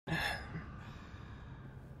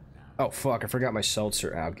Oh fuck, I forgot my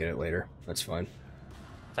seltzer. I'll get it later. That's fine.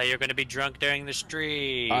 Thought you were gonna be drunk during the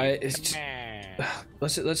stream.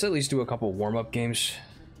 Let's at least do a couple warm-up games.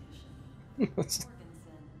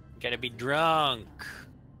 Gotta be drunk.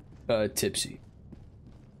 Tipsy.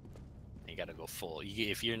 You gotta go full.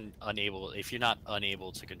 If you're not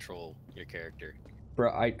unable to control your character.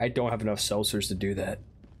 Bro, I don't have enough seltzers to do that.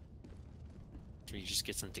 You just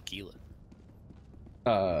get some tequila.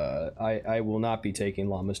 I will not be taking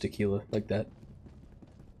Llama's tequila like that.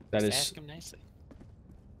 That just is. Ask him nicely.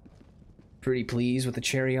 Pretty pleased with the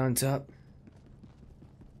cherry on top.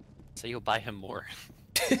 So you'll buy him more.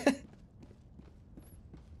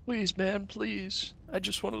 Please, man, please. I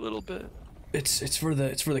just want a little bit. It's for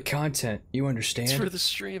the content. You understand? It's for the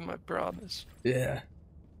stream, I promise. Yeah.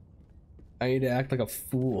 I need to act like a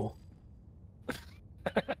fool.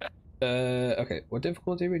 Okay. What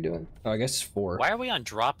difficulty are we doing? Oh, I guess 4. Why are we on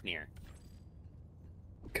drop near?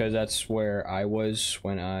 Because that's where I was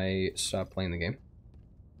when I stopped playing the game.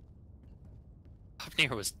 Drop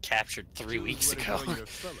near was captured 3 weeks ago.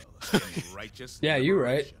 Yeah, you're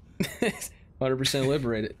right. 100%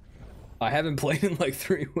 liberated. I haven't played in like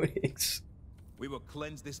 3 weeks. We will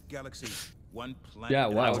cleanse this galaxy one planet. Yeah,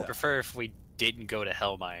 wow. I would prefer if we didn't go to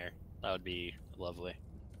Hellmire. That would be lovely.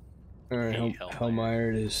 Alright,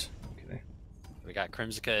 Hellmire it is. Okay. We got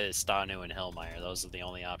Crimsica, Istanu, and Hellmire. Those are the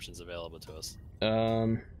only options available to us.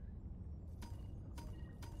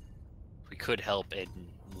 We could help and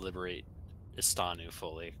liberate Istanu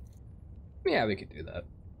fully. Yeah, we could do that.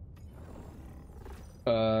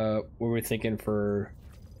 What were we thinking for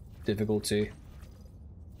difficulty?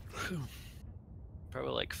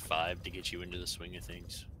 Probably like 5 to get you into the swing of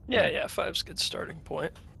things. Yeah, 5's a good starting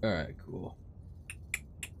point. Alright, cool.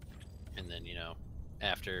 And then, you know,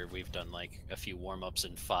 after we've done like a few warm-ups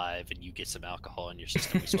in 5 and you get some alcohol in your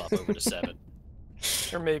system, we swap over to 7.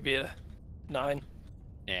 Or maybe a 9.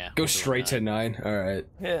 Yeah. Go straight to 9. Alright.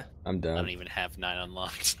 Yeah. I'm done. I don't even have 9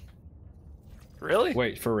 unlocked. Really?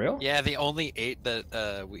 Wait, for real? Yeah, the only 8 that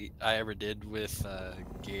I ever did with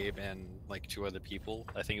Gabe and like 2 other people,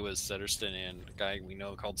 I think it was Setterston and a guy we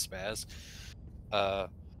know called Spaz.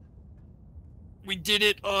 We did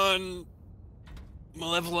it on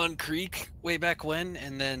Malevolon Creek way back when,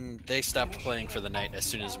 and then they stopped playing for the night as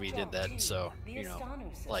soon as we did that, so, you know,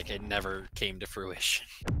 like it never came to fruition.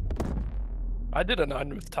 I did a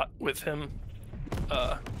 9 with him,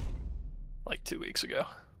 like 2 weeks ago.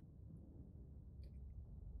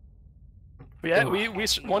 Yeah, we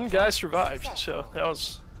one guy survived, so that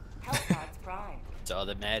was. That's all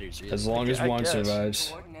that matters, really. As long as one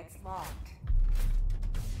survives.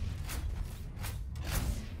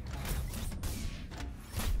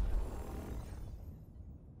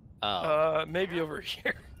 Maybe over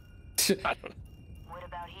here. I don't know. What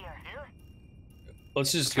about here?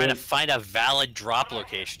 Let's just trying to find a valid drop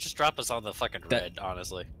location. Just drop us on the fucking red,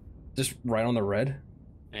 honestly. Just right on the red?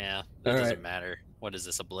 Yeah, that doesn't matter. What is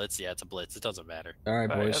this, a blitz? Yeah, it's a blitz. It doesn't matter. Alright,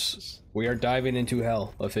 boys. We are diving into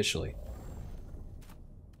hell, officially.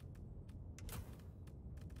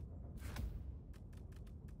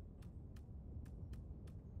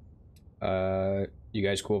 You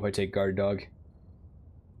guys cool if I take guard dog?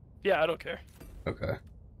 Yeah, I don't care. Okay.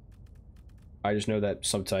 I just know that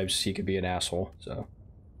sometimes he could be an asshole, so.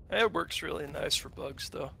 It works really nice for bugs,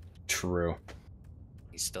 though. True.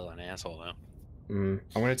 He's still an asshole, though. I'm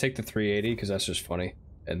gonna take the 380 because that's just funny,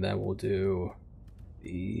 and then we'll do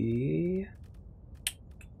the.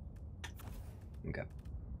 Okay.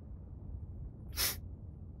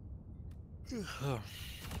 Are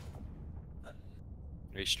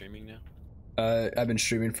you streaming now? I've been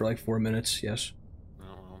streaming for like 4 minutes. Yes. Oh,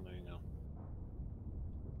 well, there you go.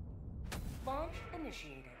 Launch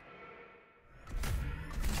initiated.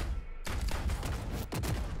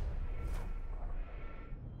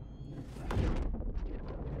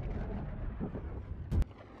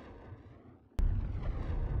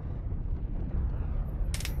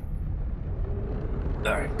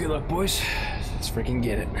 Alright, good luck, boys. Let's freaking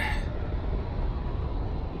get it.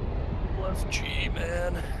 Left G,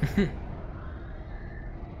 man.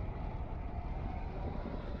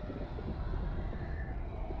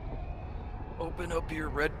 Open up your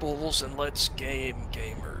Red Bulls and let's game,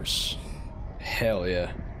 gamers. Hell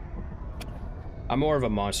yeah. I'm more of a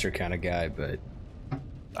monster kind of guy, but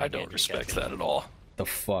I don't respect that at all. the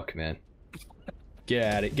fuck, man. Get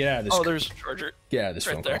out of this. Oh, there's a charger. Get out of this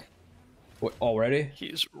right phone there. call. What, already?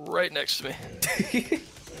 He's right next to me.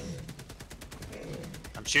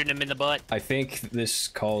 I'm shooting him in the butt. I think this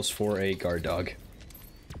calls for a guard dog.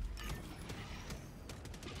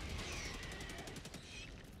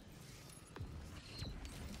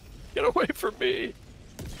 Get away from me.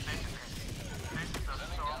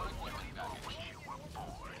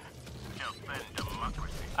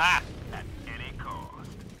 Ah! at any cost.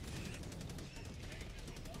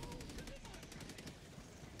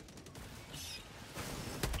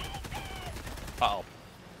 Uh-oh.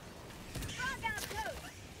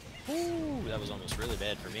 Ooh, that was almost really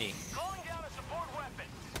bad for me. Calling down a support weapon.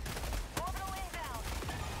 Orbital inbound.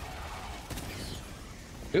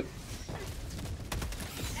 Oop.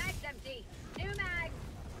 Mag's empty. New mag.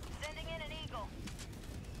 Sending in an eagle.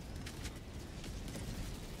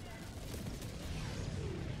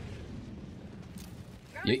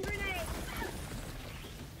 Yeet. Grenade.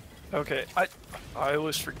 Okay, I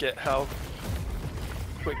always forget how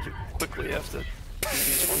quickly you have to do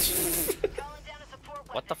these ones. Calling down a support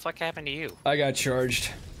weapon. What the fuck happened to you? I got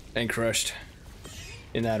charged and crushed.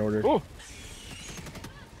 In that order. Oh!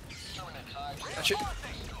 Gotcha.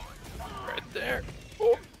 Right there.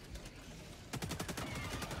 Oh!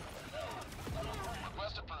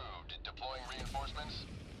 Request approved. Deploying reinforcements.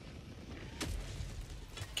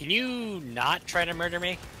 Can you not try to murder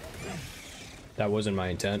me? That wasn't my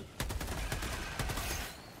intent.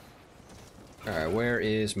 Alright, where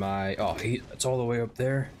is my... Oh, it's all the way up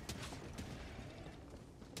there.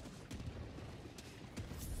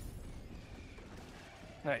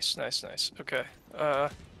 Nice, nice, nice. Okay.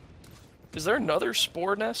 Is there another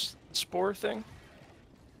spore thing?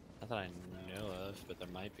 Not that I know of, but there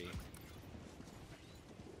might be.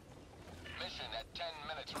 Mission at 10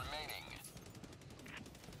 minutes remaining.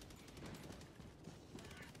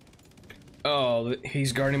 Oh,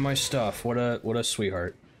 he's guarding my stuff. What a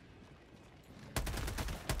sweetheart.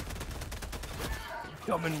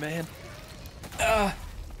 Coming, man. Oh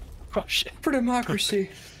shit. For democracy.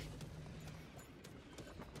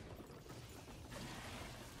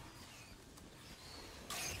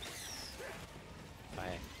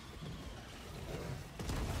 Bye.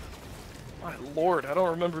 My lord, I don't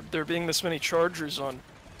remember there being this many chargers on.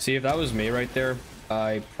 See, if that was me right there,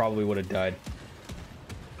 I probably would have died.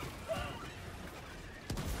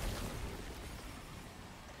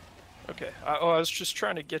 Okay. I was just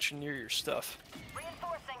trying to get you near your stuff.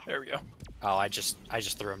 Reinforcing. There we go. Oh, I just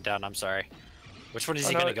threw him down. I'm sorry. Which one is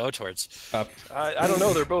he no, gonna go towards? Up. I don't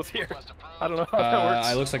know. They're both here. I don't know how that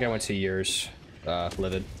works. It looks like I went to yours.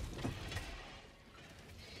 Livid.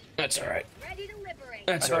 That's alright. Ready to liberate. I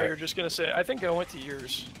That's thought you were alright. just gonna say. I think I went to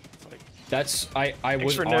yours. Like, That's... I thanks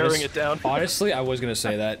was... for narrowing it down. Honestly, I was gonna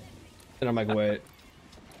say that. And I'm like, wait.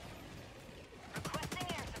 Requesting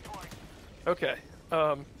air support. okay.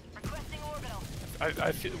 Requesting orbital.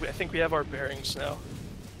 I think we have our bearings now.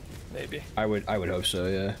 Maybe. I would hope so,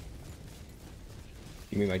 yeah.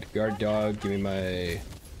 Give me my guard dog, give me my...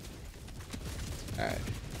 Alright.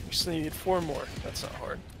 We still need 4 more. That's not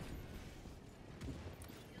hard.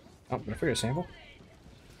 Oh, did I forget a sample?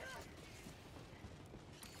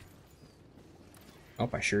 Oh,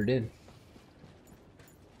 I sure did.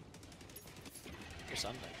 Or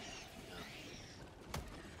something.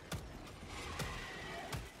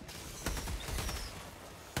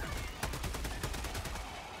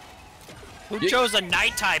 Who chose a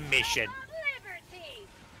nighttime mission?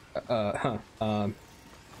 Liberty.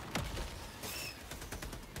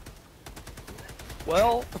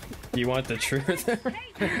 Well, You want the truth?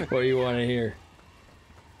 What do you want to hear?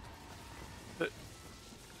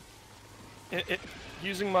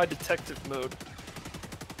 using my detective mode,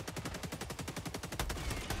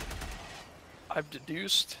 I've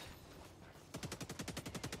deduced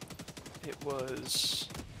it was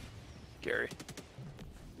Gary.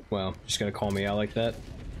 Well, just gonna call me out like that?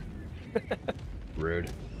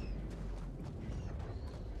 Rude.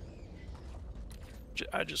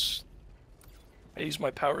 I use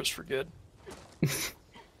my powers for good.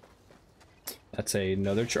 That's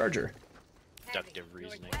another charger. Deductive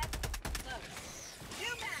reasoning.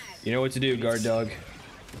 You know what to do, guard dog.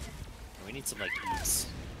 We need some like eats.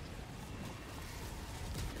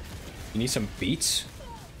 You need some beats?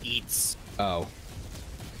 Eats. Oh.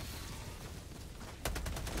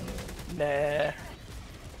 Nah.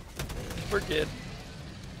 We're good.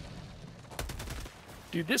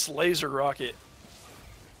 Dude, this laser rocket,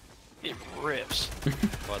 it rips.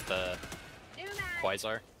 What, the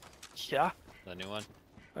Quasar? Yeah, The new one?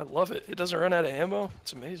 I love it. It doesn't run out of ammo.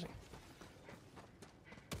 It's amazing.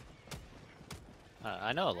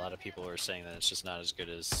 I know a lot of people were saying that it's just not as good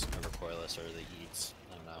as a recoilless or the eats.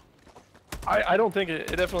 I don't know. I don't think it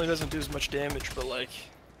definitely doesn't do as much damage, but like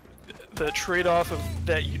the trade-off of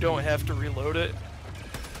that you don't have to reload it,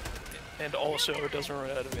 and also it doesn't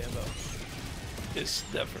run out of ammo, is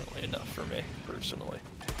definitely enough for me personally.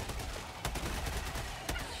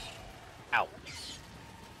 Ow.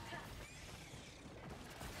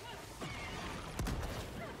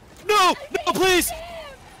 No! No, please!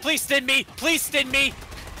 Please stin me! Please stin me!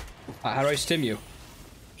 How do I stim you?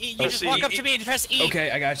 You just walk up to me and press E.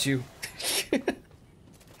 Okay, I got you.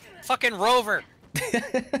 Fucking Rover.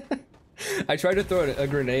 I tried to throw a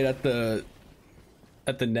grenade at the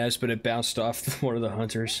nest, but it bounced off one of the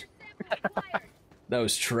hunters. That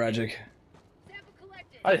was tragic.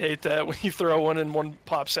 I hate that when you throw one and one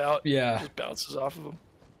pops out. Yeah. It just bounces off of them.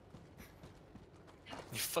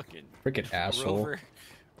 You fucking Freaking asshole.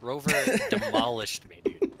 Rover demolished me,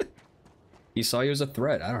 dude. He saw you as a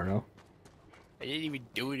threat. I don't know. I didn't even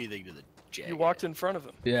do anything to the jag. You walked in front of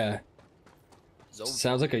him. Yeah.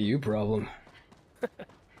 Sounds like a you problem. Rare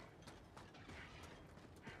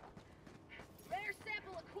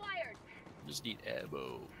sample acquired. Just need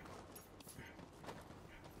ammo.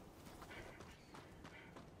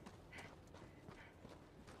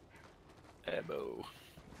 Ammo.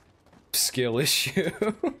 Skill issue.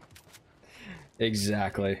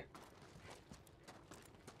 Exactly.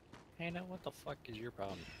 Hey, now what the fuck is your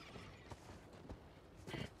problem?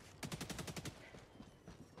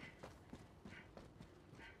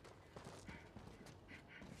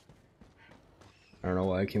 I don't know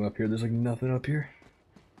why I came up here. There's like nothing up here.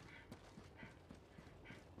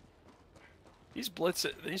 These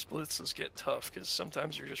blitzes get tough because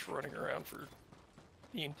sometimes you're just running around for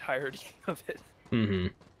the entirety of it. Mm-hmm.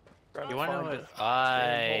 You wanna know what?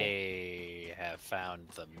 I have found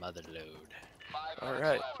the mother load. All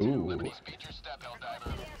right. Ooh. Speed your step,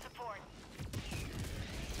 Helldiver.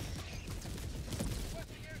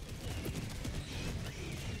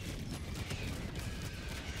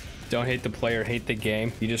 Don't hate the player, hate the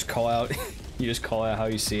game. You just call out. You just call out how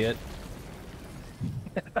you see it.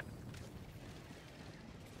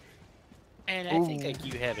 And I think like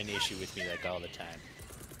you have an issue with me like all the time.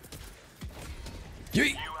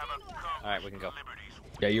 Yeet. All right, we can go.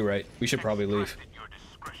 Yeah, you're right. We should probably leave.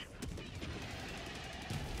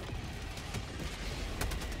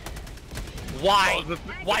 Why?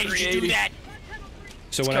 Why did you do that?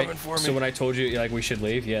 So when I told you like we should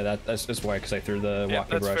leave, yeah, that's why, because I threw the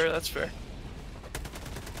walking brush. That's fair.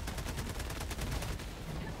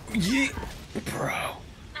 Yeah, bro.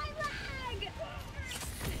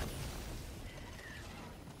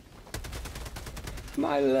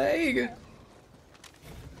 My leg.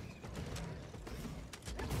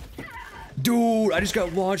 Dude, I just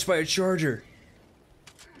got launched by a charger.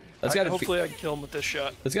 That's gotta hopefully I can kill him with this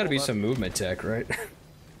shot. That's gotta be some movement tech, right?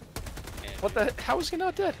 What the? How is he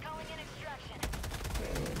not dead?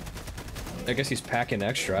 I guess he's packing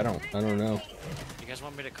extra. I don't know. You guys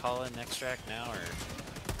want me to call in extract now, or?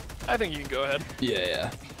 I think you can go ahead. Yeah.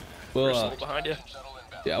 Well, behind you.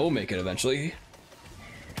 Yeah, we'll make it eventually.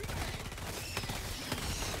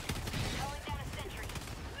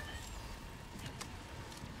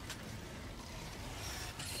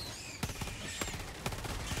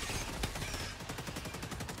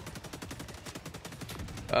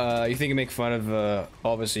 You think you make fun of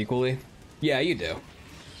all of us equally? Yeah, you do.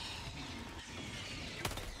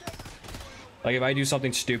 Like, if I do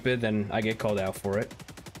something stupid, then I get called out for it.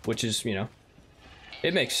 Which is, you know,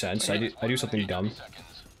 it makes sense. I do something dumb.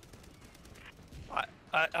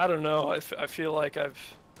 I don't know. I feel like I've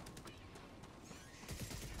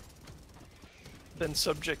been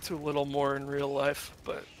subject to a little more in real life,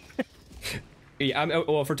 but... Yeah,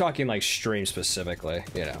 well, if we're talking, like, stream specifically,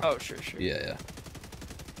 you know. Oh, sure. Yeah.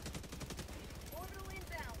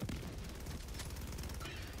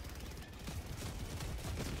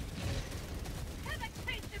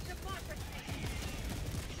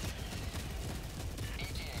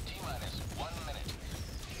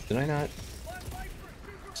 Did I not?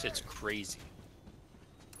 It's crazy.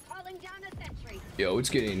 Yo, it's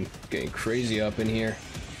getting crazy up in here.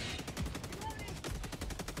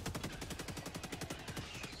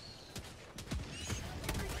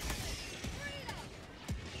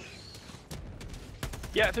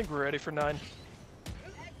 Yeah, I think we're ready for 9.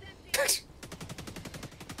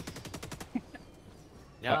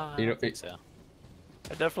 Yeah, you know, I think so.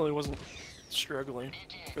 I definitely wasn't struggling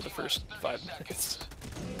for the first 5 minutes.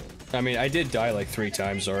 I mean, I did die like 3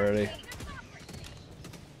 times already.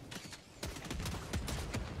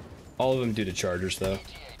 All of them due to chargers, though.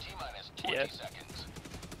 Yeah.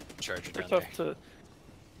 Charger They're down tough there.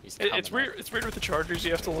 to... It's weird. It's weird with the chargers.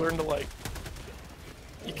 You have to learn to like.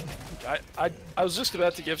 You can. I was just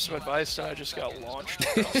about to give some advice and I just got launched.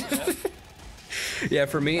 Yeah,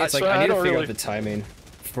 for me, it's like I need to figure out the timing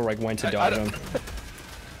for like when to dodge them.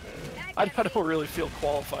 I don't really feel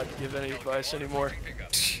qualified to give any advice anymore.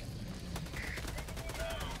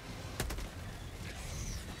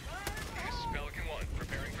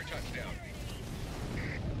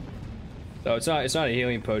 No, it's not a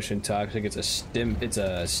healing potion toxic. It's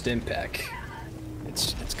a stim pack.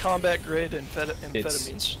 It's combat grade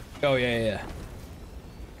amphetamines. Oh yeah.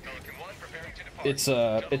 It's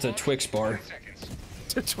a Twix bar.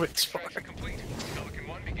 It's a Twix bar.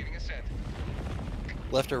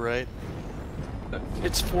 Left or right?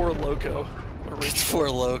 It's for Loco. It's for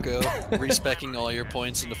Loco. Respecking all your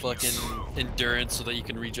points into fucking endurance so that you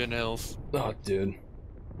can regen health. Oh, dude.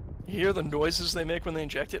 You hear the noises they make when they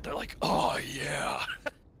inject it? They're like, oh yeah.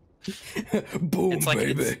 Boom, It's like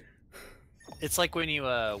baby. It's like when you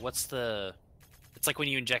it's like when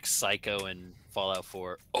you inject Psycho in Fallout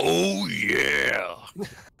 4. Oh yeah.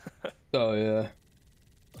 Oh yeah.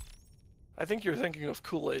 I think you're thinking of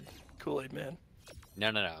Kool-Aid. Kool-Aid Man.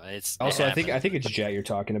 No. It's Also, I think it's Jet you're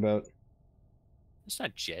talking about. It's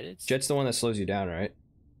not Jet. It's Jet's the one that slows you down, right?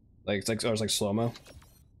 Like it's like slow mo.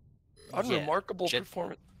 Unremarkable Jet-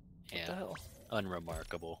 performance. What yeah, the hell?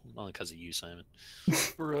 unremarkable. Only because of you, Simon.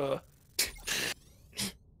 For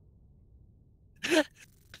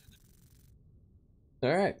All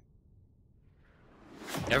right.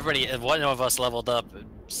 Everybody, one of us leveled up.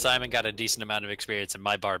 Simon got a decent amount of experience, and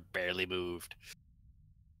my bar barely moved.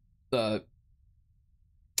 I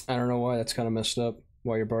don't know why that's kind of messed up.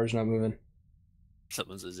 Why your bar's not moving?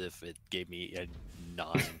 Something's as if it gave me a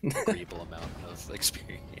non-agreeable amount of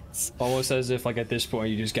experience. Almost as if like at this point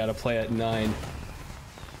you just gotta play at 9.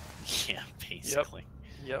 Yeah, basically.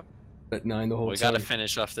 Yep. At 9 the whole We time. gotta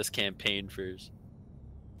finish off this campaign first.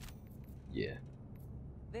 Yeah.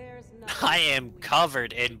 I am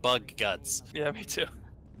covered in bug guts. Yeah, me too.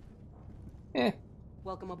 Eh.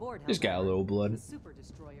 Welcome aboard. Just got a little blood. The super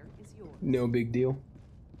destroyer is yours. No big deal.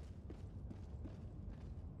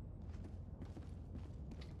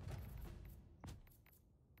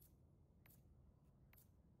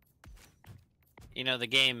 You know, the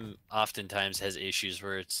game oftentimes has issues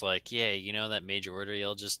where it's like, yeah, you know that major order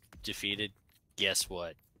y'all just defeated? Guess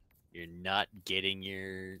what? You're not getting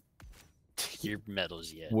your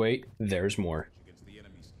medals yet. Wait, there's more. Against the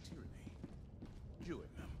enemy's tyranny. Join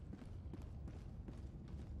them.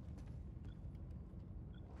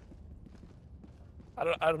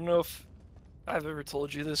 I don't know if I've ever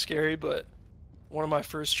told you this, Gary, but one of my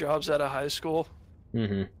first jobs out of high school,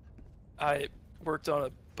 Mm-hmm. I worked on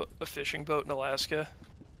a fishing boat in Alaska,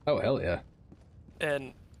 Oh hell yeah.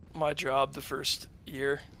 and my job the first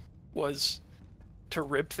year was to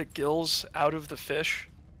rip the gills out of the fish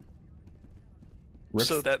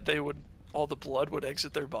so that all the blood would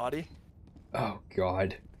exit their body. Oh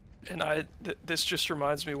god. And this just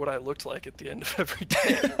reminds me what I looked like at the end of every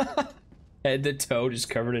day. Head to toe just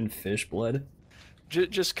covered in fish blood.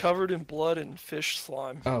 Just covered in blood and fish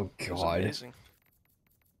slime. Oh It was god. amazing.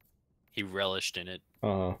 He relished in it.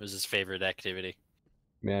 Oh It was his favorite activity.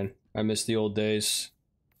 man, I miss the old days.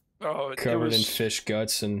 Oh, it Covered was, in fish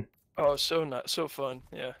guts and Oh, so fun.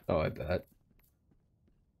 Yeah. oh I bet.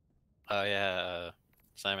 Oh yeah,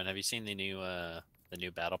 Simon, have you seen the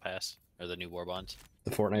new battle pass or the new war bonds?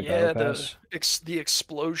 The Fortnite Yeah, Battle Pass. the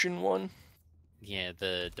explosion one. Yeah,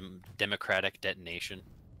 the democratic detonation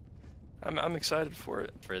I'm excited for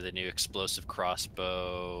it. for the new explosive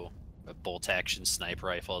crossbow, a bolt action sniper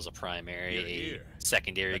rifle as a primary, You're a here.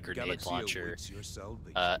 secondary That grenade galaxy launcher, awaits your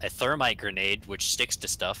salvation. a thermite grenade which sticks to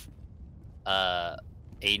stuff, a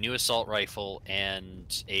new assault rifle,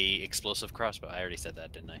 and a explosive crossbow. I already said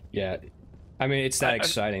that, didn't I? Yeah. I mean it's that I-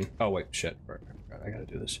 exciting. Oh wait, shit. I gotta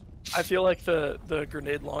do this. I feel like the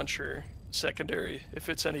grenade launcher secondary, if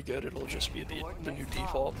it's any good, it'll just be the new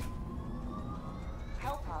default.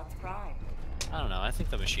 Hellpods prime. I don't know. I think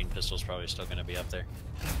the machine pistol's probably still going to be up there.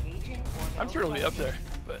 I'm sure it'll be up there,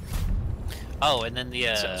 but Oh, and then the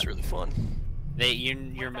it sounds really fun.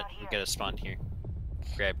 you're gonna spawn here.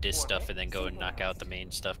 Grab this stuff and then go and knock out the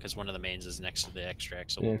main stuff because one of the mains is next to the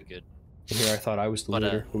extract, so we'll Yeah. be good. Here I thought I was the But,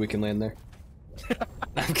 leader, but we can land there.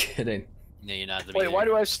 I'm kidding. No, you're not the Wait, leader. why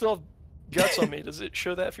do I still have guts on me? It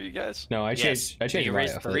show that for you guys? No, I Yes, changed the my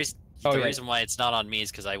reason, outfit. Oh, the yeah. reason why it's not on me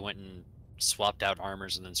is because I went and swapped out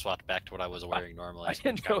armors and then swapped back to what I was wearing normally. I so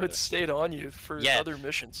didn't got know rid it of stayed on you for Yeah. other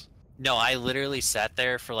missions. No, I literally sat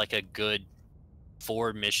there for like a good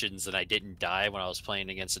 4 missions and I didn't die when I was playing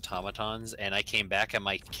against automatons, and I came back and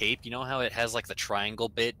my cape, you know how it has like the triangle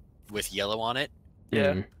bit with yellow on it?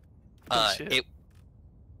 Yeah. Mhm. Didn't see it. It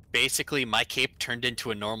basically, my cape turned into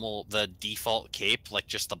the default cape, like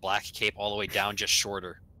just the black cape all the way down, just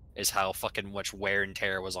shorter, is how fucking much wear and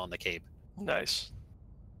tear was on the cape. Nice.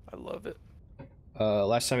 I love it.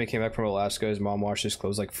 Last time he came back from Alaska, his mom washed his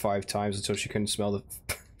clothes like 5 times until she couldn't smell the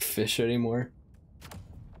fish anymore.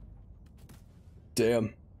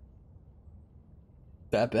 Damn.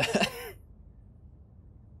 That bad.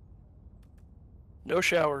 No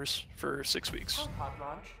showers for 6 weeks. Hellpod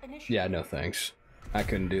launch initiated. Yeah, no thanks. I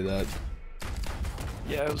couldn't do that.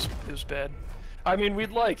 Yeah, it was bad. I mean,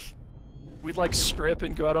 we'd like strip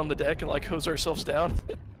and go out on the deck and like hose ourselves down.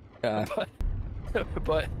 Yeah.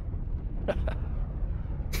 But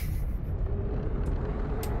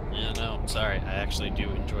Yeah, no, I'm sorry. I actually do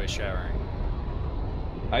enjoy showering.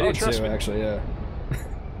 I did trust too, me. actually. Yeah.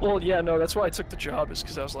 well, yeah, no, that's why I took the job, is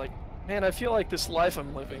because I was like, man, I feel like this life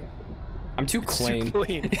I'm living. I'm too It's clean. too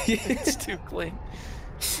clean. It's too clean.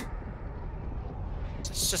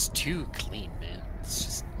 It's just too clean, man. It's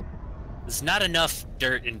just there's not enough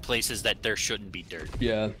dirt in places that there shouldn't be dirt.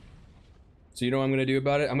 Yeah. So you know what I'm gonna do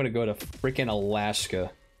about it? I'm gonna go to freaking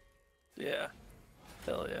Alaska. Yeah.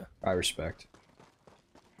 Hell yeah. I respect.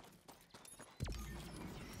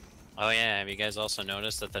 Oh yeah, have you guys also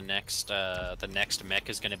noticed that the next mech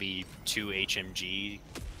is gonna be 2 HMG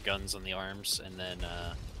guns on the arms, and then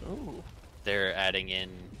Ooh. they're adding in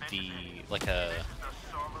the it's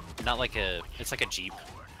like a Jeep.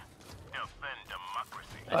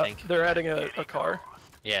 I think. They're adding a car.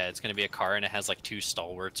 Yeah, it's gonna be a car, and it has like 2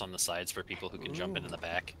 stalwarts on the sides for people who can jump into the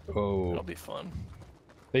back. Oh. That'll be fun.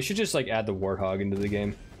 They should just like add the Warthog into the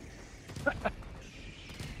game.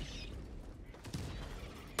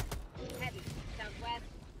 Heavy. Southwest.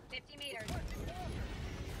 50 meters.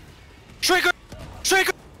 Shrieker!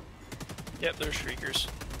 Shrieker! Yep, they're shriekers.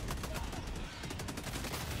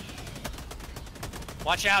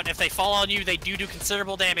 Watch out! If they fall on you, they do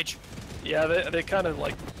considerable damage. Yeah, they kind of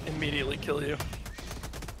like immediately kill you.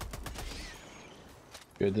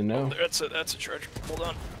 Good to know. That's a charge. Hold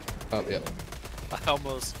on. Oh, yeah.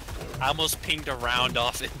 I almost pinged a round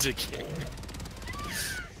off into game.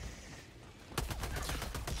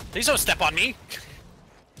 Please don't step on me!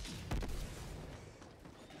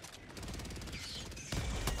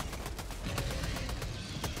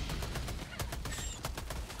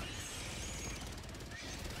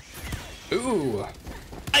 Ooh.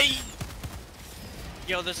 Ay!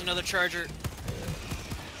 Yo, there's another charger.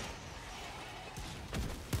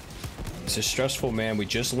 This is stressful, man. We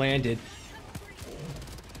just landed.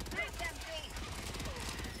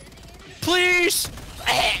 Please!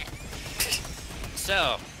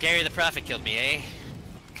 So, Gary the Prophet killed me, eh?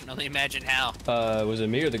 Can only imagine how. Was it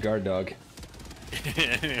me or the guard dog?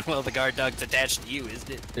 Well, the guard dog's attached to you, isn't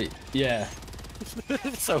it? Yeah.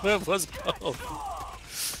 So it was both.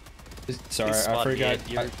 Sorry, Good I spot, forgot.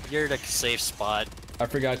 Ed. You're in a safe spot. I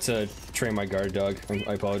forgot to train my guard dog.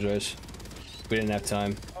 I apologize. We didn't have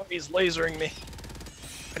time. Oh, he's lasering me.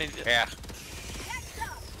 I need to... Yeah.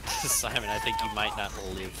 Simon, I think you might not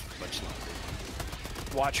live much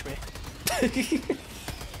longer. Watch me.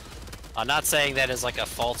 I'm not saying that as like a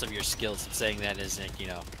fault of your skills. I'm saying that as like, you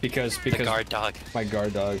know, because the guard dog. My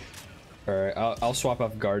guard dog. All right, I'll swap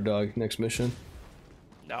off guard dog next mission.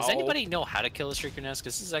 No. Does anybody know how to kill a Shrieker Nest?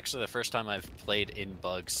 Because this is actually the first time I've played in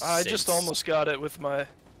bugs. I just almost got it with my...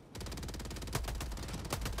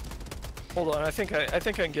 Hold on, I think I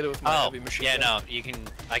can get it with my heavy machine gun. no, you can.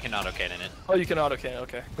 I can auto cannon it. Oh, you can auto cannon.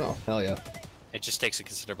 Okay. Oh, hell yeah. It just takes a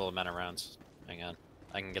considerable amount of rounds. Hang on,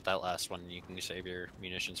 I can get that last one. You can save your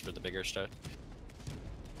munitions for the bigger stuff.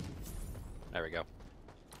 There we go.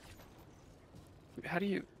 How do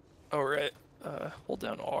you? Oh right. Hold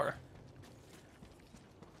down R.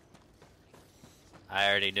 I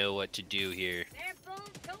already know what to do here. Samples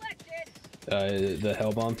collected. The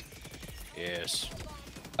hell bomb. Yes.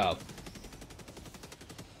 Oh.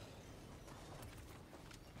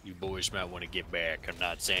 You boys might want to get back. I'm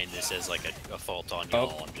not saying this as like a fault on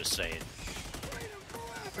y'all. I'm just saying.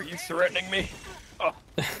 Are you threatening me? Oh.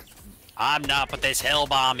 I'm not, but this hell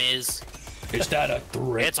bomb is. Is that a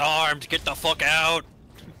threat? It's armed. Get the fuck out.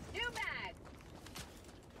 New mag.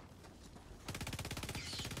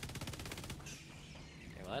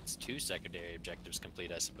 Okay, well, that's 2 secondary objectives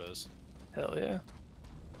complete, I suppose. Hell yeah.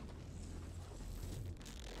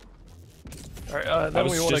 All right. I Then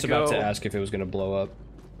was we want just to go about to ask if it was gonna blow up.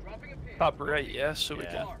 top right. Yeah, so we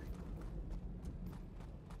Yeah. can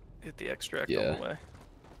get the extract Yeah. all the way.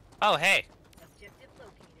 Oh, hey. Objective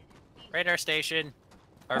located. Radar station.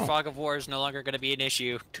 Our Oh. fog of war is no longer going to be an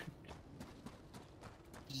issue.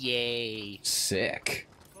 Yay. Sick.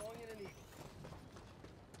 Calling in reinforcements.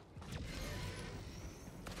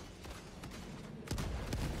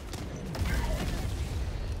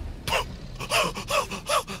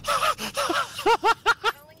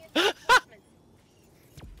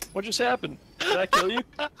 What just happened? Did I kill you?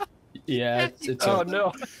 Yeah, it's Oh a,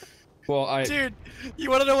 no. well, Dude, you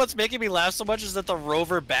want to know what's making me laugh so much is that the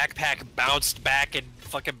rover backpack bounced back and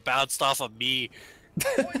fucking bounced off of me.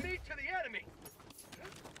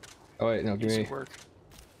 Oh wait, no, give Piece me. of work.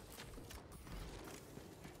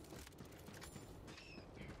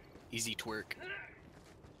 Easy twerk.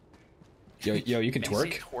 Yo, you can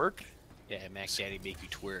twerk? Twerk? Yeah, Max Daddy make you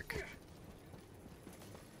twerk.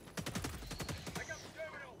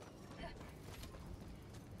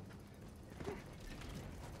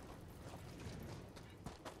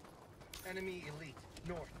 Enemy elite.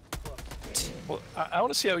 North. Well, I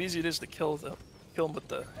want to see how easy it is to kill them. Kill them with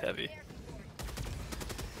the heavy.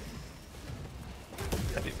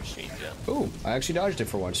 Heavy machine gun. Ooh, I actually dodged it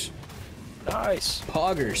for once. Nice.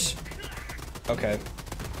 Poggers. Okay.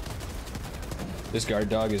 This guard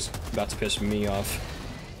dog is about to piss me off.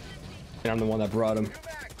 And I'm the one that brought him.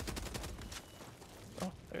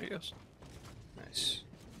 Oh, there he goes. Nice.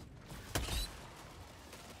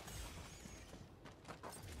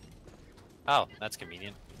 Oh, that's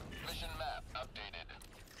convenient. Mission map updated.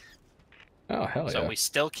 Oh, hell yeah. So we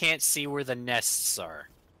still can't see where the nests are.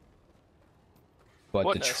 But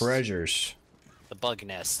What the nests? treasures. The bug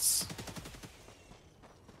nests.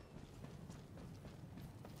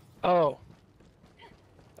 Oh.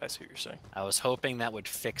 I see what you're saying. I was hoping that would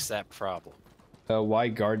fix that problem. Why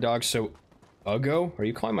guard dog so uggo? Are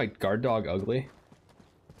you calling my guard dog ugly?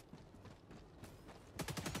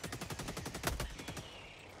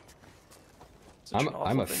 Such an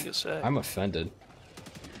awful thing to say. I'm offended.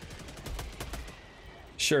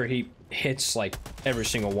 Sure, he hits like every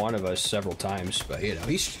single one of us several times, but you know,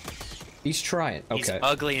 he's trying. Okay. He's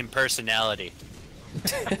ugly in personality.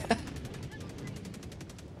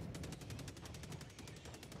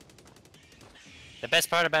 The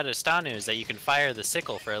best part about Estanu is that you can fire the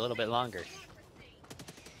sickle for a little bit longer.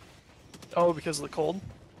 Oh, because of the cold?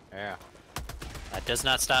 Yeah. That does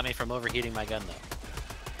not stop me from overheating my gun,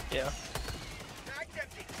 though. Yeah.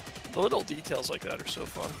 The little details like that are so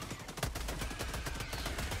fun.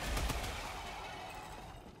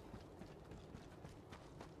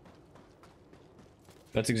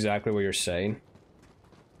 That's exactly what you're saying.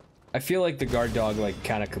 I feel like the guard dog like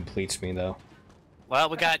kind of completes me though. Well,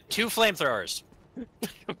 we got 2 flamethrowers.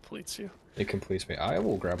 Completes you. It completes me. I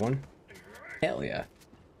will grab one. Hell yeah.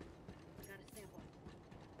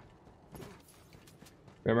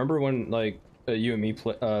 Remember when like you and me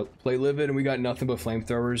play Livid and we got nothing but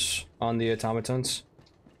flamethrowers on the automatons?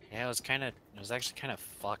 Yeah, it was actually kind of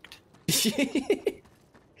fucked.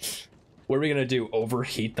 What are we gonna do?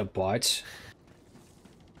 Overheat the bots?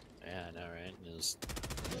 Yeah, I know, right? It was...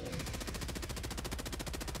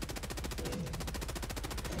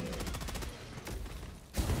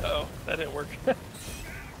 Uh-oh, that didn't work.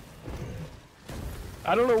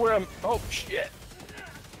 I don't know where I'm... Oh, shit.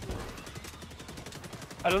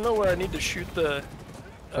 I don't know where I need to shoot the...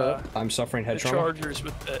 I'm suffering head the trauma. chargers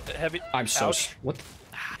with the heavy... I'm so... Ouch. What?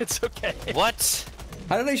 It's okay. What?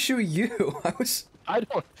 How did I shoot you? I was... I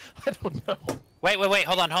don't know. Wait,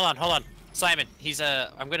 hold on. Simon, he's,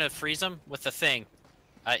 I'm gonna freeze him with the thing.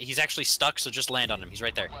 He's actually stuck, so just land on him. He's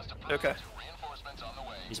right there. Okay. Reinforcements on the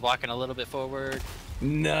way. He's walking a little bit forward.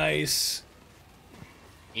 Nice.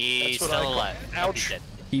 He's That's what I still call- alive. Ouch. He's dead.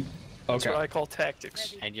 He... That's Okay. what I call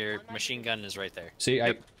tactics. And your machine gun is right there. See,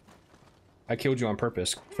 I killed you on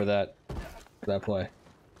purpose for that play.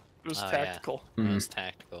 It was Oh, tactical. Yeah. It was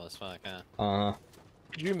tactical as fuck, huh? Uh-huh.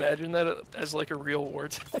 Could you imagine that as like a real war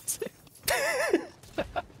tactic?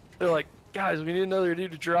 They're like, guys, we need another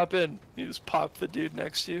dude to drop in. You just pop the dude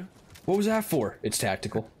next to you. What was that for? It's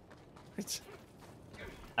tactical. It's...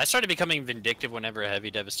 I started becoming vindictive whenever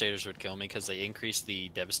heavy devastators would kill me because they increased the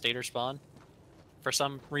devastator spawn for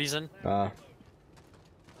some reason. Well,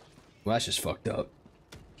 that's just fucked up.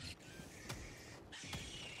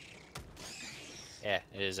 Yeah,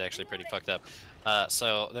 it is actually pretty fucked up.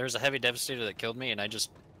 So there was a heavy devastator that killed me, and I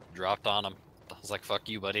just dropped on him. I was like, "Fuck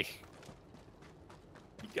you, buddy."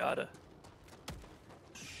 You gotta.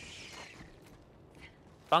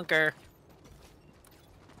 Bunker.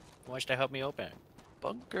 Why should I help me open it?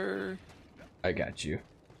 Bunker. I got you.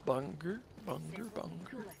 Bunker.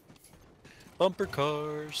 Bumper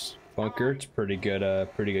cars. Bunker, it's pretty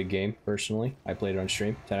good game, personally. I played it on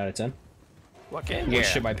stream, 10 out of 10. What game? Would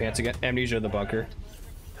shit my pants again. Amnesia the Bunker.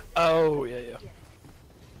 Oh, yeah.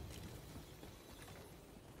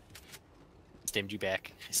 Stemmed you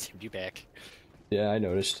back. Stemmed you back. Yeah, I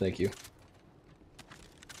noticed, thank you.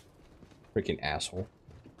 Freaking asshole.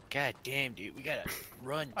 God damn, dude, we gotta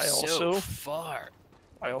run I so also- far.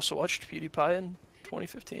 I also watched PewDiePie in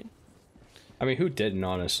 2015. I mean, who didn't,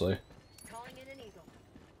 honestly? Calling in an eagle.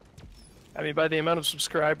 I mean, by the amount of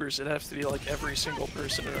subscribers, it has to be like every single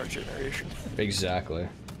person in our generation. Exactly.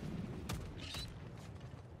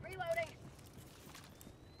 Reloading.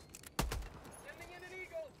 Sending in an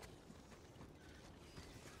eagle.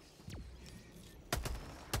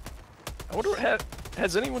 I wonder,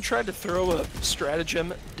 has anyone tried to throw a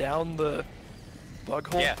stratagem down the bug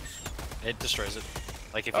hole? Yeah. It destroys it.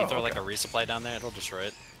 Like if you throw like a resupply down there, it'll destroy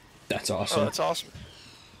it. That's awesome. Oh, that's awesome.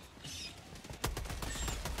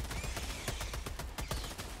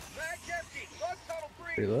 Mag's empty. Bug tunnel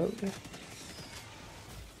free. Reload.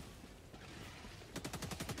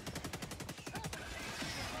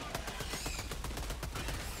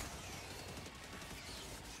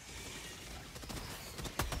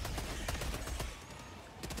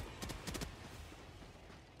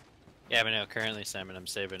 Yeah, but no, currently, Simon, I'm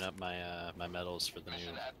saving up my my medals for the new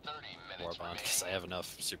Mission at 30 minutes war bond because I have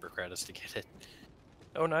enough super credits to get it.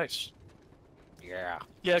 Oh, nice. Yeah.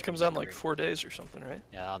 Yeah, it comes out in like 4 days or something, right?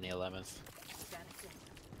 Yeah, on the 11th.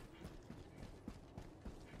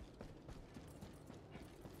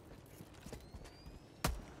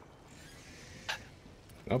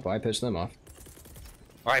 Oh, I pissed them off.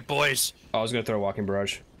 All right, boys. Oh, I was gonna throw a walking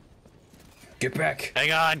barrage. Get back!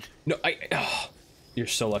 Hang on. No, you're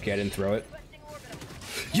so lucky I didn't throw it.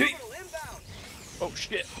 Yeet! Oh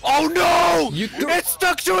shit. Oh no! You threw- It's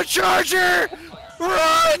stuck to a charger!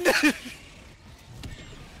 Run!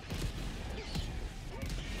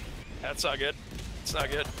 That's not good. It's not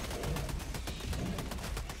good.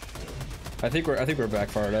 I think we're back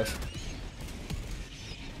far enough.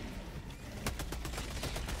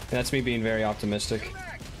 And that's me being very optimistic.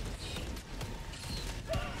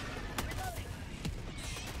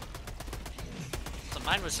 So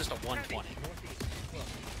mine was just a 120.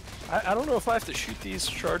 I don't know if I have to shoot these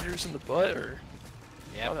chargers in the butt or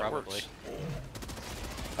Yeah, how that probably.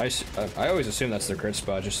 works. I always assume that's their crit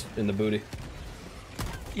spot, just in the booty.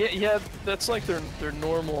 Yeah, that's like their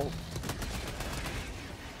normal.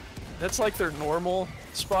 That's like their normal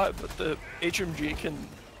spot, but the HMG can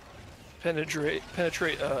penetrate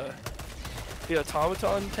the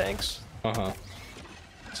automaton tanks. Uh-huh.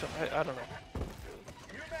 So I don't know.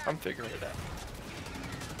 I'm figuring it out.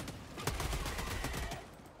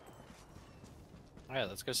 Alright,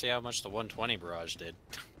 let's go see how much the 120 barrage did.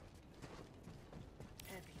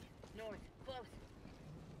 Heavy. North. Close.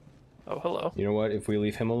 Oh, hello. You know what? If we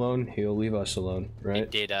leave him alone, he'll leave us alone, right?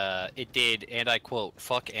 It did, and I quote,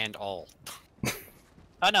 fuck and all.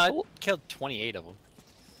 Oh no, it killed 28 of them.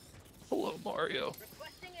 Hello, Mario.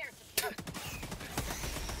 Requesting air support.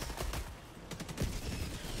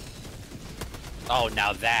 Oh,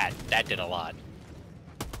 now that did a lot.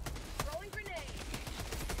 Throwing grenade.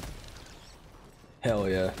 Hell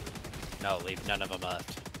yeah. No, leave none of them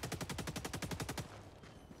left.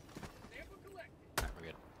 Alright, we're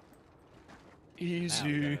good. Now we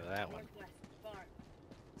Easy. go to that one. Northwest. Far.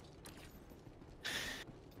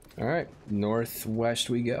 Alright, northwest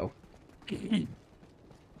we go. New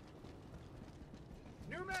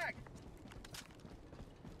mag.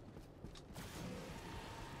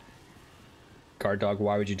 Guard dog,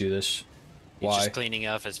 why would you do this? He's Why? just cleaning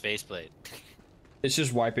off his faceplate. It's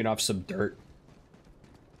just wiping off some dirt.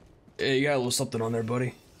 Hey, you got a little something on there,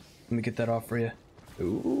 buddy. Let me get that off for you.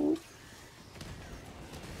 Ooh.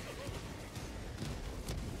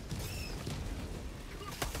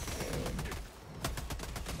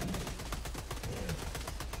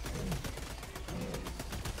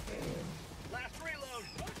 Last reload.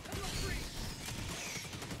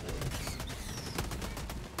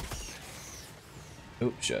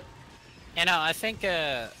 Oh, shit. You know, I think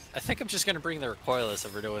I'm just gonna bring the recoilless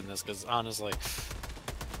if we're doing this, because honestly,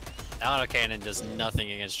 autocannon does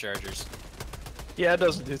nothing against chargers. Yeah, it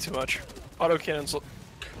doesn't do too much. Autocannons.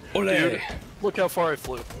 Ole! Dude, look how far I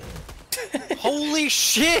flew. Holy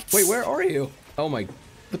shit! Wait, where are you? Oh my...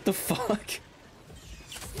 What the fuck?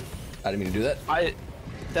 I didn't mean to do that.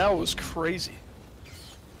 That was crazy.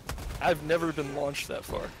 I've never been launched that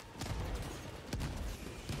far.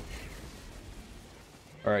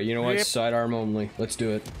 Alright, you know what? Yep. Sidearm only. Let's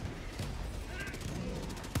do it.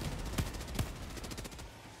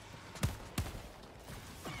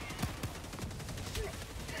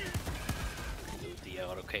 Loot the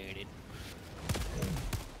autocannon.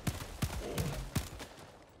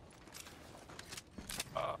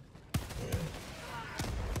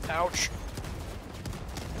 Ouch.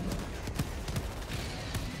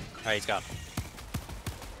 Alright, he's gone.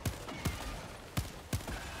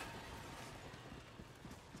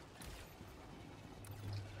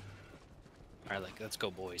 Alright, like, let's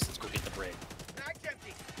go, boys. Let's go get the bread. Mag's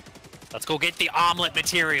empty. Let's go get the omelet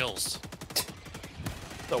materials.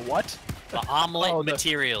 The what? The omelet Oh,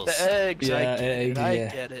 materials. The eggs. Yeah, I get egg, it. I yeah.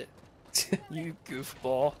 get it. You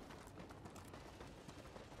goofball.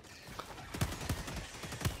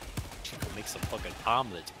 Go make some fucking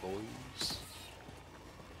omelets, boys.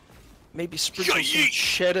 Maybe sprinkle some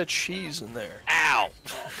cheddar cheese in there. Ow!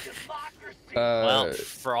 Well,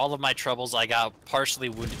 for all of my troubles, I got partially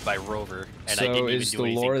wounded by Rover, and I didn't So even is do the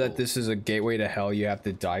anything lore cool. that this is a gateway to hell you have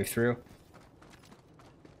to dive through?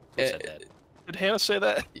 Who said that? Did Hannah say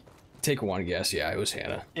that? Take one guess. Yeah, it was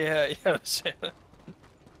Hannah. Yeah, Hannah.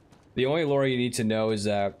 The only lore you need to know is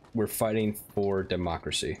that we're fighting for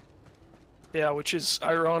democracy. Yeah, which is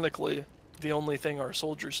ironically the only thing our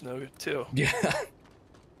soldiers know too Yeah.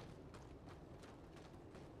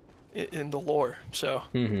 in the lore. So.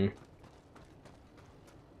 Mm-hmm.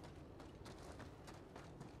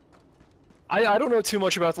 I don't know too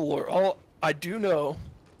much about the lore. All I do know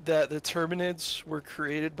that the Terminids were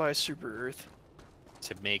created by Super Earth.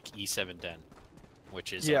 To make E710,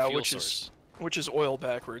 which is Yeah, a fuel which source. which is oil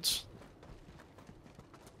backwards.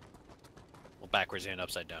 Well, backwards and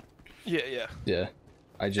upside down. Yeah, yeah. Yeah.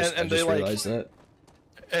 I just And they, like- realized that.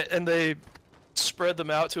 And they spread them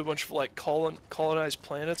out to a bunch of like colonized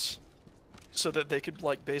planets, so that they could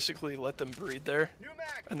like basically let them breed there. New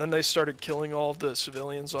mag. And then they started killing all of the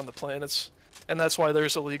civilians on the planets, and that's why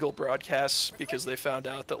there's illegal broadcasts, because they found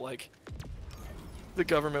out that like the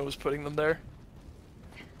government was putting them there.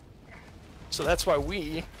 So that's why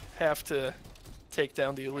we have to take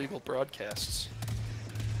down the illegal broadcasts.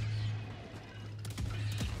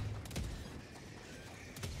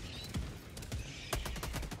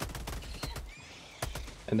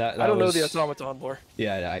 And that I don't know was, the automaton lore.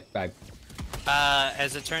 Yeah, I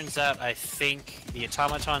As it turns out, I think the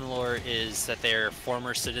automaton lore is that they're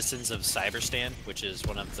former citizens of Cyberstan, which is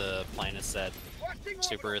one of the planets that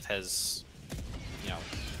Super Earth has, you know,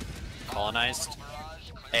 colonized.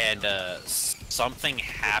 And something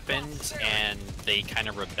happened, and they kind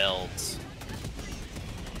of rebelled,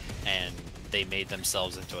 and they made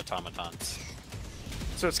themselves into automatons.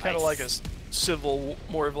 So it's kind of like a civil,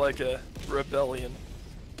 more of like a rebellion.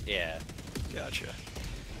 Yeah. Gotcha.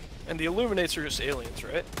 And the Illuminates are just aliens,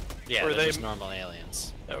 right? Yeah, Or they're they- just normal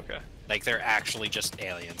aliens. Okay. Like, they're actually just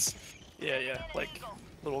aliens. Yeah, yeah, like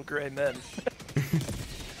little gray men.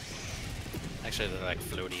 Actually, they're like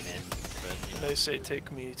floating in, but, you know. They say,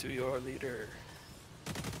 "Take me to your leader."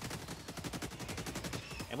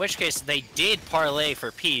 In which case, they did parlay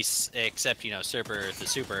for peace, except, you know, Super Earth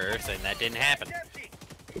is Super Earth, and that didn't happen.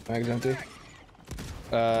 Mags empty.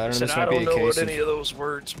 I don't know. Said, This I might be don't a know case what any of those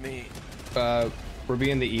words mean. we're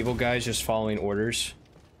being the evil guys, just following orders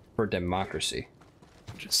for democracy.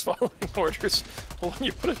 Just following orders. Well, when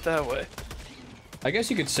you put it that way. I guess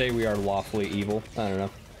you could say we are lawfully evil. I don't know.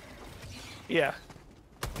 Yeah.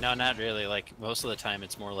 No, not really. Like, most of the time,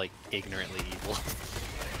 it's more like ignorantly evil.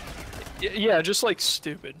 Yeah, just like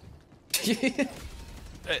stupid. It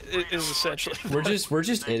is essentially. We're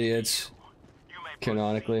just idiots,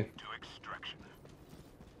 canonically.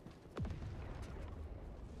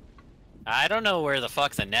 I don't know where the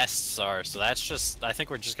fuck the nests are, so that's just... I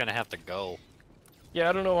think we're just gonna have to go. Yeah,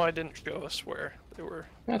 I don't know why I didn't show us where they were.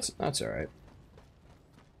 That's all right.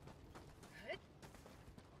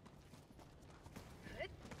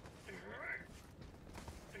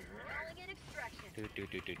 Calling in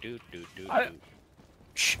extraction. I-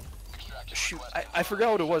 Shoot, I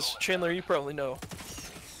forgot what it was. Chandler, you probably know.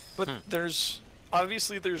 But there's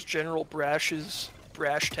General Brash's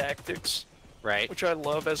Brash Tactics, Right? which I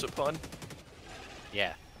love as a pun.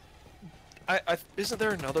 Yeah. Isn't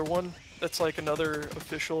there another one that's like another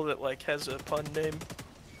official that like has a pun name?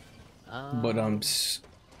 But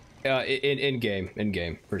in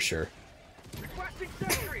game for sure. Requesting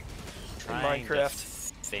sentry. Trying to Minecraft.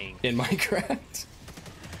 think. In Minecraft.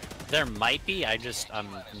 There might be, I'm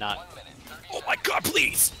not... Oh my god,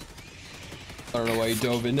 please! I don't know why you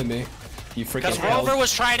dove into me. You freaking Because Rover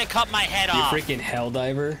was trying to cut my head You off! freaking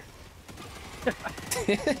Helldiver.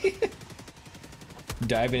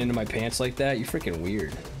 Diving into my pants like that? You freaking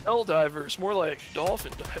weird. Helldivers, more like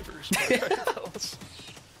dolphin divers.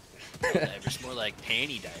 Divers, more like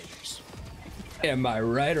panty divers. Am I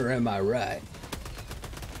right or am I right?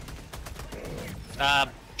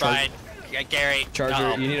 Brian, Gary, Charger,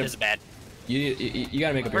 no, you need a- this is bad. You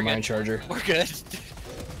gotta make up your We're mind, good. Charger. We're good.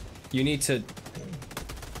 You need to.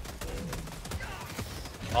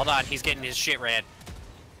 Hold on, he's getting his shit ran.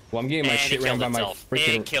 Well, I'm getting my And shit it ran killed by itself. my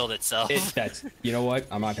freaking. It killed itself. That's. You know what?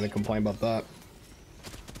 I'm not gonna complain about that.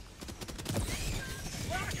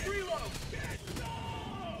 Last reload.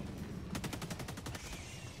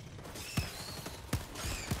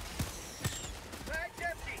 Mag's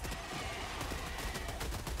empty.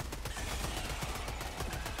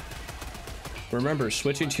 Remember,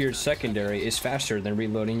 switching to your secondary is faster than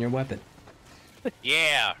reloading your weapon.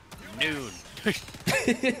 Yeah, noon.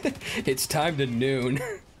 It's time to noon.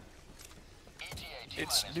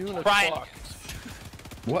 It's noon Brian. o'clock.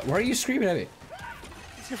 What? Why are you screaming at me?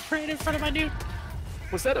 Ran in front of my noon.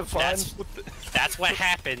 Was that a vine? That's- That's what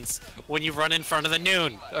happens when you run in front of the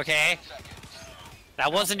noon, okay?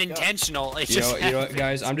 That wasn't intentional. It You just know what, happened.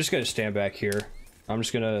 guys? I'm just gonna stand back here.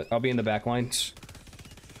 I'll be in the back lines.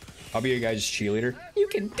 I'll be your guys' cheerleader. You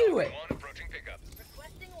can do it.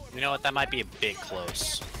 You know what? That might be a bit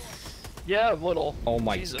close. Yeah, a little. Oh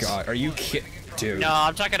my Jesus. god, are you kidding? Dude. No,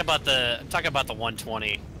 I'm talking about the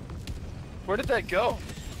 120. Where did that go?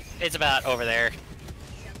 It's about over there.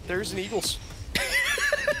 There's an Eagles.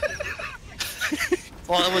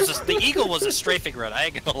 Well, it was the eagle was a strafing run. I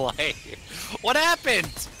ain't gonna lie. What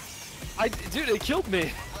happened? Dude, it killed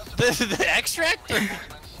me. The extract? Or...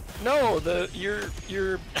 No, your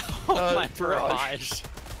Oh my barrage. barrage.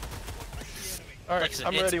 All right, Listen,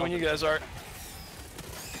 I'm it's ready when you guys are.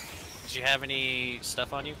 Did you have any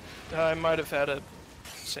stuff on you? I might have had a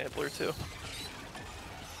sampler too.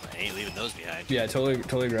 I ain't leaving those behind. Yeah,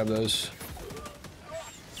 totally grab those.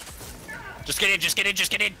 Just get in, just get in,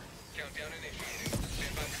 just get in!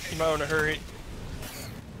 You might want to hurry.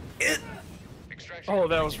 Oh,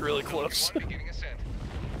 that was really close.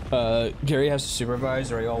 Gary has to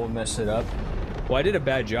supervise or y'all will mess it up. Well, I did a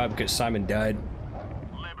bad job because Simon died.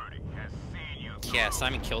 Yeah,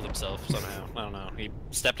 Simon killed himself somehow. I don't know. He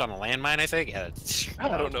stepped on a landmine, I think? Yeah.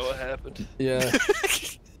 I don't know what happened. Yeah.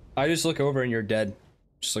 I just look over and you're dead.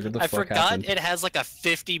 Just like what the I fuck forgot happened. it has like a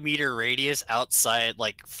 50-meter radius outside,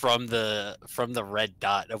 like from the red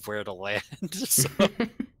dot of where to land. So...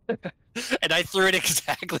 and I threw it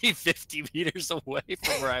exactly 50 meters away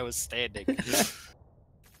from where I was standing.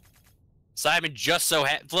 Simon just so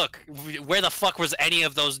look, where the fuck was any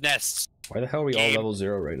of those nests? Why the hell are we all level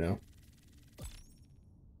 0 right now?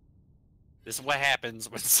 This is what happens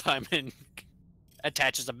when Simon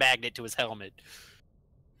attaches a magnet to his helmet.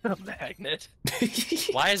 A magnet.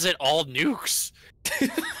 Why is it all nukes?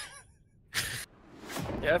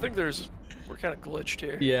 Yeah, I think we're kind of glitched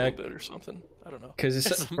here. Yeah. A little bit or something. I don't know.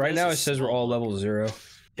 Because right now it says we're all level 0, Yeah,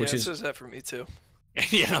 which it is says that for me too.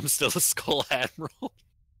 Yeah, I'm still a Skull Admiral.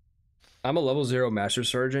 I'm a level 0 Master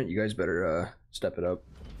Sergeant. You guys better step it up.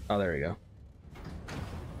 Oh, there we go.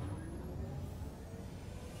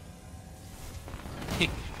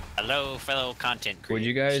 Hello, fellow content creators. Would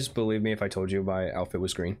you guys believe me if I told you my outfit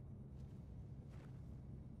was green?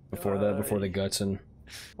 Before the guts and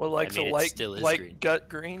Well, like I mean, the it light still is light green. gut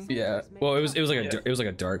green. yeah. Well, it was like a Yeah. it was like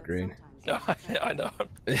a dark green. No, I know.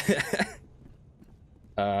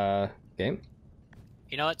 Game.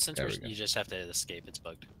 You know what? Since There we go. you just have to escape, it's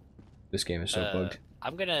bugged. This game is so bugged.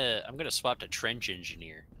 I'm gonna swap to trench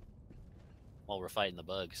engineer while we're fighting the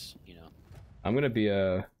bugs. You know. I'm gonna be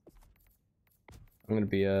a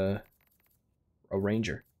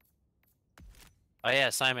ranger. Oh yeah,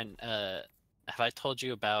 Simon. Have I told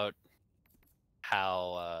you about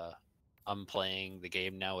how I'm playing the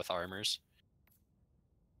game now with armors?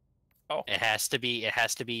 Oh. It has to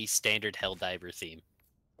be standard Helldiver theme.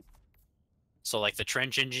 So like the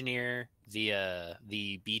trench engineer, the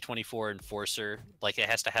B-24 enforcer, like it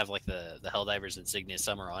has to have like the Helldivers insignia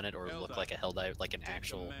somewhere on it, or look like a Helldiver, like an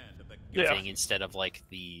actual Yeah. thing instead of like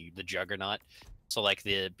the Juggernaut. So like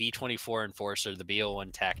the B-24 enforcer, the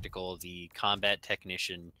B-01 tactical, the combat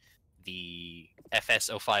technician, the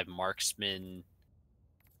FS-05 marksman,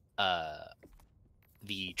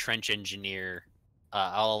 the trench engineer.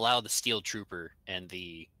 I'll allow the steel trooper and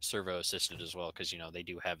the servo assistant as well, because you know they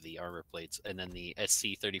do have the armor plates, and then the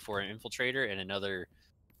SC-34 infiltrator, and another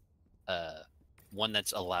one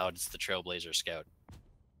that's allowed is the Trailblazer scout.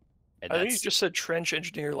 And I think you just said trench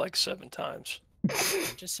engineer like 7 times. I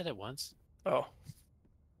just said it once. Oh.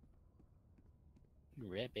 You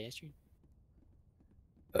red bastard.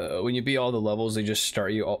 When you beat all the levels, they just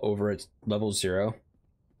start you all over at level 0.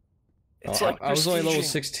 It's Oh, like I was only level prestiging.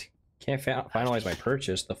 16. Can't finalize my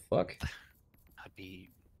purchase. The fuck? I'd be.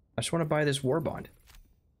 I just want to buy this war bond.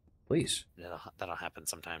 Please. That'll happen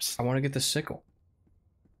sometimes. I want to get the sickle.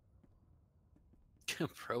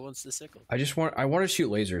 Pro wants the sickle. I want to shoot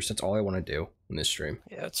lasers. That's all I want to do in this stream.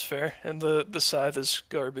 Yeah, it's fair. And the scythe is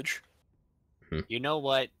garbage. You know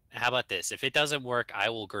what? How about this? If it doesn't work, I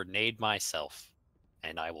will grenade myself,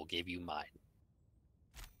 and I will give you mine.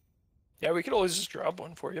 Yeah, we could always just drop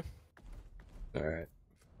one for you. All right.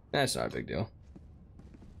 That's not a big deal.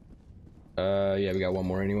 Yeah, we got one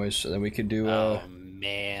more anyways, so then we could do Oh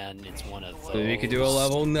man, it's one of those. so we could do a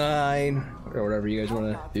level 9 or whatever you guys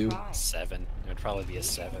want to do. 7. It would probably be a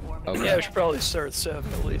 7. Okay. Yeah, we should probably start with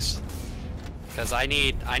 7 at least. Because I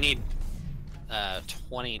need 20.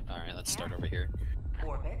 All right, let's start over here.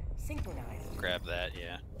 Orbit synchronized. Grab that,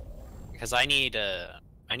 yeah. Because I need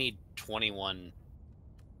 21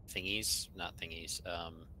 thingies, not thingies.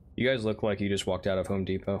 You guys look like you just walked out of Home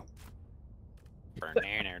Depot.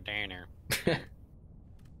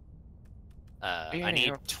 I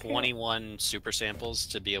need 21 super samples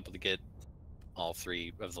to be able to get all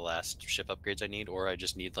 3 of the last ship upgrades I need, or I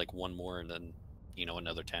just need like 1 more and then, you know,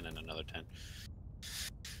 another 10 and another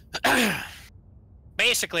 10.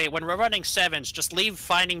 Basically, when we're running 7s, just leave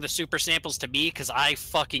finding the super samples to me, because I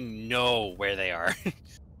fucking know where they are.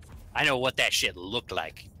 I know what that shit looked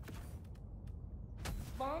like.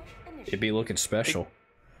 It'd be looking special.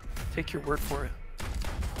 Take your word for it.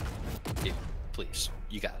 Yeah, please,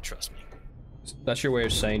 you gotta trust me. That's your way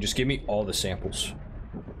of saying, just give me all the samples.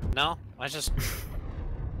 No, I just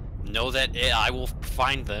know that I will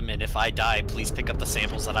find them, and if I die, please pick up the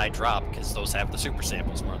samples that I drop, because those have the super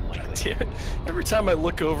samples more than likely. Yeah. Every time I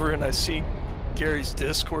look over and I see Gary's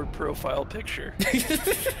Discord profile picture,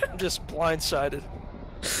 I'm just blindsided.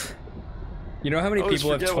 You know how many Always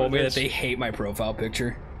people have forget told what me it that is. they hate my profile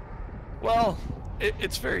picture? Well,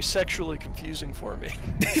 it's very sexually confusing for me.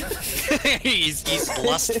 he's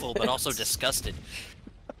lustful, but also disgusted.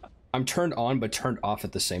 I'm turned on, but turned off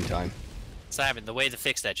at the same time. Simon, the way to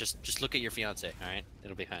fix that, just look at your fiance, alright?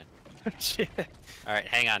 It'll be fine. Yeah. Alright,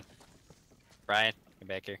 hang on. Brian, get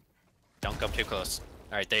back here. Don't come too close.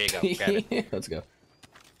 Alright, there you go. Grab it. Let's go.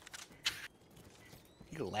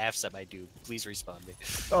 He laughs at my dude. Please respond me.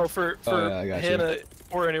 Oh, for yeah, I got you. Hannah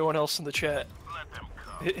or anyone else in the chat,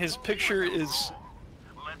 his picture is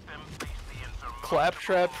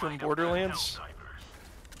Claptrap from Borderlands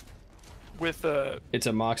with It's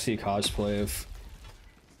a Moxie cosplay of...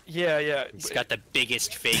 yeah. He's got the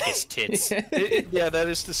biggest, fakest tits. Yeah, that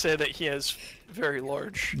is to say that he has very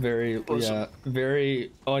large. Very, yeah,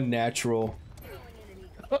 very unnatural.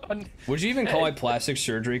 Would you even call it plastic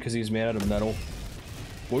surgery because he's made out of metal?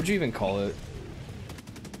 What would you even call it?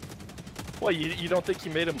 Well, you don't think he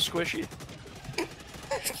made him squishy?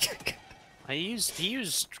 He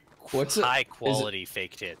used What's it? high quality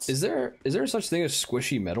fake tits. Is there such thing as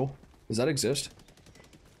squishy metal? Does that exist?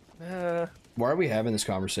 Why are we having this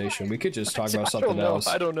conversation? We could just talk about something else.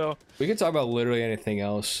 I don't know. We could talk about literally anything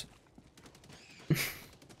else.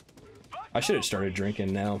 I should have started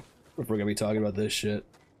drinking now if we're gonna be talking about this shit.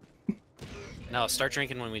 No, start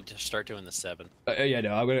drinking when we start doing the 7. Yeah,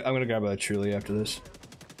 no, I'm gonna grab a Truly after this.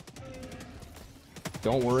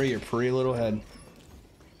 Don't worry your pretty little head.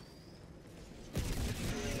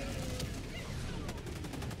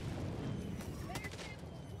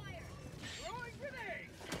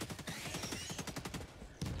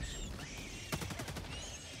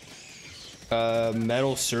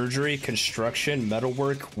 Metal surgery, construction,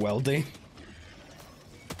 metalwork, welding.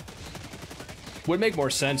 Would make more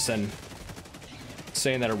sense than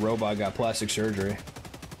saying that a robot got plastic surgery.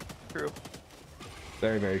 True.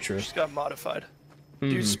 Very, very true. Just got modified.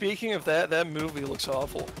 Dude, speaking of that, that movie looks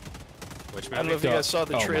awful. Which I don't know if you guys saw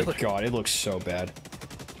the trailer. Oh my god, it looks so bad.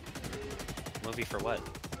 Movie for what?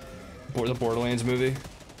 The Borderlands movie?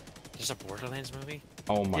 There's a Borderlands movie?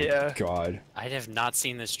 Oh my god. I have not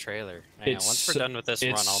seen this trailer. Hang on, It's once we're so- done with this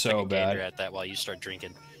run, it's I'll so take a gander bad. at that while you start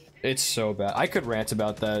drinking. It's so bad. I could rant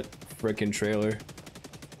about that frickin' trailer.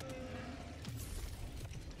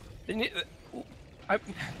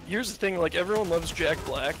 Here's the thing, like, everyone loves Jack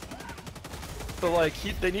Black, but, like,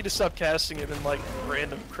 they need to stop casting him in, like,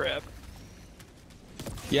 random crap.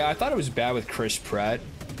 Yeah, I thought it was bad with Chris Pratt,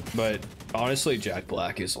 but honestly, Jack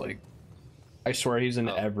Black is like... I swear he's in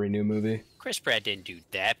every new movie. Chris Pratt didn't do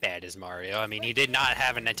that bad as Mario. I mean, he did not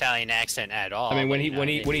have an Italian accent at all. I mean, when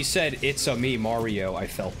but, he said "It's a me, Mario," I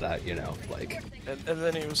felt that, you know, like... And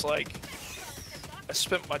then he was like, I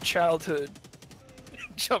spent my childhood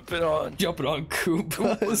jumping on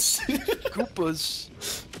Koopas. Koopas.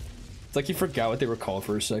 It's like he forgot what they were called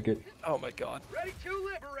for a second. Oh my god. Ready to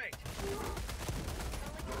liberate.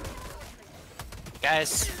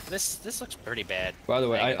 Guys, this looks pretty bad. By the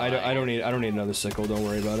way, Not gonna lie. I don't need another sickle. Don't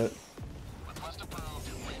worry about it.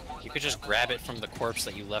 You could just grab it from the corpse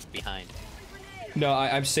that you left behind. No,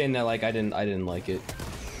 I'm saying that like I didn't like it.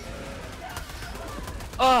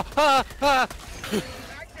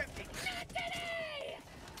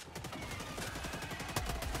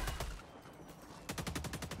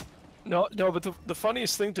 No, but the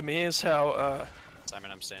funniest thing to me is how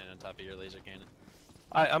Simon, I'm standing on top of your laser cannon.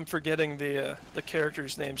 I'm forgetting the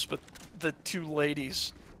characters' names, but the two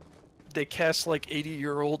ladies, they cast like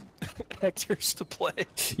 80-year-old actors to play.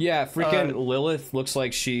 Yeah, freaking Lilith looks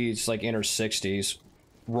like she's like in her 60s.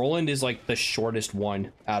 Roland is like the shortest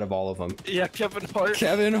one out of all of them. Yeah, Kevin Hart.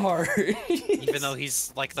 Kevin Hart. Even though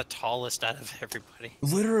he's like the tallest out of everybody.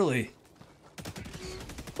 Literally.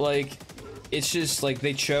 Like, it's just like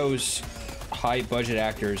they chose high budget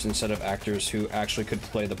actors instead of actors who actually could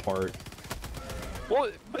play the part.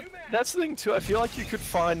 Well, but that's the thing too. I feel like you could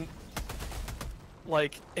find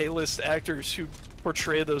like A-list actors who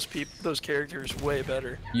portray those characters way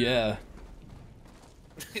better. Yeah.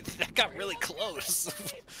 That got really close.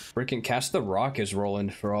 Freaking cast The Rock as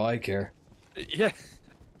Roland for all I care. Yeah.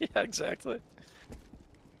 Yeah, exactly.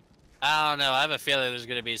 I don't know. I have a feeling there's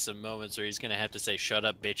gonna be some moments where he's gonna have to say "shut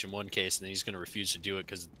up, bitch" in one case, and then he's gonna refuse to do it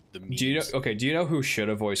because the memes. Do you know? Okay, do you know who should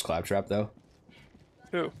have voiced Claptrap though?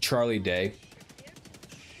 Who? Charlie Day.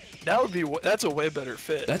 That would be. That's a way better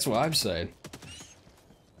fit. That's what I'm saying.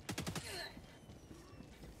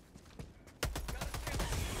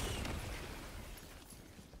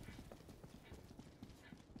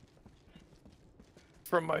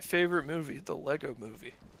 From my favorite movie, the Lego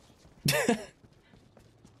Movie. I guess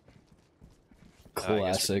we can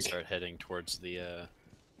Classic. start heading towards the.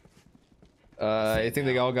 I think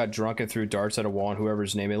they all got drunk and threw darts at a wall, and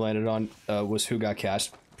whoever's name it landed on was who got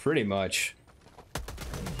cast. Pretty much.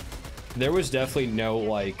 There was definitely no,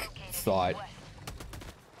 like, thought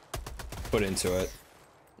put into it.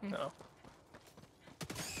 No.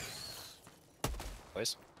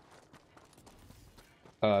 Boys.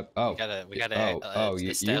 Oh. We gotta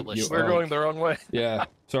establish. We're going the wrong way. Yeah.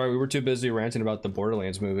 Sorry, we were too busy ranting about the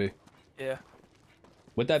Borderlands movie. Yeah.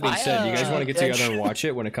 With that being said, you guys want to get together and watch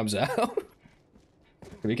it when it comes out?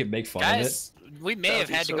 We could make fun Guys, we may have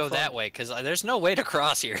had to go that way because there's no way to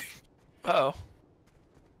cross here. Uh-oh.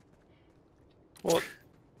 Well,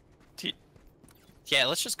 yeah,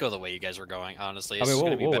 let's just go the way you guys were going. Honestly, I it's mean,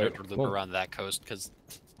 gonna be better wait, to loop around that coast because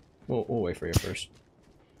We'll wait for you first.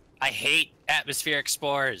 I hate atmospheric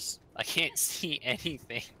spores. I can't see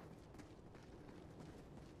anything.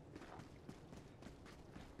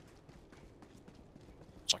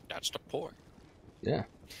 It's like that's the port. Yeah.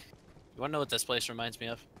 You wanna know what this place reminds me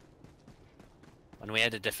of? When we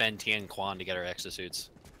had to defend Tian Quan to get our exosuits.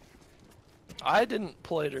 I didn't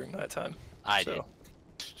play during that time. I did.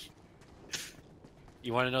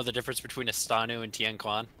 You want to know the difference between a Stanu and Tian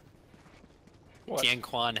Quan? What? Tian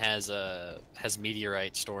Quan has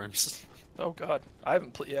meteorite storms. Oh God, I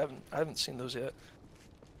haven't seen those yet.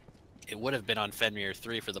 It would have been on Fenrir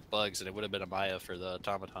 3 for the bugs, and it would have been a Maya for the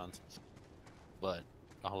automatons. But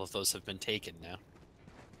all of those have been taken now.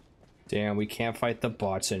 Damn, we can't fight the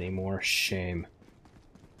bots anymore. Shame.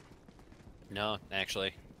 No,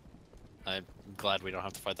 actually. I'm glad we don't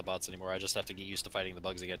have to fight the bots anymore. I just have to get used to fighting the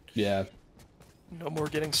bugs again. Yeah. No more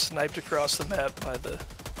getting sniped across the map by the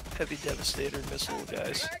heavy devastator missile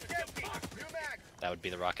guys. That would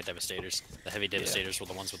be the rocket devastators. The heavy devastators were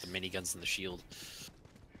the ones with the miniguns and the shield.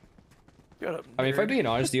 I mean, if I'm being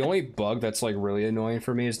honest, the only bug that's like really annoying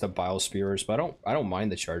for me is the bile spears, but I don't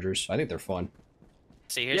mind the chargers. I think they're fun.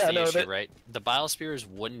 See, here's the issue, right? The bile spears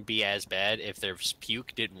wouldn't be as bad if their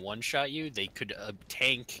puke didn't one-shot you. They could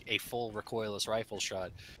tank a full recoilless rifle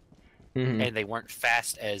shot, and they weren't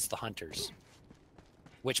fast as the hunters.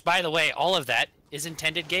 Which, by the way, all of that is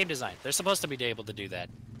intended game design. They're supposed to be able to do that.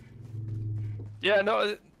 Yeah,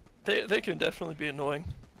 no, they can definitely be annoying.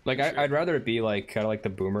 Like, I'd rather it be like kind of like the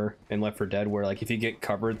boomer in Left 4 Dead, where like if you get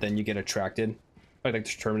covered, then you get attracted. Like the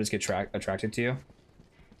terminus get attracted to you.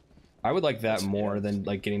 I would like that more than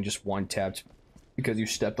like getting just one tapped because you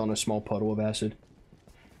stepped on a small puddle of acid.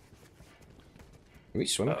 Can we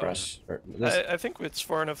swim across? I think it's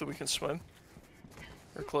far enough that we can swim.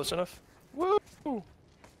 Or close enough. Woo!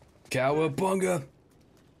 Cowabunga!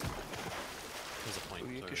 There's a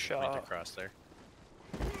point across there.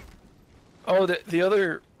 Oh, the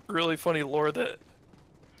other really funny lore that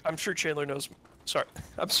I'm sure Chandler knows. Sorry,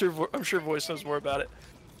 I'm sure Voice knows more about it.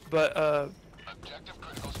 But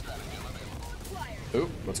Ooh,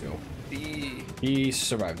 let's go. He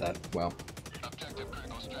survived that. Wow.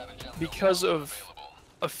 Because of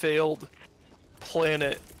a failed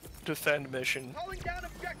planet defend mission,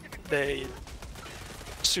 they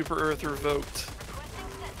Super Earth revoked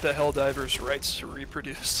the Helldivers' rights to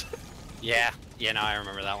reproduce. Yeah, no, I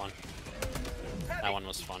remember that one. That one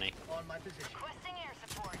was funny.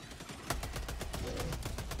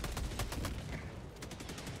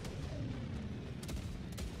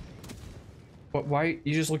 What? Why?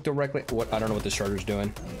 You just look directly. What? I don't know what this charger's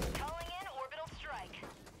doing.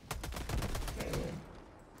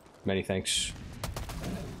 Many thanks.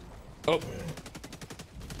 Oh.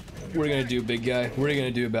 What are you gonna do, big guy? What are you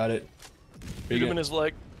gonna do about it? Shoot him in his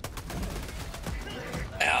leg.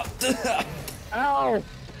 Ow! Ow!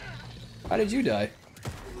 How did you die?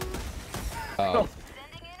 Oh.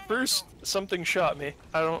 First, something shot me.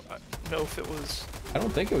 I don't know if it was... I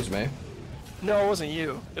don't think it was me. No, it wasn't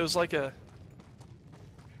you. It was like a...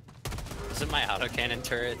 Was it my autocannon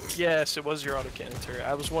turret? Yes, it was your autocannon turret.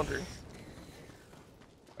 I was wondering.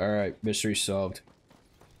 All right, mystery solved.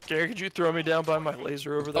 Gary, could you throw me down by my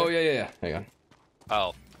laser over there? Oh yeah. Hang on.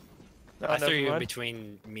 Oh. No, I threw never you in mind.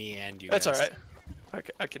 between me and you That's guys. alright.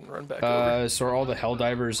 I can run back over. So are all the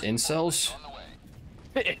Helldivers incels?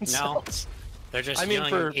 No. They're just I mean, young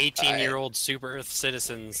for- 18-year-old Super Earth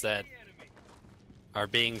citizens that are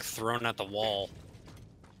being thrown at the wall.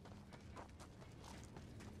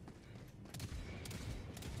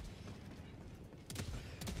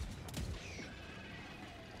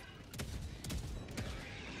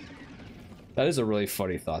 That is a really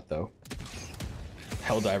funny thought, though.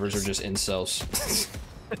 Helldivers are just incels.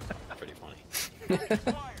 Pretty funny.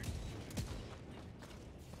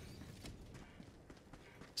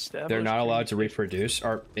 They're not allowed to reproduce.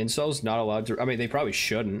 Are incels not allowed to? I mean, they probably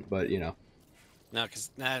shouldn't, but you know. No,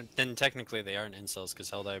 because then technically they aren't incels,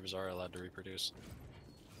 because Helldivers are allowed to reproduce.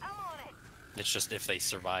 It's just if they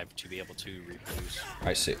survive to be able to reproduce.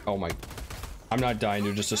 I see. Oh my. I'm not dying.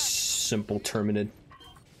 They're just a simple Terminid.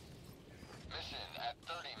 Mission at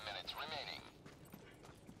 30 minutes remaining.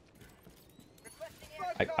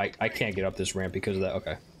 I can't get up this ramp because of that.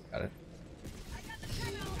 Okay, got it.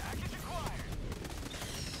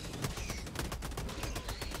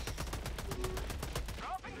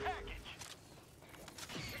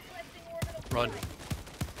 Run.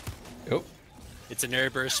 Oh. It's an air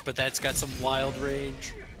burst, but that's got some wild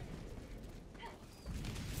range.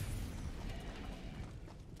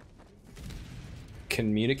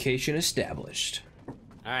 Communication established.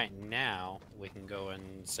 Alright, now we can go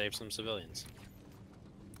and save some civilians.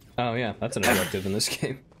 Oh yeah, that's an objective in this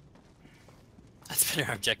game. That's been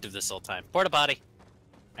our objective this whole time. Porta potty.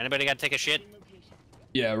 Anybody gotta take a shit?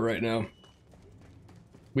 Yeah, right now.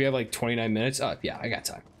 We have like 29 minutes. Oh yeah, I got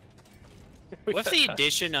time. With the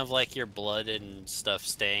addition of like your blood and stuff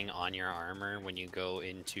staying on your armor when you go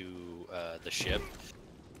into the ship,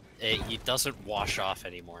 it doesn't wash off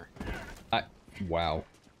anymore. Wow.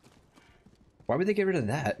 Why would they get rid of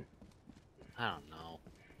that? I don't know.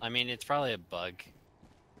 I mean, it's probably a bug.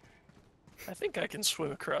 I think I can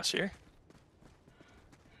swim across here.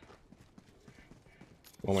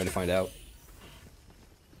 One way to find out.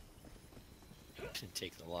 Didn't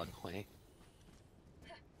take the long way.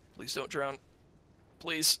 Please don't drown.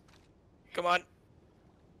 Please. Come on.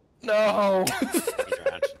 No! He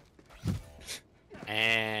drowned.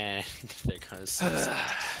 And there goes.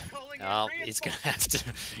 Oh, he's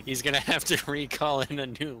gonna have to recall in a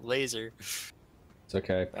new laser. It's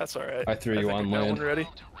okay. That's alright. I threw you think on I got land. one ready.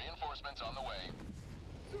 Reinforcements on the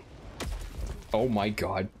way. Oh my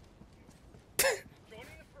god.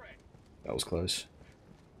 That was close.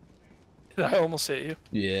 I almost hit you.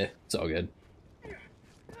 Yeah, it's all good.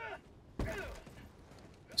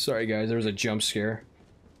 Sorry guys, there was a jump scare.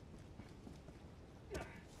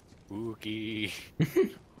 Spooky.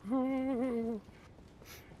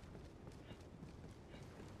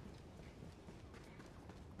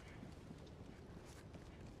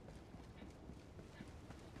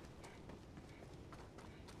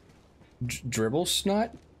 Dribble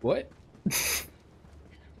snot? What?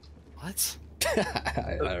 What?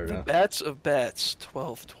 I don't The know. bats of bats,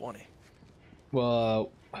 1220.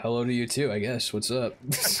 Well, hello to you too, I guess. What's up?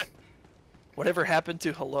 Whatever happened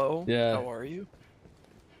to hello? Yeah. How are you?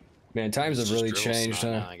 Man, times have really changed,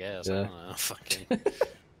 huh? Now, I guess. I Yeah. don't know. Fucking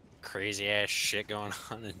crazy ass shit going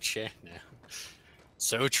on in chat now.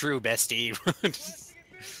 So true, bestie.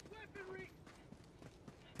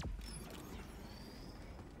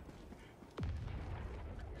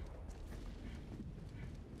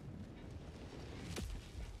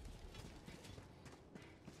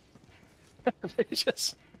 They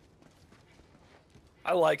just...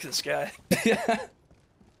 I like this guy.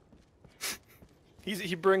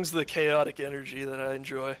 He brings the chaotic energy that I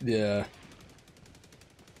enjoy. Yeah.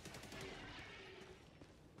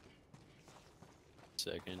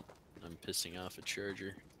 Second, I'm pissing off a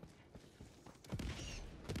charger.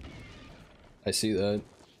 I see that.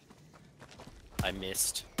 I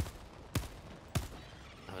missed.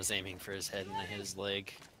 I was aiming for his head and I hit his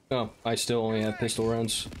leg. Oh, I still only have pistol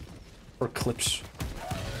rounds. Or clips.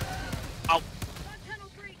 Ow!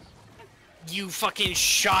 You fucking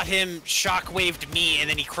shot him, shockwaved me, and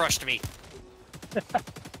then he crushed me.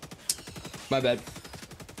 My bad.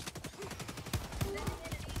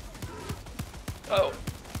 Oh.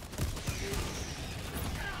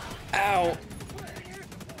 Ow!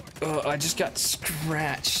 Oh, I just got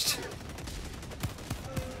scratched.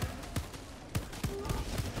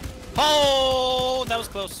 Oh, that was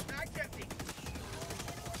close.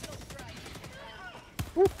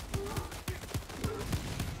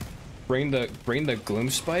 Bring the gloom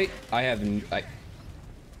spite.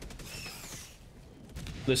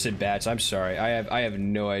 Listen, Bats. I'm sorry. I have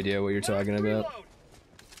no idea what you're talking about.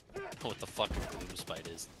 What the fuck a gloom spite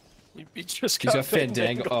is? You just He's got got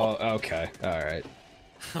Fandango. Oh, okay. All right.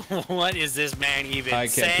 What is this man even I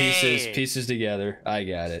get saying? pieces together. I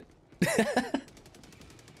got it.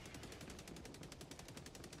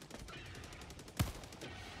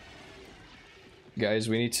 Guys,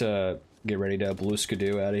 we need to get ready to blue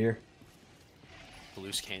skidoo out of here.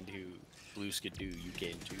 Blue can do. Blue skidoo, you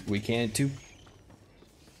can too. We can too.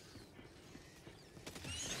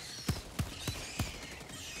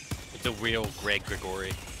 The real Greg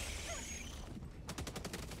Grigori.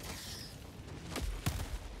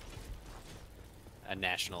 A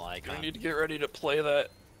national icon. I need to get ready to play that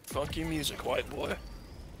funky music, white boy.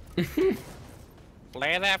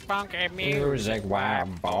 Play that funky Music, white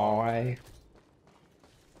boy.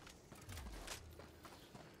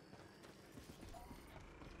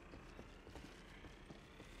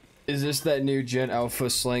 Is this that new Gen Alpha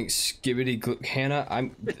slang skibbity Hannah?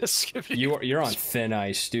 You're on thin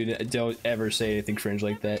ice, dude. Don't ever say anything cringe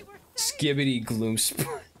like that. Skibbity gloom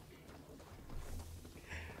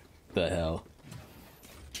The hell?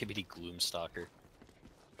 Kibbity Gloomstalker.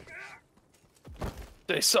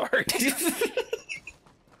 Say sorry.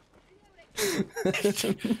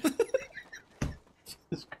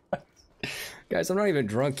 Guys, I'm not even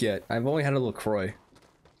drunk yet. I've only had a LaCroix.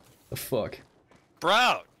 The fuck?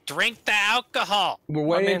 Bro, drink the alcohol! We're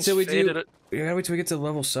waiting until we do. It. We gotta wait till we get to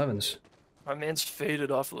level 7s. My man's faded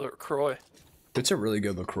off LaCroix. It's a really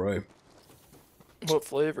good LaCroix. What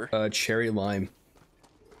flavor? Cherry lime.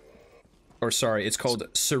 Or sorry, it's called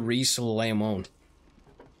Cerise Lemon.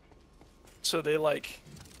 So they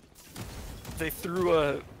threw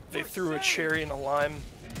a cherry and a lime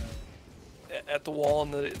at the wall in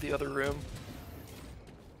the other room.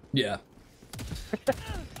 Yeah.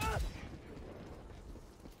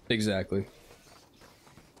 Exactly.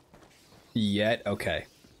 Yet? Okay.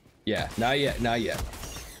 Yeah, not yet, not yet.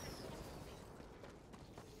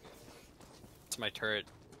 It's my turret.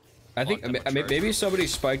 I think maybe somebody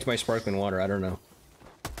spiked my sparkling water, I don't know.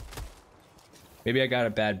 Maybe I got a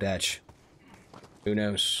bad batch. Who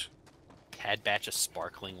knows? Bad batch of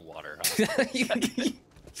sparkling water, huh?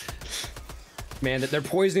 Man, they're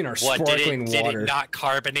poisoning our What, sparkling water. Did it not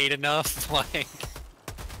carbonate enough? Like...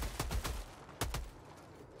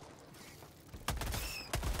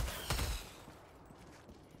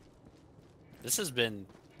 This has been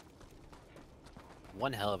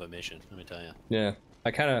one hell of a mission, let me tell you. Yeah,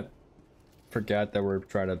 I kind of forgot that we're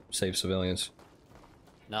trying to save civilians.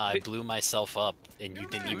 Nah, I blew myself up, and you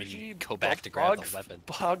didn't even go back to grab the weapon.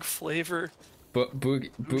 Bog flavor. But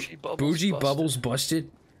Bougie Bubbles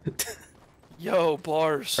busted? Yo,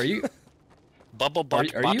 bars. Are you... Bubble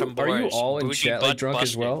butt are you all in chat like drunk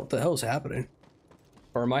as well? What the hell is happening?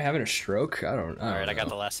 Or am I having a stroke? I don't know. Alright, I got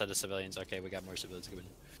the last set of civilians. Okay, we got more civilians coming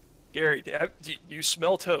in. Gary, you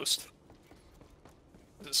smell toast.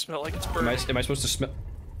 Does it smell like it's burning? Am I supposed to smell...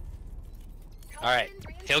 Alright,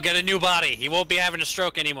 he'll get a new body. He won't be having a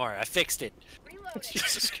stroke anymore. I fixed it.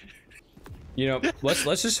 Jesus. You know,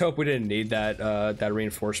 let's just hope we didn't need that that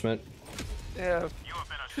reinforcement. Yeah.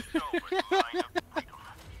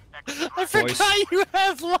 I forgot you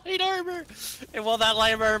have light armor. And while that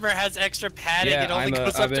light armor has extra padding, Yeah, it only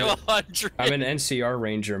goes up to 100. I'm an NCR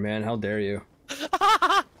ranger, man. How dare you?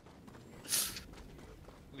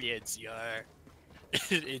 The NCR.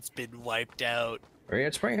 It's been wiped out.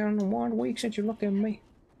 It's been 1 week since you looked at me.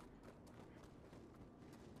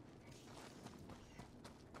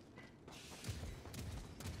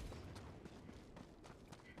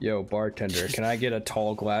 Yo, bartender, can I get a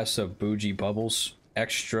tall glass of Bougie Bubbles?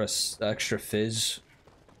 Extra fizz.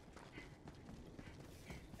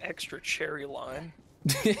 Extra cherry lime.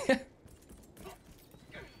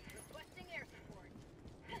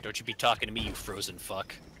 Don't you be talking to me, you frozen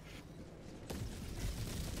fuck.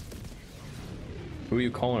 Who are you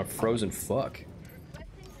calling a frozen fuck?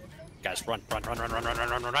 Guys, run.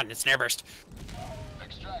 It's snare burst.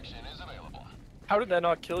 Extraction is available. How did that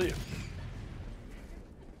not kill you?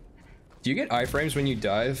 Do you get iframes when you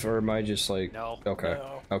dive, or am I just like... No. Okay.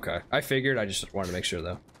 No. Okay. I figured, I just wanted to make sure,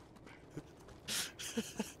 though.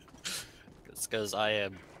 It's because I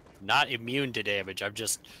am not immune to damage. I'm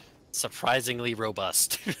just surprisingly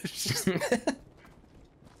robust.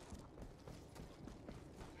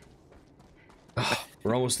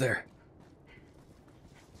 We're almost there.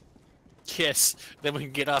 Yes, then we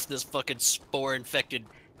can get off this fucking spore-infected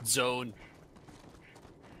zone.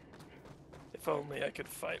 If only I could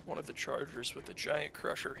fight one of the chargers with a giant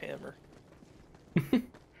crusher hammer.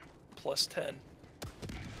 +10.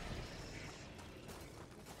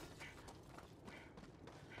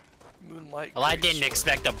 Moonlight. Well, I Great didn't Sword.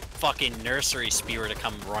 expect a fucking nursery spewer to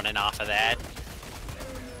come running off of that.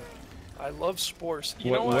 I love spores.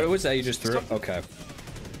 You know What was that you just threw? Something- Okay.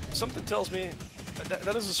 Something tells me that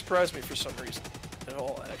doesn't surprise me for some reason at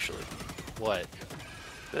all. Actually, What?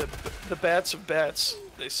 the bats of bats.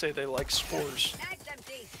 They say they like spores. Bag's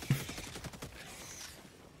empty.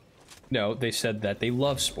 No, they said that they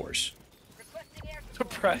love spores. Requesting air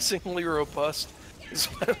Surprisingly robust is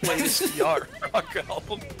my latest yacht rock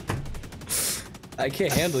album. I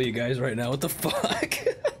can't handle you guys right now. What the fuck?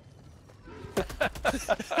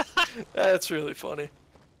 That's really funny.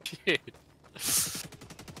 Dude.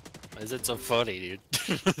 Why is it so funny,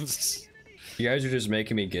 dude? You guys are just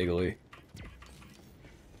making me giggly.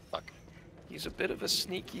 Fuck. He's a bit of a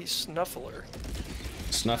sneaky snuffler.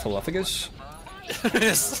 Snuffleupagus?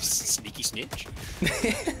 Sneaky snitch.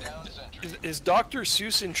 Is Dr.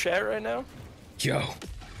 Seuss in chat right now? Yo.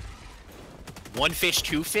 One fish,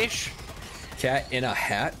 two fish? Cat in a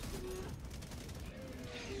hat?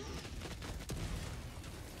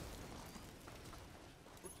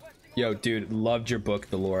 Yo, dude, loved your book,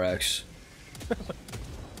 The Lorax.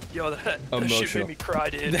 Yo, that shit Emotional. made me cry,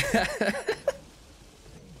 dude. ETA,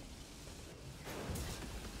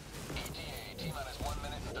 T-minus 1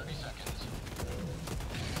 minute and 30 seconds.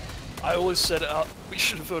 I always said we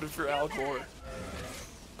should have voted for Al Gore.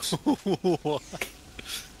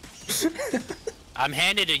 I'm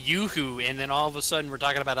handed a Yoo-hoo, and then all of a sudden we're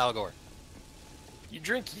talking about Al Gore. You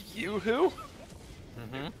drink Yoo-hoo?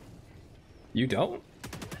 Mm-hmm. You don't?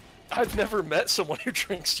 I've never met someone who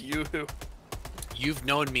drinks Yoo-hoo. You've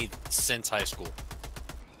known me since high school.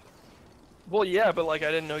 Well, yeah, but like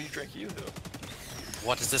I didn't know you drank Yoo-hoo.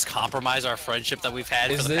 What, does this compromise our friendship that we've had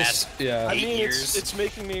Is for the this... past Yeah. I 8 mean, years? it's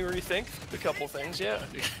making me rethink a couple things. Yeah.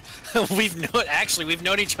 we've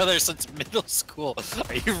known each other since middle school.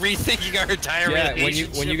 Are you rethinking our entire Yeah,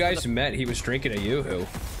 relationship? when you guys met, he was drinking a Yoo-hoo.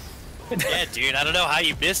 Yeah, dude, I don't know how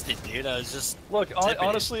you missed it, dude. I was just... Look, tipping it.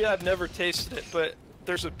 honestly, I've never tasted it, but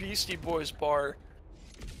there's a Beastie Boys bar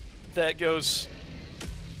that goes.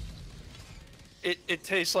 It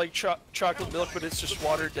tastes like chocolate milk, but it's just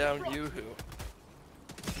watered down Yoo-hoo.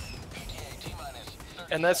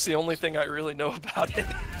 And that's the only thing I really know about it.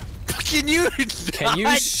 Can you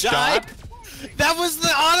stop? That was the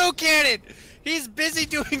autocannon! He's busy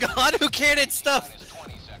doing autocannon stuff!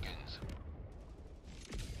 20 seconds.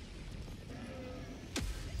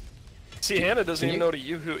 See, Hannah doesn't Can even you- know what a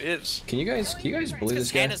Yoo-hoo is. Can you guys believe this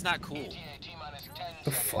Because guy? Hannah's not cool. ETA, T-minus 10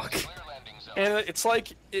 The seconds. fuck? Clear landing zone. And it's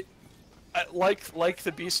like like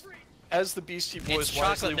the the Beastie Boys It's wisely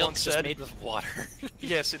chocolate milk once just said. made with water.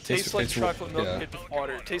 Yes, it tastes like it's- chocolate milk yeah. made with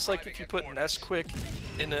water. It tastes like if you put Nesquik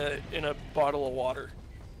in a bottle of water.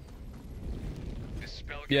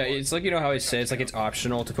 Yeah, it's like, you know how I say it's like it's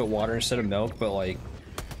optional to put water instead of milk, but like,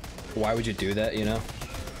 why would you do that, you know?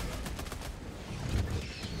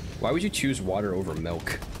 Why would you choose water over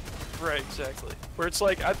milk? Right, exactly. Where it's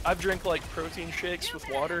like I've drank like protein shakes with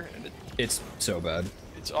water, and It's so bad.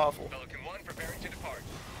 it's awful. Pelican 1 preparing to depart.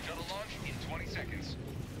 Shuttle launch in 20 seconds.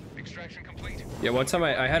 Extraction complete. Yeah, one time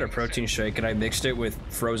I had a protein shake and I mixed it with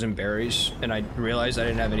frozen berries, and I realized I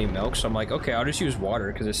didn't have any milk, so I'm like, okay, I'll just use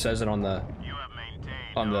water, because it says it on the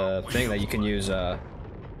thing that you can use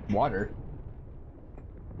water.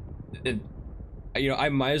 You know, I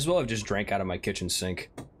might as well have just drank out of my kitchen sink.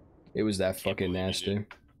 It was that fucking nasty.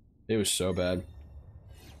 It was so bad.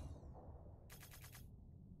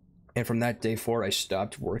 And from that day forward, I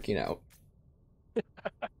stopped working out.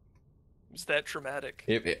 It's that traumatic.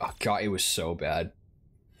 Oh god, it was so bad.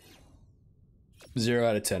 0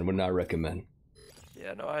 out of 10, would not recommend.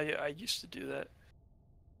 Yeah, no, I used to do that.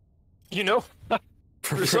 You know,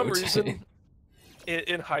 for some reason,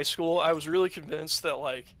 in high school, I was really convinced that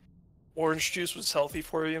like orange juice was healthy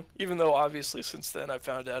for you, even though obviously since then I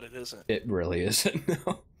found out it isn't. It really isn't,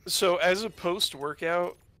 no. So as a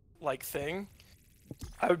post-workout like thing,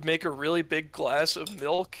 I would make a really big glass of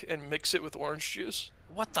milk and mix it with orange juice,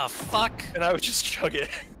 What the fuck? and I would just chug it.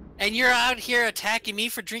 And you're out here attacking me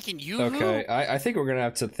for drinking Yoo-hoo? Okay, I think we're gonna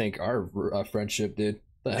have to thank our friendship, dude.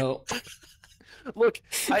 The hell? Look,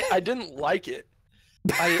 I didn't like it.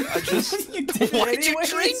 I just You did Why'd you anyways?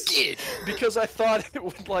 drink it? because I thought it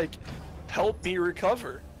would like help me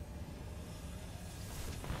recover.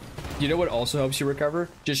 You know what also helps you recover?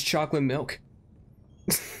 Just chocolate milk.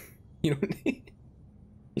 You don't need.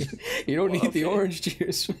 You don't need the okay. orange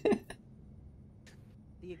juice, man.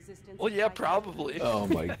 The existence Well, of yeah, high probably. Oh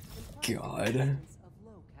my god. evidence of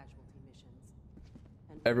low casualty missions.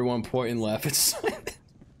 And Everyone point and laugh at Simon.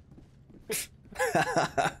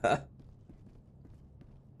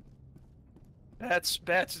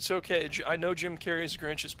 Bats, it's okay. I know Jim Carrey's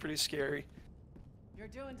Grinch is pretty scary. You're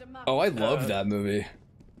doing democracy. Oh, I loved that movie.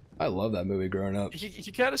 I love that movie growing up.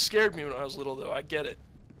 He kind of scared me when I was little, though. I get it.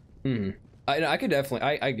 I could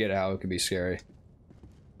definitely, I get how it could be scary.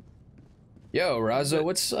 Yo, Razo,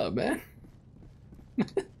 what's up, man?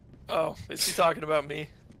 Oh, is he talking about me?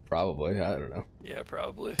 Probably, I don't know. Yeah,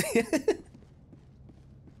 probably.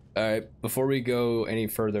 Alright, before we go any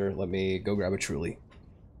further, let me go grab a Truly.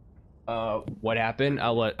 What happened?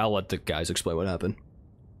 I'll let the guys explain what happened.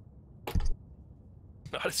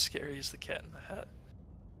 Not as scary as the Cat in the Hat.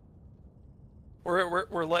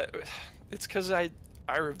 It's because I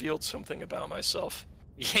revealed something about myself.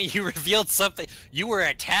 Yeah, you revealed something. You were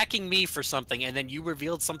attacking me for something, and then you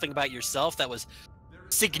revealed something about yourself that was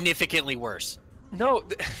significantly worse. No,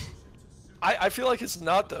 I feel like it's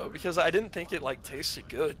not though, because I didn't think it like tasted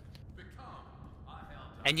good.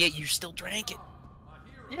 And yet you still drank it.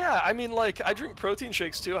 Yeah, I mean, like, I drink protein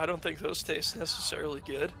shakes too. I don't think those taste necessarily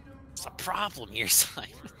good. It's a problem here, Simon.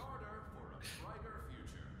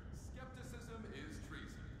 Skepticism is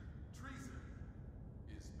treason. Treason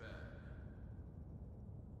is bad.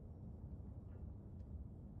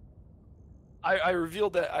 I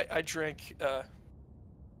revealed that I drank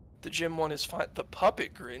the gym one is fine. The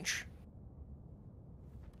Puppet Grinch.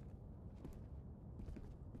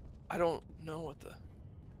 I don't know what the.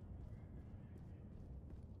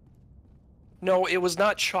 No, it was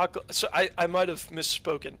not chocolate. So I might have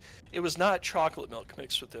misspoken. It was not chocolate milk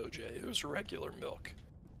mixed with OJ. It was regular milk.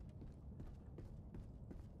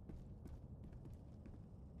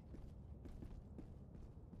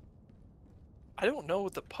 I don't know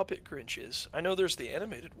what the Puppet Grinch is. I know there's the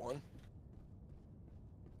animated one.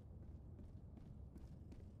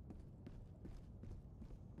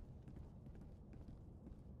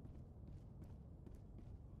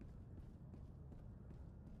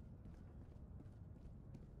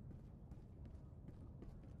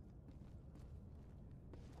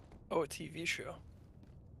 Oh, a TV show.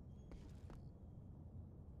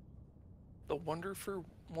 The Wonderful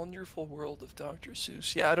World of Dr.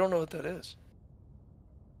 Seuss. Yeah, I don't know what that is.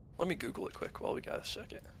 Let me Google it quick while we got a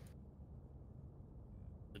second.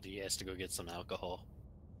 He has to go get some alcohol.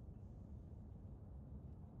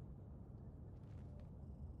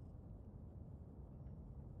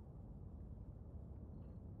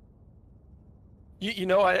 You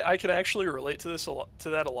know, I can actually relate to this a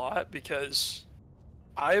lot because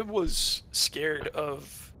I was scared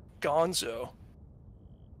of Gonzo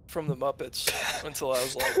from the Muppets until I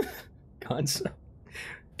was like Gonzo.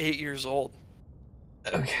 8 years old.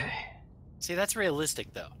 Okay. See, that's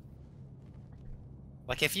realistic, though.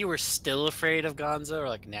 Like, if you were still afraid of Gonzo, or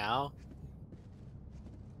like now,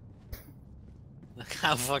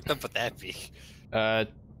 how fucked up would that be?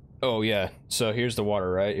 Oh yeah. So here's the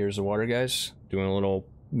water, right? Here's the water, guys. Doing a little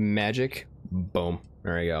magic. Boom.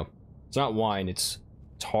 There you go. It's not wine. It's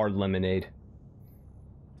hard lemonade.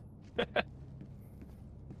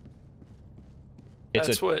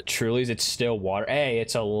 That's what Truly's. It's still water. Hey,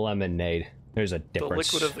 it's a lemonade. There's a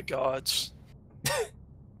difference. the liquid of the gods.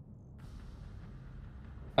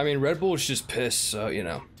 I mean, Red Bull's just piss, so you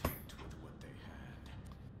know.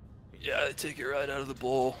 Yeah, I take it right out of the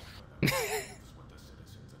bowl.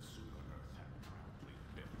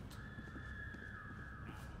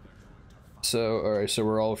 So, alright, so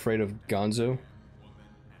we're all afraid of Gonzo?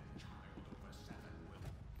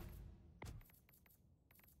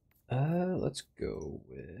 Let's go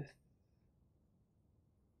with...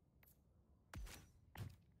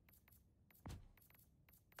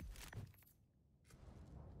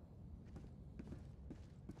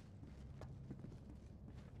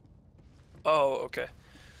 Oh, okay.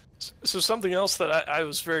 So something else that I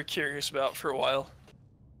was very curious about for a while.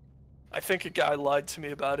 I think a guy lied to me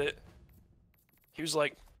about it. He was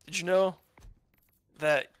like, "Did you know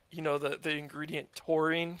that, you know, the ingredient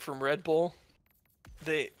taurine from Red Bull,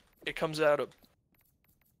 it comes out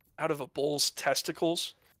of a bull's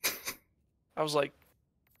testicles?" I was like,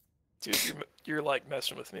 "Dude, you're like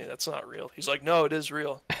messing with me. That's not real." He's like, "No, it is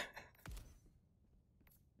real."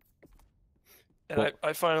 And Well,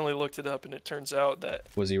 I finally looked it up, and it turns out that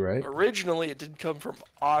was he right? originally it did come from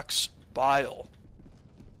ox bile,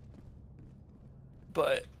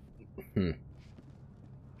 but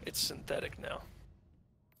it's synthetic now.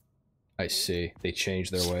 I see. They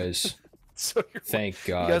changed their ways. So Thank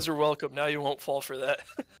God. You guys are welcome. Now you won't fall for that.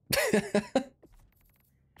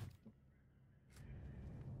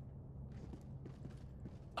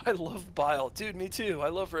 I love bile. Dude, me too. I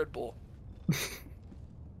love Red Bull.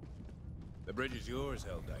 The bridge is yours,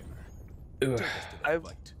 Helldiver. Ugh. Take us to the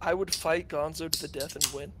fight. I would fight Gonzo to the death and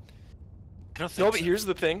win. I don't think No, but so. here's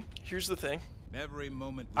the thing. Here's the thing. Every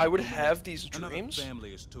moment I would we live, have these another dreams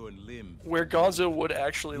family is torn limb from where limb. Gonzo would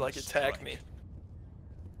actually like attack me.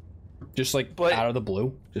 Just like But- out of the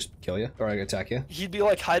blue, just kill you or like attack you. He'd be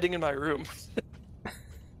like hiding in my room.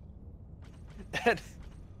 And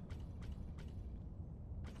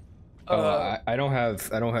I don't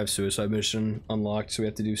have suicide mission unlocked, so we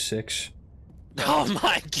have to do 6. Oh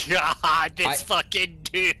my god, this fucking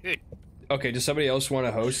dude. Okay, does somebody else want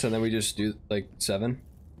to host and then we just do like 7?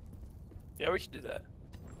 yeah, we could do that.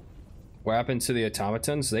 What happened to the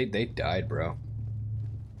automatons? They died, bro.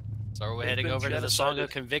 So are we They've heading been over to the Song of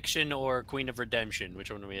genocided. Conviction or Queen of Redemption? Which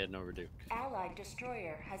one are we heading over to? Allied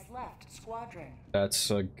destroyer has left squadron. That's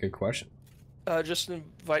a good question. Just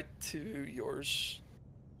invite to yours.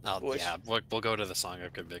 Oh Voice. yeah, we'll go to the Song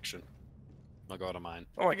of Conviction. I'll go to mine.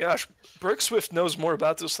 Oh my gosh, Brickswift knows more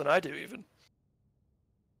about this than I do even.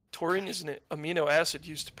 Taurine is an amino acid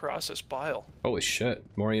used to process bile. Holy shit!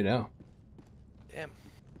 More you know. Damn.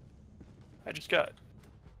 I just got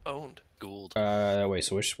owned. Gould. Wait.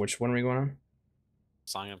 So which one are we going on?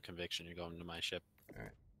 Song of Conviction. You're going to my ship.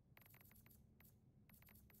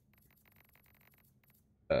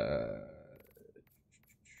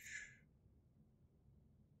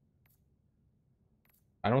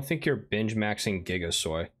 I don't think you're binge maxing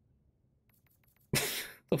Gigasoy.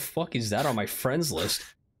 The fuck is that on my friends list?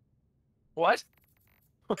 What?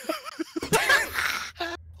 What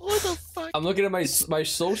the fuck? I'm looking at my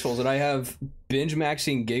socials and I have binge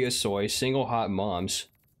maxing Gigasoy, single hot moms.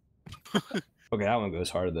 Okay, that one goes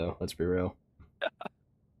hard though. Let's be real.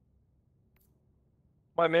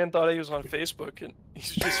 My man thought he was on Facebook and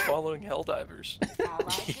he's just following Helldivers.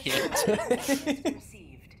 Allied destroyer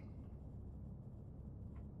received.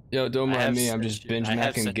 Yo, don't I mind have me. I'm sent just you- binge I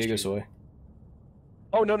have maxing sent you- Gigasoy.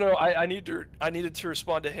 Oh no, I needed to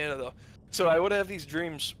respond to Hannah though. So I would have these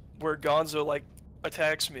dreams where Gonzo like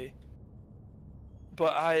attacks me,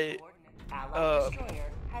 but Allied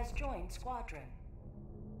destroyer has joined squadron.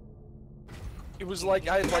 it was like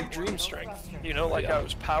I had like dream strength, you know, like I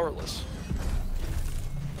was powerless,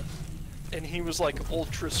 and he was like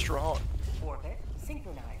ultra strong. Orbit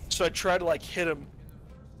synchronized. So I tried to like hit him,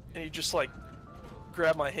 and he just like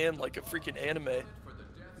grabbed my hand like a freaking anime,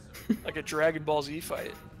 like a Dragon Ball Z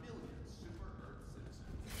fight.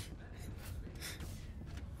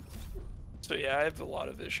 So yeah, I have a lot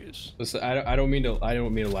of issues. Listen, I don't mean to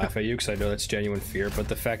laugh at you because I know that's genuine fear, but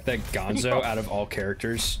the fact that Gonzo, out of all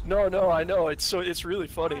characters, No, I know it's really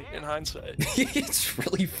funny in hindsight. it's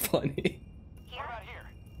really funny. What about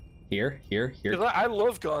here? Here. 'Cause I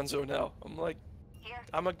love Gonzo now. I'm like,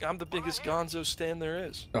 I'm the biggest Gonzo stan there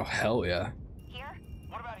is. Oh hell yeah! Here?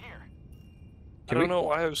 What about here? I don't know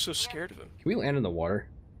why I was so scared of him. Can we land in the water?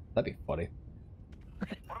 That'd be funny. What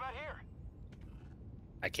about here?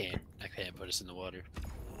 I can't put us in the water.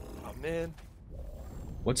 Oh man,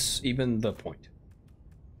 What's even the point?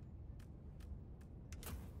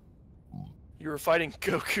 you were fighting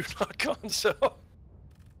Goku, not Gonzo.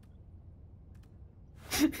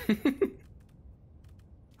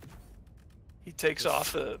 He takes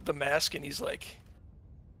off the mask and he's like,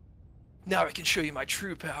 now I can show you my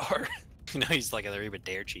true power. No, he's like a Reba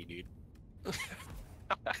Darechi, dude.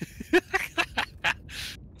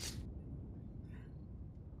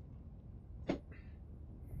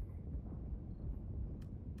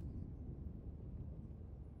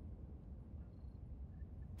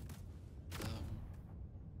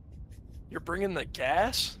 You're bringing the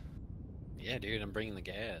gas? Yeah, dude, I'm bringing the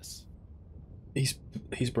gas. He's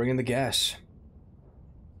bringing the gas.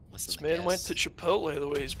 What's This the man gas? went to Chipotle the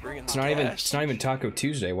way he's bringing It's the not gas. even Taco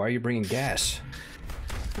Tuesday. Why are you bringing gas?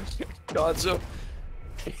 Gonzo.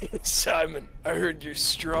 Simon, I heard you're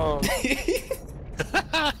strong.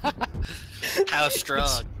 How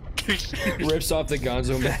strong? Rips off the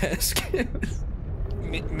Gonzo mask.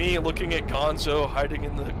 me looking at Gonzo hiding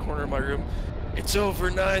in the corner of my room. It's over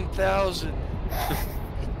 9,000.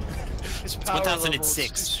 His power level is 1006.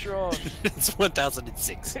 too strong. It's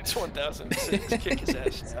 1006. It's 1,006. Kick his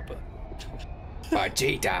ass, Nappa.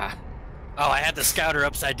 Vegeta. Oh, I had the scouter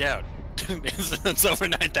upside down. It's over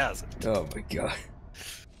 9,000. Oh my god.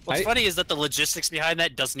 What's funny is that the logistics behind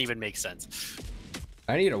that doesn't even make sense.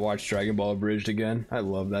 I need to watch Dragon Ball Abridged again. I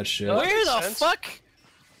love that shit. No, Where makes the sense. fuck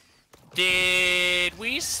did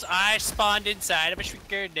I spawned inside of a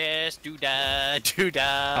shrinker nest? Doo-da,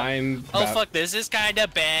 doo-da. I'm Oh about- fuck, this is kinda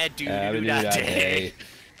bad. Doo-doo-da day. Hey.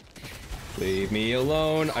 Leave me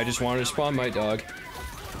alone. I just wanted to spawn my dog.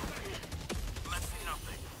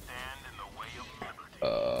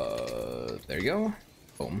 There you go.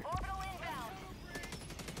 Boom.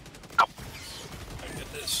 I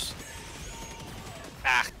get this.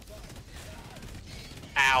 Ah.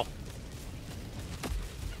 Ow.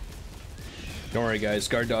 Don't worry, guys.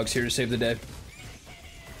 Guard dog's here to save the day.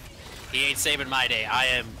 He ain't saving my day. I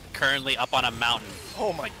am currently up on a mountain.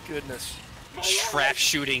 Oh my goodness. Trap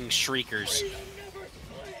shooting shriekers.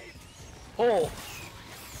 Pull.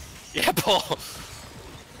 Yeah, pull.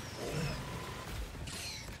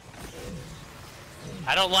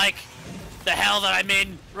 I don't like the hell that I'm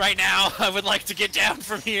in right now. I would like to get down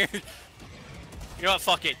from here. You know what?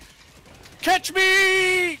 Fuck it. Catch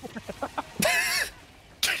me!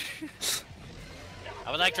 I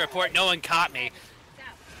would like to report no one caught me.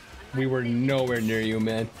 We were nowhere near you,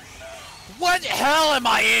 man. What hell am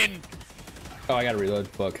I in? Oh, I gotta reload.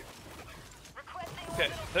 Fuck. Okay,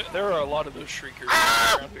 there are a lot of those shriekers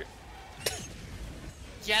around here.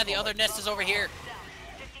 Yeah, the other nest is over here.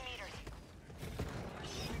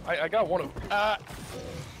 I got one of them.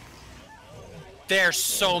 There's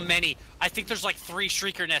so many. I think there's like 3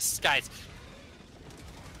 shrieker nests, guys.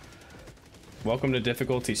 Welcome to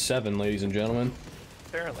difficulty 7, ladies and gentlemen.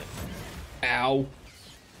 Apparently. Ow.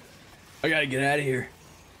 I gotta get out of here.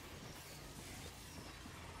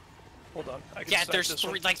 Hold on. I can Yeah, snipe there's this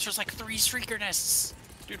 3. one. Like there's like 3 shrieker nests.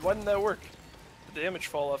 Dude, why didn't that work? The damage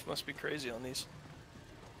fall off must be crazy on these.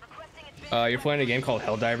 You're playing a game called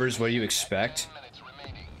Helldivers. What do you expect?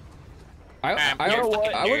 I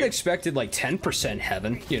would have expected like 10%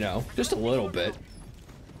 heaven, you know, just a little bit.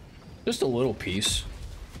 Just a little piece.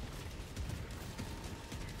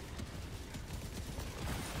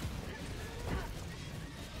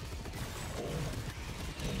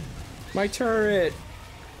 My turret!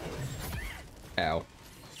 Ow.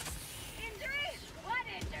 Injury? What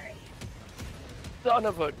injury? Son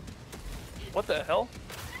of a... What the hell?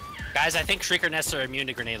 Guys, I think shrieker nests are immune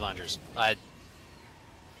to grenade launchers.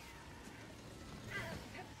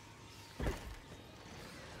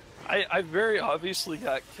 I very obviously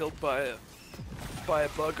got killed by a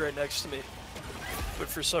bug right next to me, but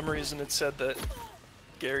for some reason it said that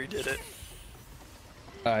Gary did it.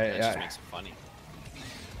 That just makes it funny.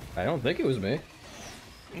 I don't think it was me.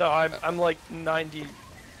 No, I'm like 99%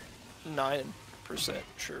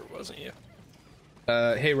 sure it wasn't you.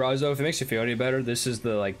 Hey Razo, if it makes you feel any better, this is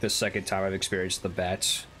the second time I've experienced the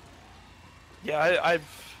bats. Yeah,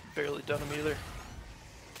 I've barely done them either.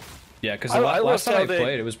 Yeah, because the last time I they...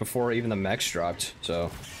 played, it was before even the mechs dropped, so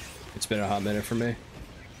it's been a hot minute for me.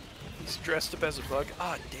 He's dressed up as a bug.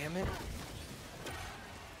 Ah, damn it.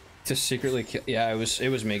 To secretly kill... Yeah, it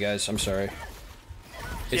was me, guys. I'm sorry.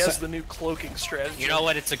 He has the new cloaking strategy. You know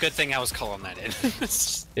what? It's a good thing I was calling that in.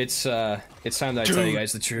 It's time that I tell you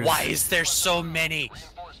guys the truth. Why is there so many?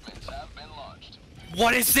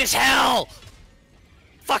 What is this hell?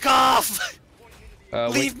 Fuck off!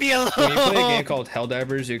 Leave me alone! When you play a game called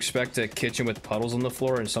Helldivers, you expect a kitchen with puddles on the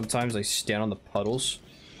floor, and sometimes they stand on the puddles.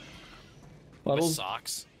 With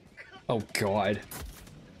socks. Oh god.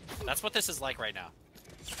 That's what this is like right now.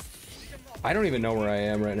 I don't even know where I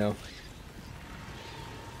am right now.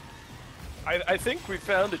 I think we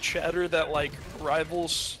found a chatter that like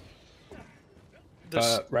rivals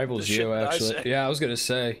rivals you actually. Yeah, I was gonna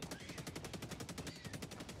say.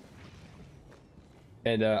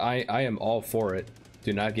 And I am all for it.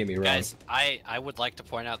 Do not get me wrong. Guys, I would like to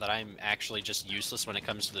point out that I'm actually just useless when it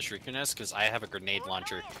comes to the Shrieker Nest because I have a grenade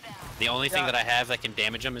launcher. The only thing that I have that can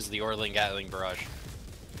damage them is the Orling Gatling Barrage.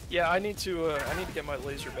 Yeah, I need to get my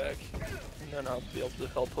laser back, and then I'll be able to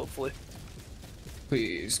help hopefully.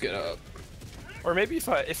 Please get up. Or maybe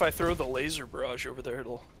if I throw the laser barrage over there,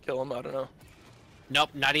 it'll kill him. I don't know. Nope,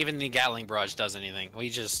 not even the Gatling Barrage does anything. We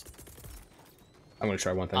just. I'm gonna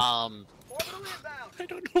try one thing. I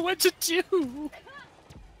don't know what to do.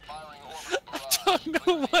 I don't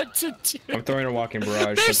know what to do. I'm throwing a walking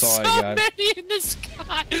barrage. There's That's all so I got. many in the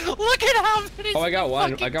sky. Look at how many. Oh, I got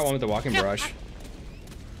one. I got one with the walking barrage.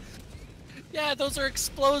 Yeah, those are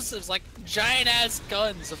explosives, like giant ass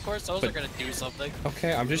guns. Of course, those are gonna do something.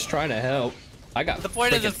 Okay, I'm just trying to help. I got. The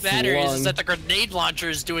point of the matter is that the grenade launcher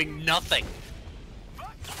is doing nothing.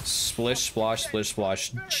 Splish splash, splish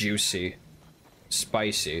splash, juicy,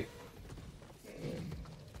 spicy.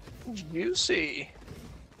 Juicy.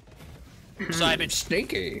 Simon,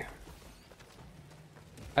 stinky.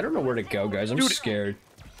 I don't know where to go, guys. I'm scared.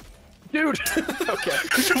 Dude. Okay.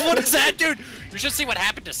 What is that, dude? You should see what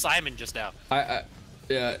happened to Simon just now.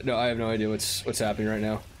 Yeah, no, I have no idea what's happening right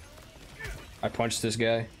now. I punched this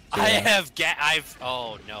guy.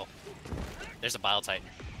 Oh no. There's a Bile Titan.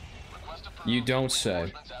 You don't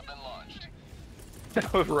say.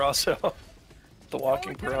 Rosso. The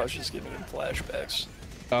walking barrage is giving him flashbacks.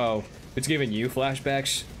 Oh, it's giving you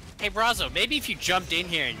flashbacks? Hey, Brazo, maybe if you jumped in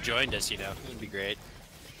here and joined us, you know, it would be great.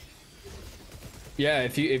 Yeah,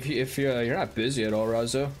 if you're not busy at all,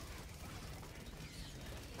 Razo.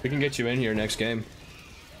 We can get you in here next game.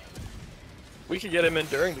 We could get him in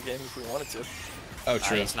during the game if we wanted to. Oh,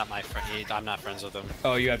 true. He's not my friend. I'm not friends with him.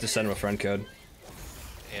 Oh, you have to send him a friend code.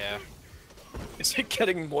 Yeah. Is it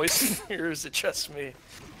getting moist in here, or is it just me?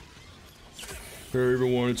 Hey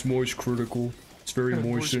everyone, it's moist critical. It's very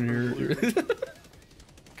moist in here.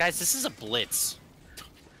 Guys, this is a blitz.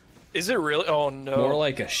 Is it really? Oh no. More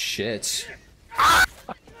like a shit.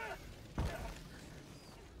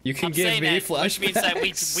 You can give me flashbacks. Which means that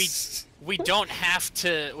we don't have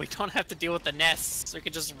to deal with the nests. We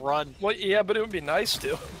can just run. Well, yeah, but it would be nice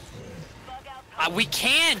to. We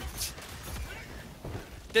can't.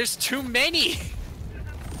 There's too many.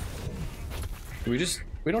 We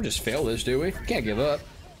don't just fail this, do we? Can't give up.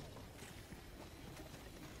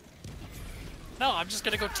 No, I'm just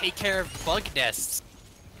gonna go take care of bug nests.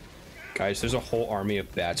 Guys, there's a whole army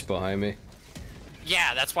of bats behind me.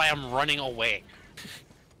 Yeah, that's why I'm running away.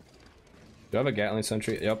 Do I have a Gatling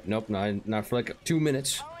sentry? Yep, nope, not for like 2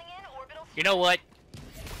 minutes. You know what?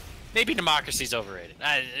 Maybe democracy's overrated.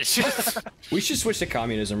 We should switch to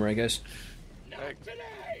communism, right, guys?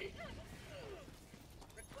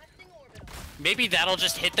 Maybe that'll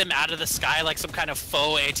just hit them out of the sky like some kind of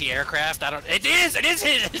faux anti-aircraft. I don't. It is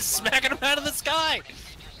it's smacking them out of the sky.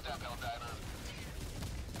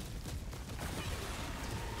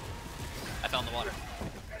 I fell in the water.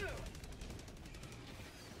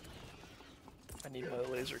 I need my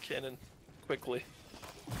laser cannon quickly.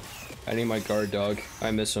 I need my guard dog.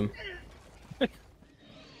 I miss him. You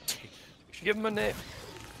should give him a name.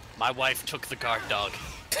 My wife took the guard dog.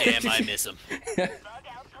 Damn, I miss him.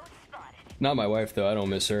 Not my wife though. I don't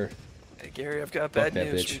miss her. Hey Gary, I've got Fuck bad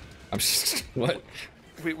that news. bitch. I'm just what?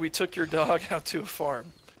 We took your dog out to a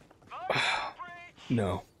farm.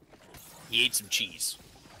 No. He ate some cheese.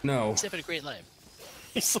 No. He's having a great life.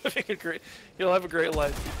 He's living a great. He'll have a great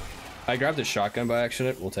life. I grabbed a shotgun by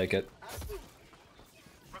accident. We'll take it.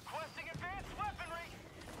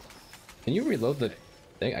 Can you reload the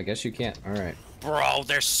thing? I guess you can't. All right. Bro,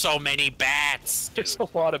 there's so many bats. There's a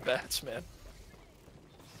lot of bats, man.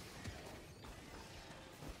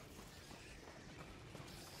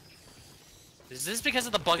 Is this because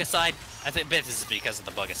of the bugicide? I think this is because of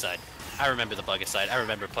the bugicide. I remember the bugicide. I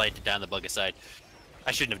remember playing down the bugicide.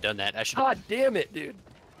 I shouldn't have done that. I should. God damn it, dude.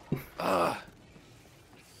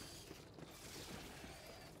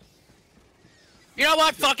 You know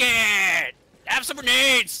what? Fuck it! Have some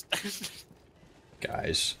grenades!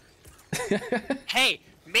 Guys. Hey,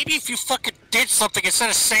 maybe if you fucking did something instead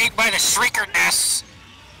of staying by the shrieker nests.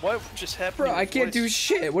 What just happened? Bro, to your I can't do voice?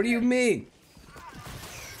 shit. What do you mean?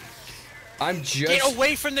 I'm just. Get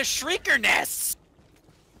away from the shrieker nests!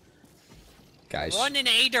 Guys. Run in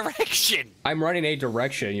a direction! I'm running a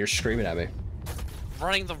direction and you're screaming at me.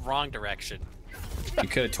 Running the wrong direction. You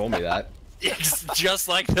could have told me that. It's just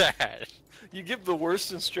like that. You give the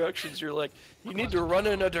worst instructions. You're like, you need to run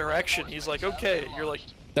in a direction. He's like, okay. You're like,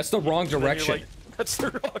 That's the wrong then you're direction. like, that's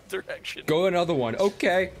the wrong direction. Go another one.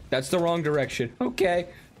 Okay. That's the wrong direction. Okay.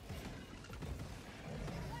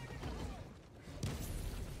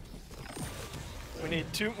 We need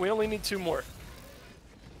two. We only need 2 more.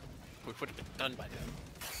 We would have been done by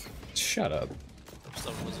now. Shut up. If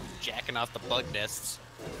someone wasn't jacking off the bug nests.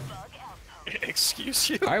 Excuse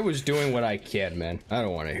you. I was doing what I can, man. I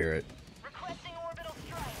don't want to hear it.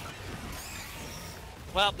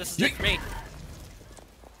 Well, this is it for me.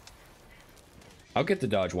 I'll get the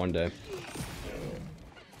dodge one day.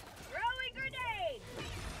 Throwing grenade!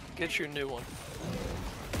 Get your new one.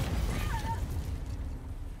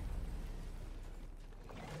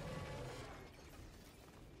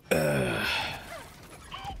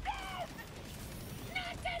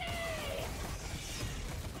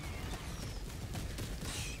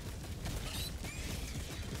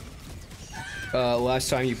 Last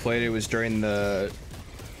time you played it was during the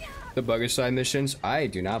bugicide missions. I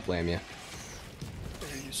do not blame you.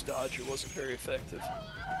 You used dodge. It wasn't very effective.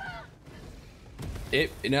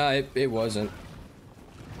 It wasn't.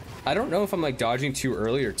 I don't know if I'm like dodging too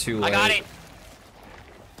early or too late. I got it!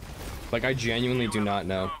 Like I genuinely do not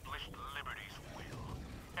know. Accomplished Liberty's will.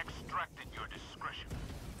 Extracted your discretion.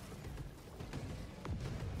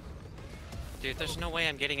 Dude, there's no way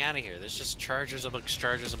I'm getting out of here. There's just chargers amongst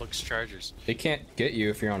chargers amongst chargers. It can't get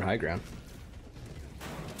you if you're on high ground.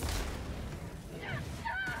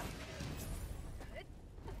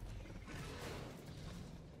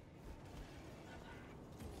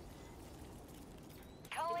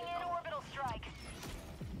 Calling in orbital strike.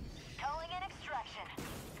 Calling in extraction.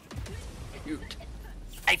 Dude,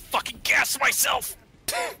 I fucking gassed myself!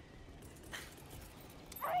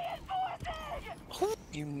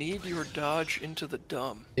 You need your dodge into the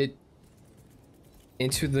dumb.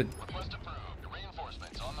 into the... Request approved.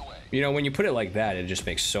 Reinforcements on the way. You know, when you put it like that, it just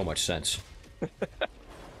makes so much sense.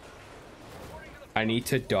 I need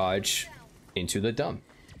to dodge into the dump.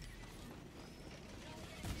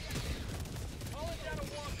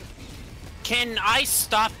 Can I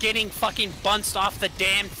stop getting fucking bounced off the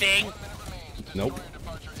damn thing? Nope.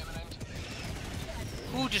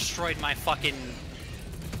 Who destroyed my fucking...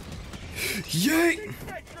 Yay!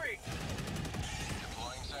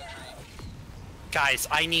 Guys,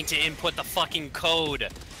 I need to input the fucking code.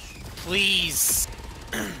 Please.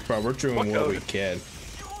 Bro, we're doing what we can.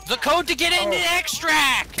 The code to get into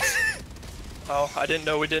extract! Oh, I didn't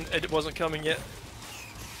know it wasn't coming yet.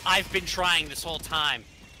 I've been trying this whole time.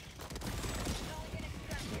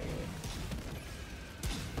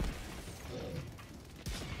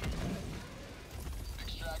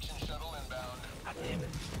 Extraction shuttle inbound. God damn it.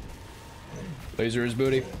 Laser is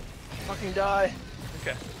booty. Fucking die.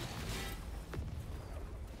 Okay.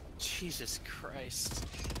 Jesus Christ.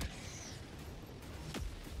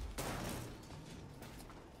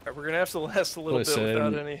 Alright, we're gonna have to last a little bit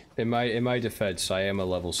without any. in my defense, I am a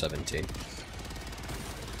level 17.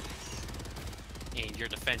 In your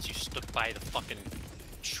defense, you stuck by the fucking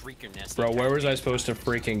shrieker nest. Bro, where was I supposed to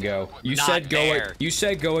freaking go? You Not said go. there. You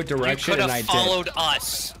said go a direction, You could and I have did. followed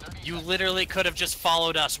us. You literally could have just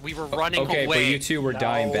followed us. We were running Okay, away. but you two were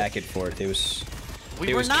dying back and forth. It was. We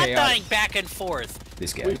it were was not chaotic. dying back and forth.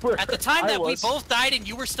 This guy. We were. At the time that we was. both died and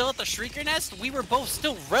you were still at the shrieker nest, we were both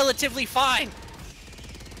still relatively fine.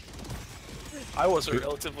 I was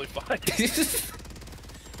relatively fine.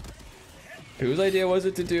 Whose idea was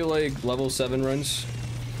it to do like level 7 runs?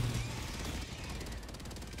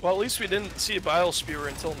 Well, at least we didn't see a bile spewer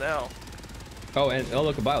until now. Oh, and oh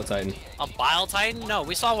look, a Bile Titan. A Bile Titan? No,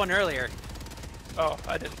 we saw one earlier. Oh,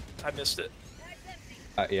 I didn't. I missed it.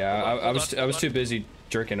 Yeah, Hold on, I was hold on. too busy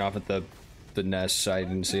jerking off at the nest, so I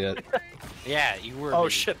didn't see it. Yeah, you were. Oh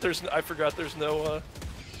shit! I forgot. There's no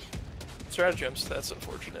stratagems. That's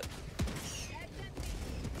unfortunate.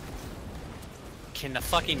 Can the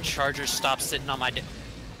fucking charger stop sitting on my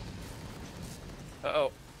Uh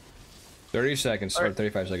oh. 30 seconds or Alright.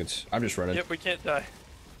 35 seconds. I'm just running. Yep, we can't die.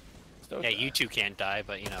 Don't Yeah, die. you two can't die,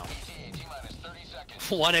 but you know. T-minus 30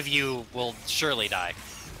 seconds. One of you will surely die.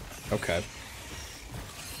 Okay.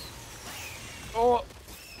 Oh,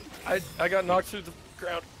 I got knocked through the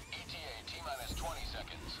ground. ETA T-minus 20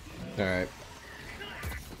 seconds. All right.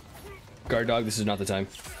 Guard dog, this is not the time.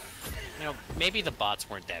 You know, maybe the bots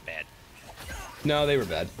weren't that bad. No, they were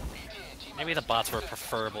bad. Maybe the bots were a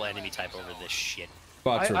preferable enemy type over this shit.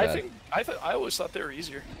 Bots were bad. I always thought they were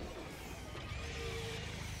easier.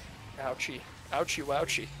 Ouchie, ouchie,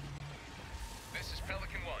 wouchie. This is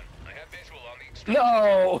Pelican 1. I have visual on the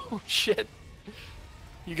extraction. No, shit.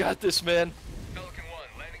 You got this, man. Pelican 1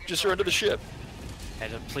 landing in Just run to the ship.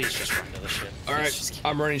 And please just run to the ship. All Please right, just keep-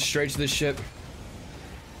 I'm running straight to the ship.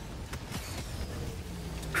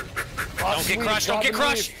 Don't get crushed! Don't get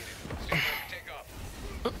crushed! Take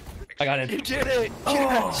off. I got You it. did it.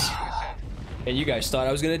 Yes. And you guys thought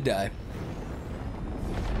I was gonna die.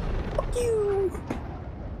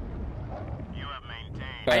 You have maintained.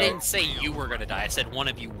 I didn't say you were gonna die. I said one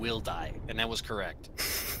of you will die, and that was correct.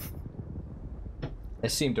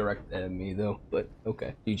 It seemed direct at me though, but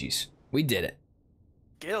okay. GG's. We did it.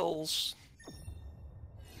 Gills.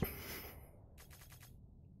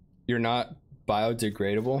 You're not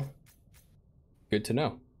biodegradable? Good to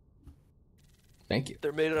know. Thank you.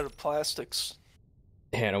 They're made out of plastics.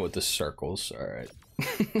 Hannah with the circles. All right.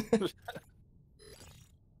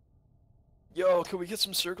 Yo, can we get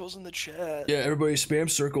some circles in the chat? Yeah, everybody spam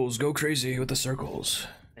circles. Go crazy with the circles.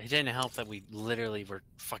 It didn't help that we literally were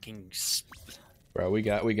fucking. Bro, we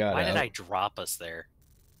got Why out. did I drop us there?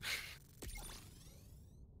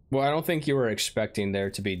 Well, I don't think you were expecting there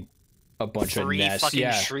to be a bunch of Three nests. fucking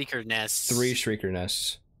Yeah, shrieker nests. 3 shrieker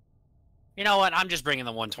nests. You know what? I'm just bringing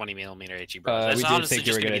the 120mm HE, bro. That's We did honestly think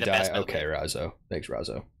you just were gonna be gonna the best die. build. Okay, Razzo. Thanks,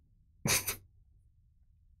 Razzo.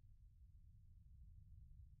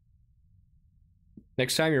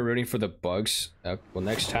 Next time you're rooting for the bugs. Well,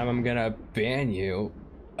 next time I'm gonna ban you.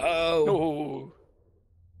 Oh. Oh.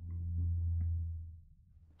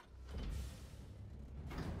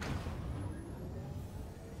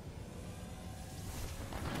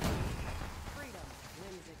 Freedom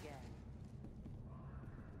wins again.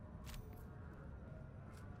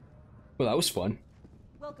 Well, that was fun.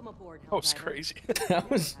 Welcome aboard. That was Helldiver. crazy. That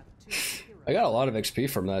was. Have two heroes. I got a lot of XP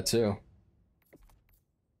from that too.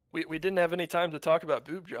 We didn't have any time to talk about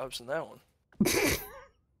boob jobs in that one.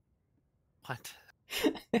 What?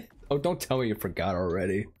 Oh, don't tell me you forgot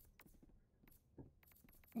already.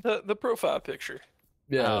 The profile picture.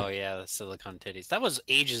 Oh yeah, the silicone titties. That was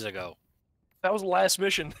ages ago. That was the last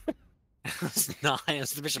mission. It was not. It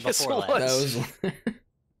was the mission Yes, before it last. That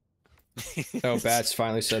was. Oh, Bats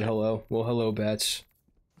finally said hello. Well, hello, Bats.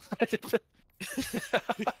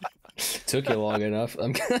 Took you long enough.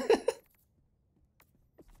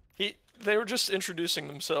 They were just introducing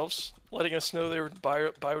themselves, letting us know they were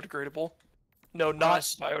biodegradable. No, not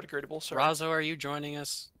biodegradable. Sorry. Razo, are you joining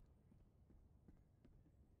us?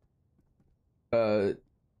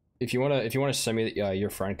 If you wanna send me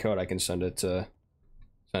your friend code, I can send it to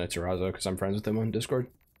Razo because I'm friends with him on Discord.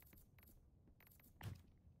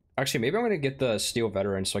 Actually, maybe I'm gonna get the Steel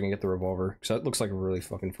Veteran so I can get the revolver because that looks like really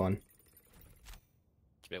fucking fun.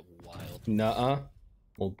 It's a bit wild. Nuh-uh.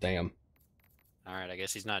 Well, damn. All right, I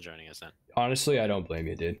guess he's not joining us then. Honestly, I don't blame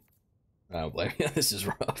you, dude. I don't blame you. This is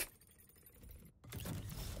rough.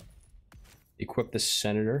 Equip the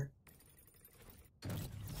Senator.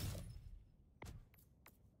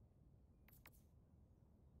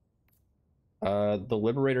 The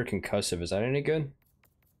Liberator Concussive, is that any good?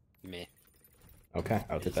 Meh. Okay,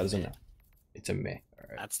 I'll take that as a no. It's a meh.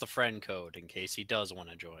 Alright. That's the friend code in case he does want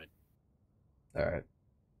to join. Alright.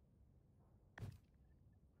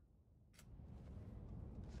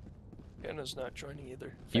 Anna's not joining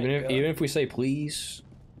either. Even if we say please.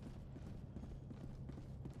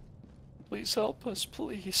 Please help us,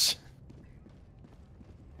 please.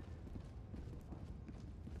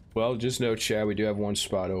 Well, just know, Chad, we do have one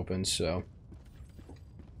spot open, so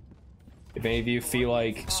if any of you feel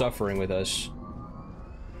like suffering with us.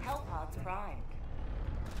 Hellpods primed.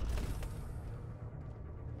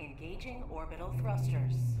 Engaging orbital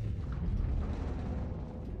thrusters.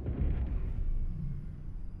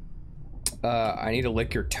 I need to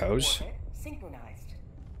lick your toes. Orbit synchronized.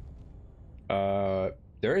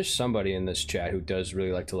 There is somebody in this chat who does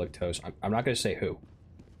really like to lick toes. I'm not gonna say who.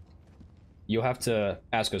 You'll have to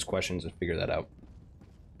ask us questions and figure that out.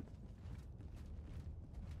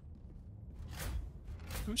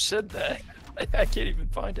 Who said that? I can't even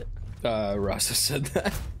find it. Rasa said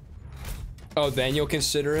that. Oh, then you'll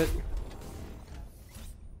consider it?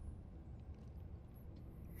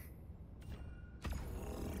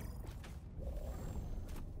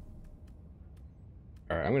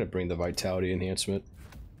 Alright, I'm gonna bring the vitality enhancement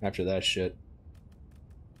after that shit.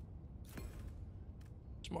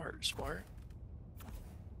 Smart, smart.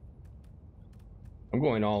 I'm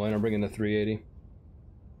going all in. I'm bringing the 380.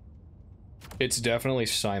 It's definitely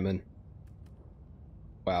Simon.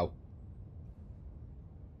 Wow.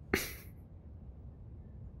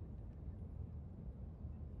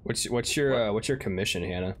 What's your commission,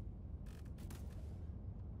 Hannah?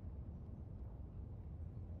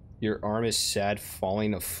 Your arm is sad,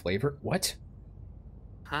 falling of flavor. What?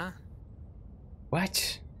 Huh?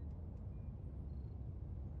 What?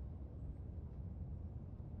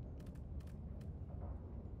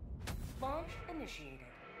 Launch initiated.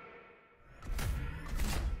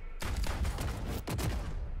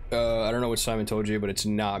 I don't know what Simon told you, but it's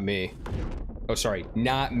not me. Oh, sorry,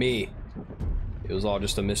 not me. It was all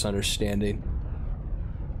just a misunderstanding.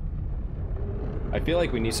 I feel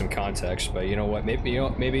like we need some context, but you know what? Maybe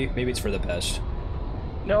it's for the best.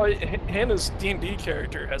 No, Hannah's D&D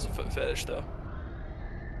character has a foot fetish, though.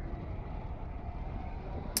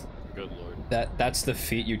 Good lord. That's the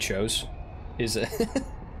feat you chose, is it?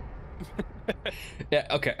 Yeah.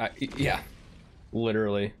 Okay. Yeah.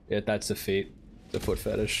 Literally, that's the feat. The foot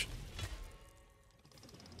fetish.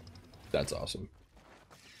 That's awesome.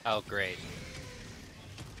 Oh, great.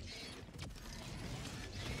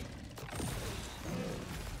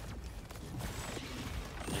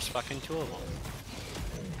 There's fucking two of them.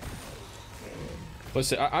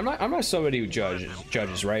 Listen, I'm not somebody who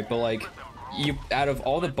judges, right? But like, you out of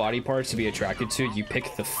all the body parts to be attracted to, you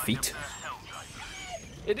pick the feet.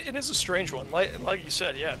 It is a strange one. Like you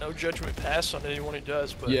said, yeah, no judgment passed on anyone who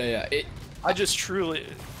does, but Yeah. I just truly,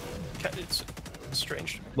 it's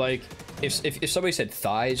strange. Like, if somebody said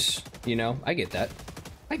thighs, you know, I get that.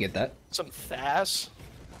 I get that. Some thass.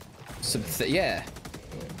 Yeah.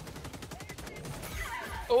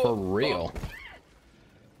 Oh, For real.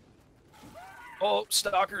 Oh,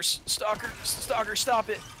 stalkers, stalker, stop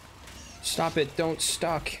it. Stop it, don't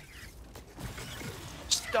stalk.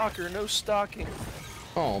 Stalker, no stalking.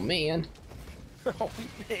 Oh, man. Oh,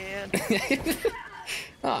 man.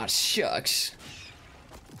 Aw, shucks.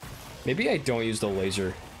 Maybe I don't use the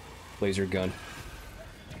laser gun.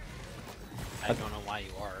 I don't know why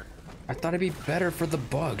you are. I thought it'd be better for the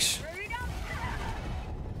bugs.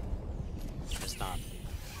 It's not.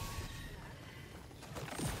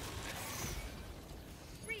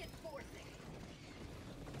 Reinforcing.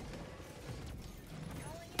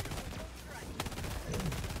 Calling in orbital strike.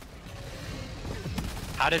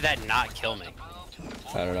 How did that not kill me?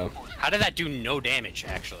 I don't know. How did that do no damage,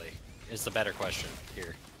 actually? Is the better question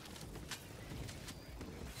here.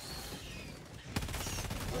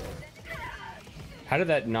 How did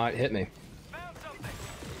that not hit me?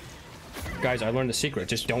 Guys, I learned the secret.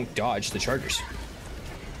 Just don't dodge the chargers.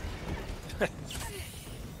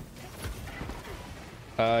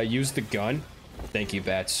 Use the gun. Thank you,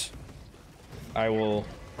 Bats. I will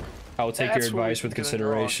take your advice with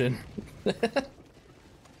consideration.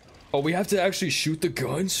 Oh, we have to actually shoot the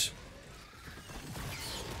guns?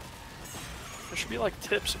 There should be like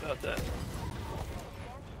tips about that.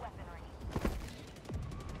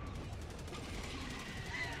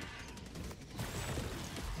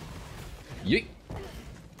 Yeet.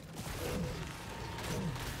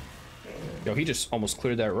 Yo, he just almost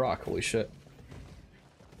cleared that rock. Holy shit.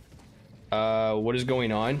 What is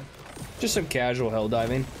going on? Just some casual hell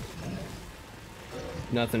diving.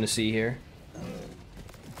 Nothing to see here.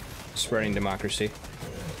 Spreading democracy.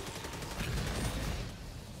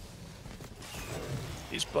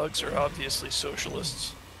 These bugs are obviously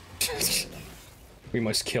socialists. We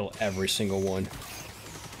must kill every single one.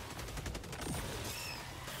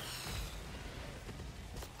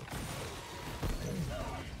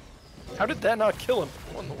 How did that not kill him?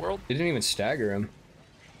 What in the world? It didn't even stagger him.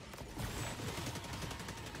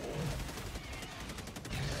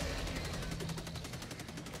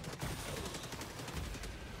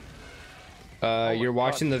 You're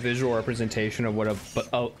watching the visual representation of what a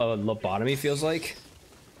lobotomy feels like?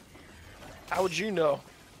 How would you know?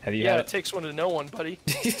 Have you Yeah, had it takes one to know one, buddy.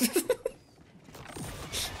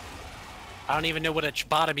 I don't even know what a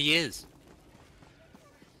chibotomy is.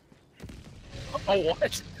 Oh,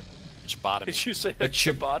 what? Chibotomy. Did you say a a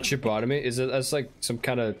chibotomy? chibotomy? Is it that's like some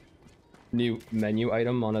kind of new menu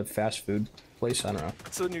item on a fast food place? I don't know.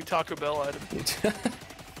 It's a new Taco Bell item.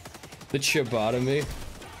 The chibotomy.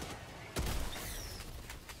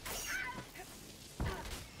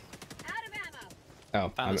 Out of ammo. Oh,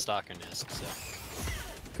 Found the stalker nest, so.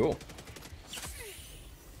 Cool.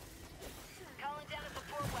 Calling down a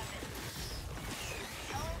support weapon.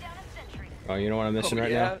 Calling down a sentry. Oh, you know what I'm missing Oh,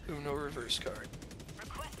 right yeah? now? Uno reverse card.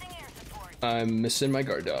 Requesting air support. I'm missing my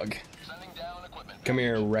guard dog. Sending down equipment. Come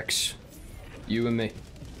here, Rex. You and me.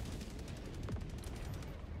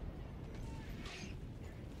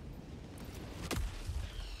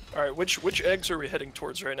 Alright, which eggs are we heading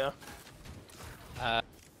towards right now?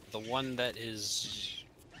 The one that is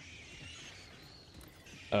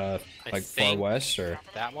Like far think- west or?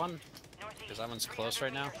 that one? Because that one's close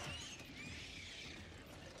right now.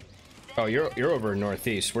 Oh, you're over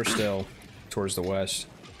northeast. We're still towards the west.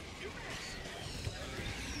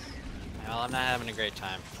 Well, I'm not having a great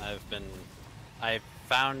time. I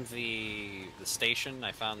found the station,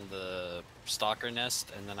 I found the stalker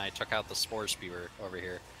nest, and then I took out the spore spewer over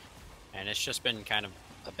here. And it's just been kind of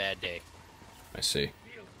a bad day. I see.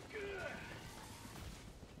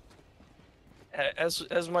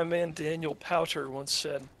 As my man Daniel Powter once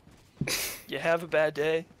said, you have a bad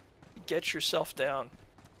day, get yourself down.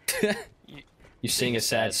 You sing a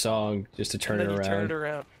sad song just to turn and it then you around. turn it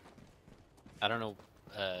around. I don't know,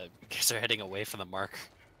 because they're heading away from the mark.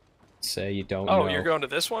 Say you don't Oh, know. you're going to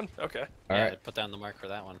this one? Okay. Yeah, Alright. I put down the mark for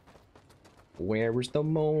that one. Where was the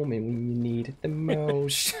moment when you need it the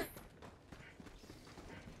most?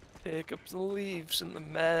 Pick up the leaves and the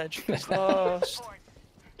magic is lost.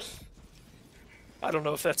 I don't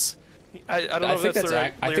know if that's... I don't know if that's the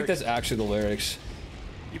right I think lyric. that's actually the lyrics.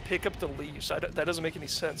 You pick up the leaves. That doesn't make any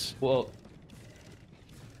sense. Well,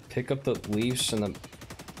 pick up the leaves and the...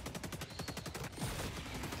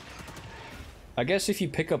 I guess if you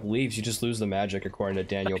pick up leaves, you just lose the magic, according to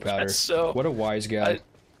Daniel I Powder. guess so. What a wise guy.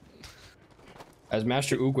 As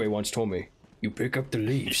Master Oogway once told me, you pick up the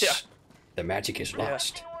leaves, Yeah. the magic is Yeah.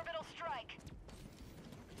 lost. Orbital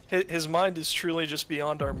strike. His mind is truly just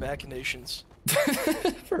beyond our machinations.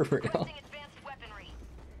 For real. Using advanced weaponry.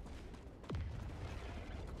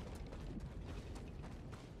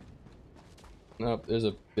 Oh, there's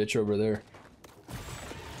a bitch over there.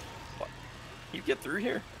 You get through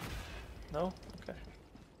here? No? Okay.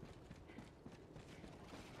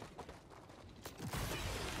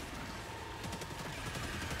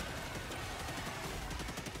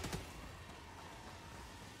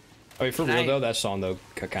 I mean, for real though, that song though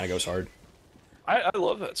kind of goes hard. I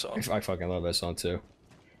love that song. I fucking love that song too.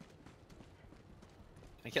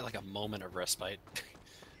 I get like a moment of respite.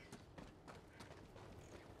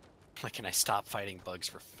 Like, can I stop fighting bugs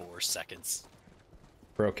for 4 seconds?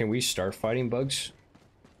 Bro, can we start fighting bugs?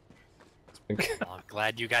 Well, I'm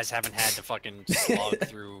glad you guys haven't had to fucking slog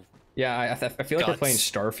through. Yeah, I feel like we're playing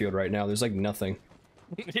Guts. Starfield right now. There's like nothing.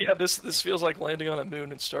 Yeah, this feels like landing on a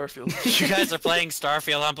moon in Starfield. You guys are playing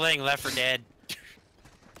Starfield. I'm playing Left 4 Dead.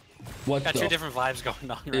 What Got the? two different vibes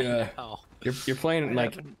going on right Yeah. now. You're playing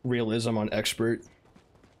like realism on expert.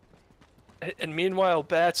 And meanwhile,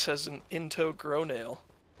 Bats has an Into grow nail.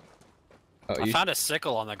 Oh, I found a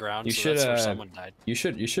sickle on the ground, you so should that's where someone died. you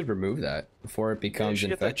should remove that before it Yeah, you becomes should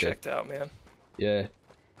get that infected. checked out, man. Yeah,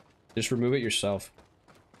 just remove it yourself.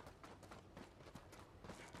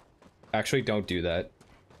 Actually, don't do that.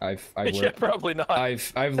 I've Yeah, learned probably not.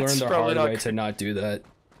 I've learned That's the probably hard not way good. to not do that.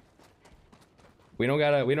 We don't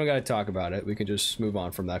gotta talk about it. We can just move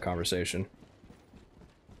on from that conversation.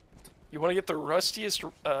 You want to get the rustiest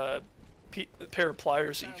pair of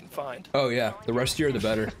pliers that you can find. Oh yeah, the rustier the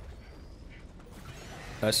better.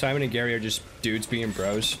 Simon and Gary are just dudes being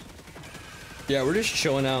bros. Yeah, we're just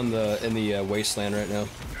chilling out in the wasteland right now.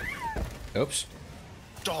 Oops.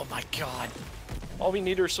 Oh my god. All we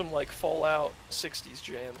need are some like Fallout 60s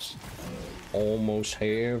jams. Almost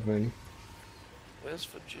heaven. West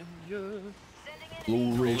Virginia.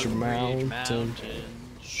 Blue Ridge Mountain.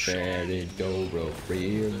 Shenandoah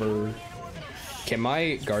River. Can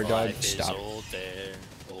my guard dog Life is stop? old there,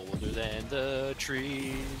 older than the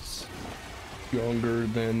trees. Younger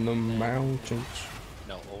than the mountains.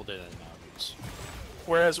 No, older than mountains.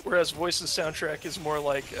 Whereas Voice's soundtrack is more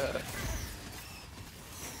like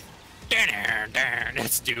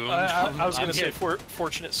It's Doom. I was I'm gonna say here.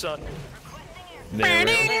 Fortunate Son. There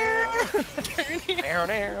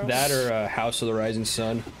that or House of the Rising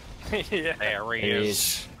Sun. Yeah. There he It is.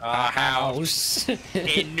 is A house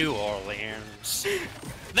in New Orleans.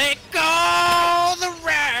 They call the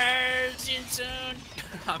Rising Sun.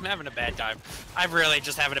 I'm having a bad time. I'm really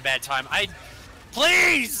just having a bad time.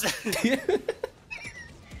 Please!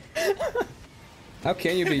 How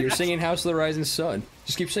can you be? You're singing House of the Rising Sun.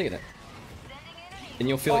 Just keep singing it. And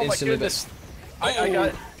you'll feel Oh my instantly goodness.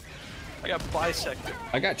 I got bisected.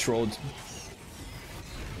 I got trolled.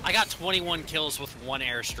 I got 21 kills with one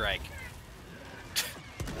airstrike.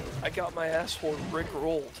 I got my asshole Rick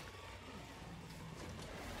rolled.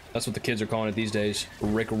 That's what the kids are calling it these days.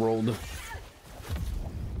 Rick rolled.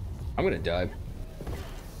 I'm gonna die.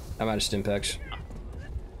 I'm out of stim packs.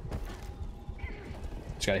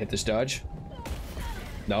 Just gotta hit this dodge.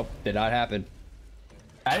 Nope, did not happen.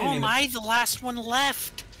 I didn't How even... am I the last one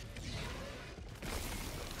left?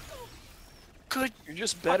 Good. You're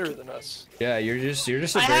just better than us. Yeah, you're just a I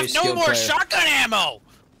very have no skilled more player. shotgun ammo!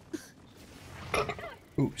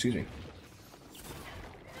 Ooh, excuse me.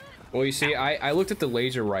 Well, you see, I looked at the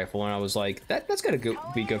laser rifle and I was like, that's gotta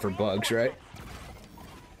be good for bugs, right?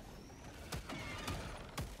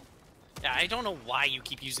 Yeah, I don't know why you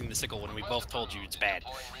keep using the sickle when we both told you it's bad.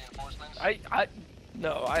 I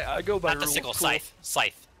go by Not the rule sickle, of cool.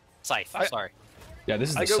 scythe. Sorry. Yeah, this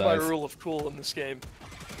is the I go by scythe. rule of cool in this game.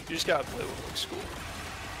 You just gotta play what looks cool.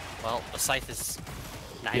 Well, the scythe is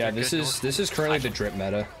neither Yeah, good this is currently the drip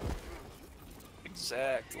meta.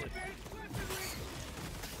 Exactly.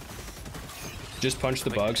 Just punch the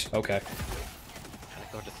bugs. Okay,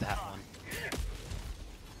 Gotta go to that one.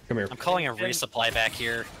 come here. I'm calling a resupply back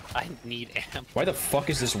here. I need ammo. Why the fuck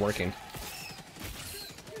is this working?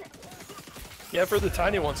 Yeah, for the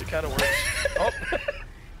tiny ones, it kind of works. Oh,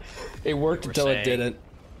 It worked until it saying. didn't.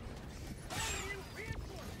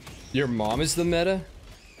 Your mom is the meta?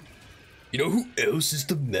 You know who else is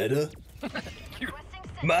the meta?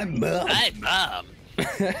 My mom. Hi, Mom.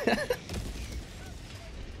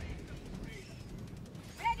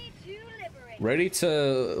 Ready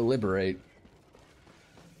to liberate.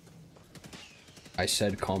 I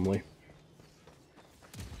said calmly.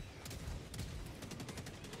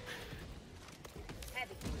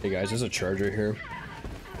 Hey guys, there's a charger here.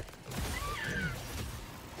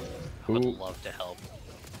 I would Ooh. love to help.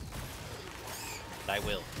 But I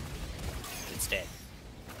will. Instead.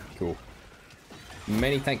 Cool.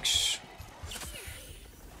 Many thanks.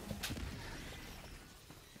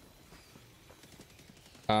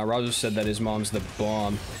 Roger said that his mom's the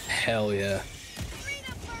bomb. Hell yeah.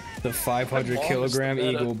 The 500 My mom kilogram is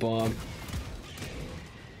the meta. Eagle bomb.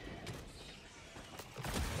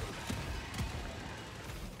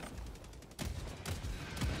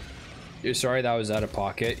 You're sorry that was out of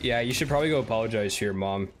pocket. Yeah, you should probably go apologize to your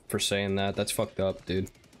mom for saying that. That's fucked up, dude.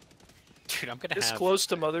 Dude, I'm gonna this have... close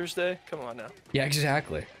to Mother's Day? Come on now. Yeah,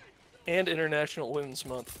 exactly. And International Women's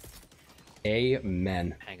Month.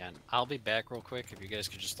 Amen. Hang on. I'll be back real quick if you guys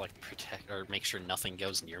could just, like, protect or make sure nothing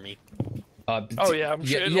goes near me. Oh yeah, I'm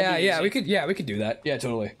sure it'll be yeah, easy. we could do that. Yeah,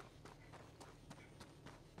 totally.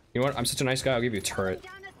 You know what? I'm such a nice guy. I'll give you a turret.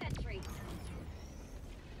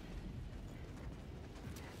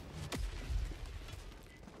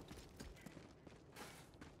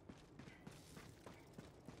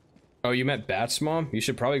 Oh, you meant Bat's mom? You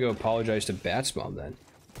should probably go apologize to Bat's mom then.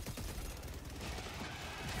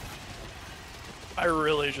 I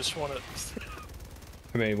really just want to.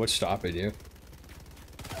 I mean, what's stopping you?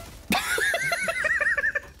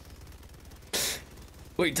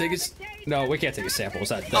 Wait, take a... No, we can't take a sample.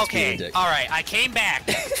 That's being a dick. Alright, I came back.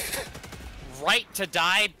 Right to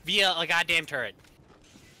die via a goddamn turret.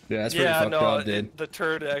 Yeah, that's pretty fucked up, dude. The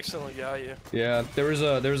turret accidentally got you. Yeah, there was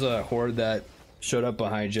a horde that showed up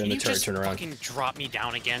behind you and the turret turned around. Can you just fucking drop me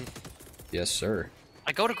down again? Yes, sir.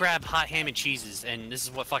 I go to grab hot ham and cheeses, and this is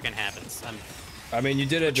what fucking happens. I mean, you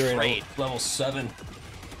did it during level 7.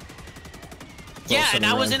 Yeah, and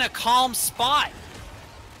I was in a calm spot.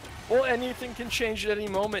 Well, anything can change at any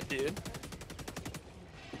moment, dude.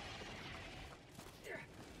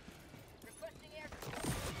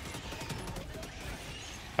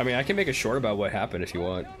 I mean, I can make a short about what happened if you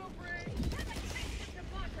want.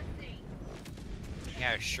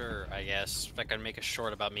 Yeah, sure, I guess. If I could make a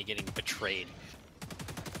short about me getting betrayed.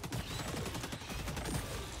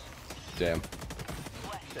 Damn.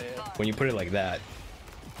 When you put it like that,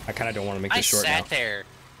 I kind of don't want to make this short now. I sat there,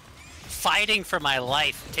 fighting for my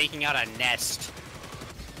life, taking out a nest.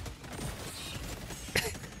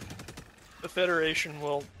 The Federation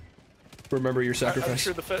will remember your sacrifice. I'm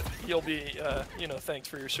sure you'll be, you know, thanks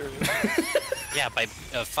for your service. Yeah, by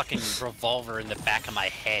a fucking revolver in the back of my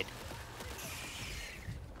head.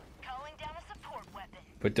 Calling down a support weapon.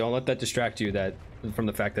 But don't let that distract you from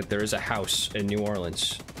the fact that there is a house in New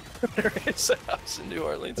Orleans. There is a house in New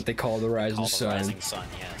Orleans. That they call the Rising Sun. The Rising Sun,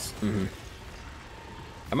 yes. Mm-hmm.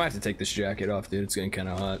 I might have to take this jacket off, dude. It's getting kind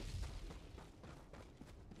of hot.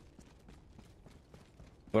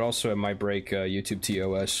 But also, it might break YouTube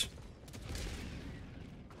TOS.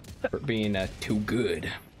 For being too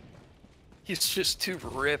good. He's just too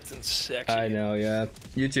ripped and sexy. I know, yeah.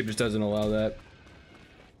 YouTube just doesn't allow that.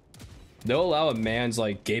 They'll allow a man's,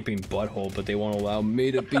 like, gaping butthole, but they won't allow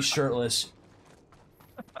me to be shirtless.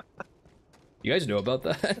 You guys know about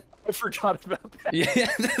that? I forgot about that. Yeah.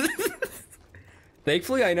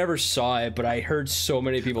 Thankfully, I never saw it, but I heard so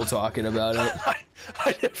many people talking about it.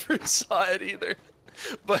 I never saw it either.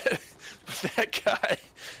 But that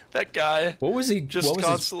guy. What was he? Just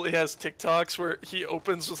constantly has TikToks where he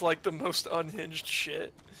opens with like the most unhinged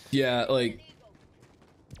shit. Yeah, like.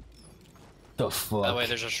 The fuck. By the way,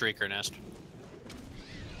 there's a shrieker nest.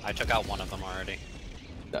 I took out one of them already.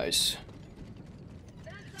 Nice.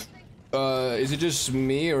 Is it just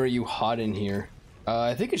me or are you hot in here?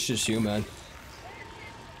 I think it's just you, man.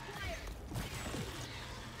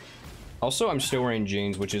 Also, I'm still wearing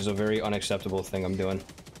jeans, which is a very unacceptable thing I'm doing.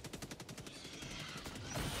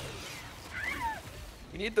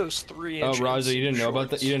 You need those 3 Oh, inches. Raza, you didn't know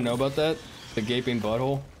about that? You didn't know about that? The gaping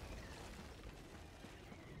butthole?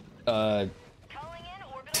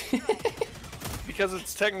 Because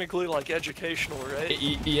it's technically like educational, right?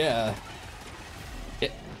 Yeah.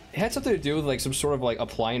 It had something to do with like some sort of like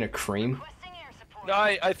applying a cream. No,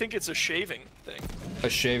 I think it's a shaving thing. A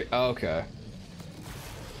shave? Oh, okay.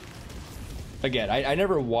 Again, I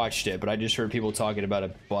never watched it, but I just heard people talking about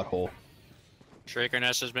a butthole. Shrieker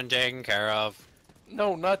nest has been taken care of.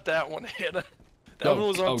 No, not that one, Hannah. That one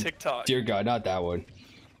was on TikTok. Dear God, not that one.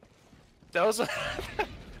 That was.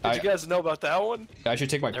 Did you guys know about that one? I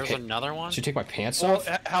should take my. There's another one. Should take my pants well, off.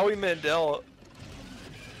 Howie Mandel.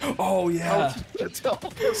 Oh yeah. Howie Mandel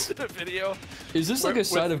posted a video. Is this like a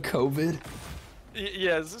sign of COVID?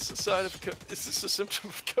 Yeah, is this a sign of? Is this a symptom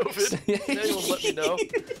of COVID? Can anyone let me know?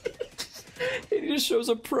 It just shows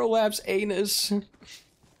a prolapse anus.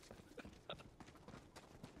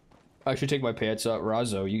 I should take my pants off,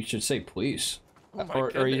 Razzo. You should say please, Oh my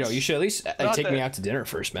or you know, you should at least take me that- out to dinner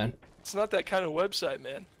first, man. It's not that kind of website,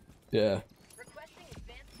 man. Yeah.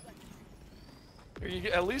 Or you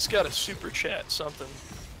at least got a super chat, something.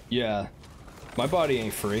 Yeah. My body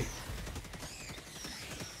ain't free.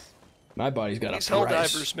 My body's got These a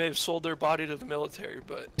price. Helldivers may have sold their body to the military,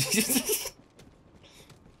 but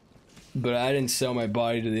But I didn't sell my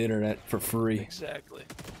body to the internet for free. exactly.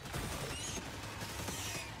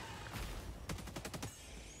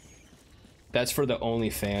 That's for the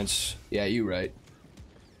OnlyFans. Yeah, you right.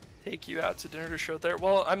 Take you out to dinner to show there.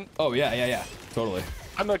 Well, I'm. Oh yeah, totally.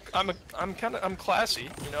 I'm classy.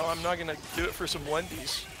 You know, I'm not gonna do it for some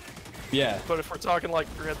Wendy's. Yeah. But if we're talking like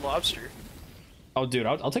Red Lobster. Oh, dude,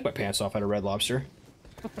 I'll take my pants off at a Red Lobster.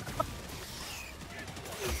 At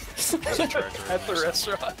the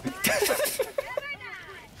restaurant.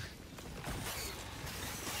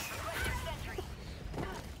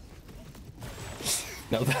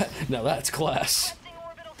 Now that's class.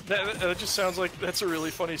 That just sounds like that's a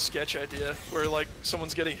really funny sketch idea, where like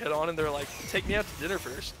someone's getting hit on and they're like, "Take me out to dinner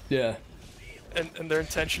first," Yeah. and their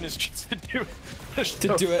intention is just to do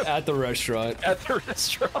To do it at the restaurant. at the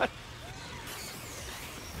restaurant.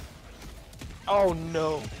 Oh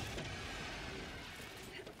no!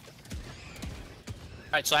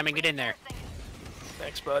 Alright, Simon, get in there.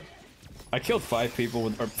 Thanks, bud. I killed 5 people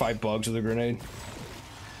with, or 5 bugs with a grenade.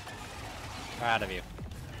 Proud of you.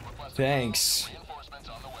 Thanks.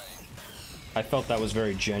 I felt that was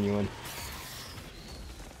very genuine.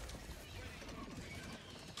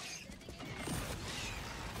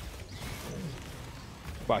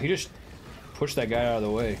 Wow, he just pushed that guy out of the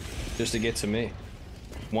way just to get to me.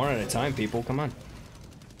 One at a time, people, come on.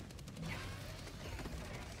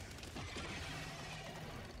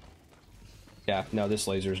 Yeah, no, this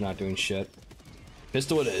laser is not doing shit.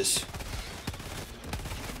 Pistol it is.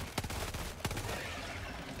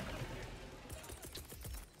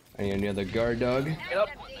 I need another guard dog. Get up!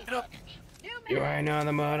 Get up! You ain't on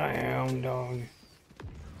the mud, I am dog.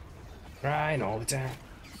 Crying all the time.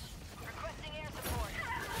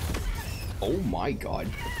 Oh my god.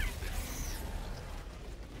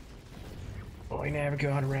 Boy, never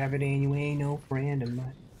caught a rabbit and you ain't no friend of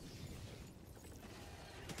mine.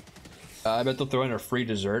 I bet they'll throw in a free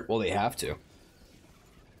dessert. Well, they have to.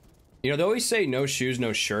 You know, they always say no shoes,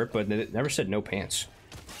 no shirt, but they never said no pants.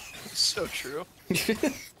 So true.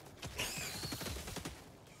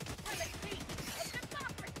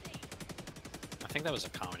 I think that was a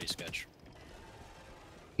comedy sketch.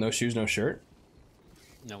 No shoes, no shirt?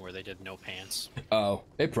 No, where they did no pants. Oh,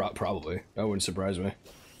 it probably. That wouldn't surprise me.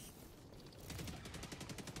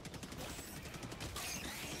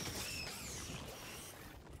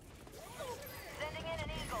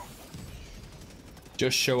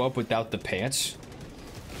 Just show up without the pants?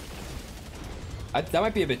 That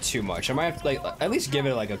might be a bit too much. I might have to, like, at least give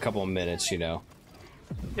it, like, a couple of minutes, you know?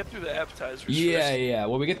 Get through the appetizers Yeah, first. yeah.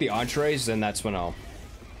 When we get the entrees, then that's when I'll...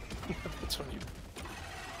 That's when you...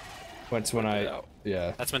 That's when I...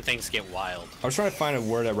 Yeah. That's when things get wild. I was trying to find a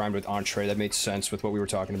word that rhymed with entree that made sense with what we were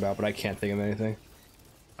talking about, but I can't think of anything.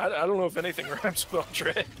 I don't know if anything rhymes with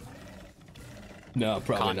entree. No,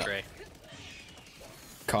 probably Contrary. not.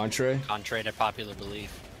 Contrary? Contrary to popular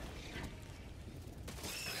belief.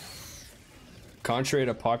 Contrary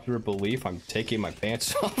to popular belief, I'm taking my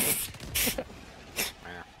pants off.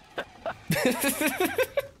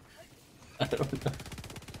 I don't know.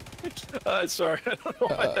 Sorry, I don't know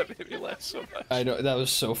why that made me laugh so much. I know, that was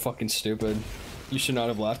so fucking stupid. You should not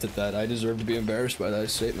have laughed at that. I deserve to be embarrassed by that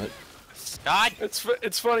statement. God!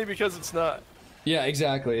 It's funny because it's not. Yeah,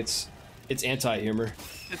 exactly. It's anti-humor.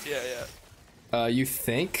 Yeah. You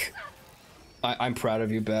think? I'm proud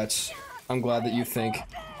of you, Bats. I'm glad that you think.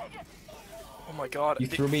 Oh my god. You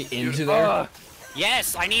threw me into there?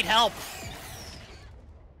 Yes, I need help!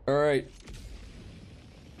 Alright.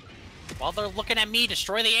 While they're looking at me,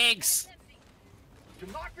 destroy the eggs!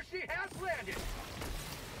 Democracy has landed.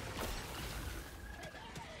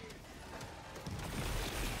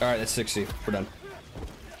 Alright, that's 60. We're done.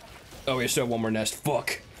 Oh, we still have one more nest.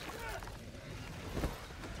 Fuck.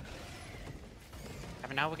 I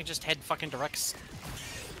mean, now we can just head fucking direct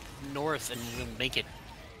north and we'll make it.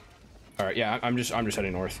 Alright, yeah, I'm just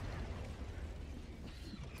heading north.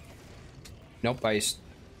 Nope,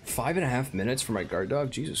 5.5 minutes for my guard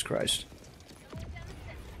dog? Jesus Christ.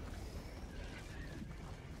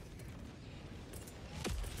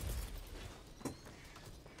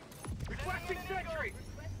 Requesting sentry.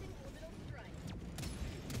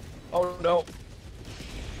 Oh no.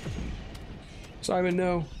 Simon,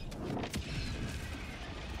 no.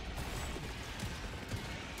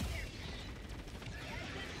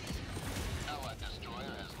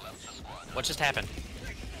 What just happened?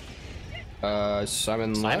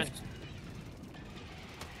 Simon left?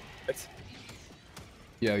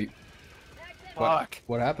 Yeah, Fuck.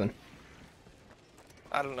 What happened?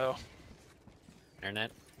 I don't know.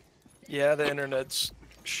 Internet? Yeah, the internet's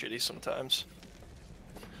shitty sometimes.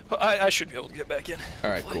 But I should be able to get back in.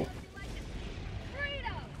 Alright, cool.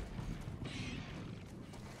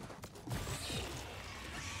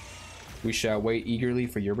 We shall wait eagerly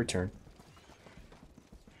for your return.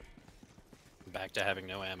 Back to having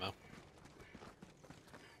no ammo.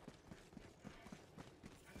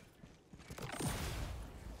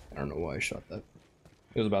 I don't know why I shot that.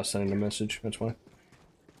 It was about sending a message, that's why.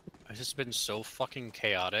 It's just been so fucking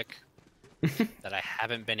chaotic that I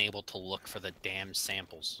haven't been able to look for the damn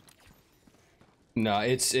samples. No,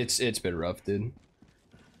 it's been rough, dude.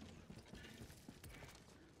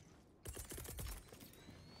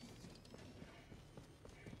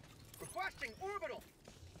 Requesting orbital.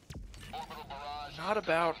 Not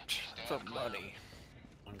about the money.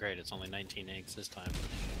 Oh, great, it's only 19 eggs this time.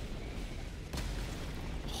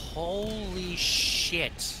 Holy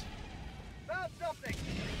shit! Found something.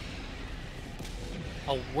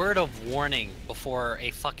 A word of warning before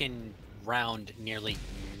a fucking round nearly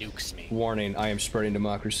nukes me. Warning, I am spreading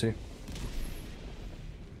democracy.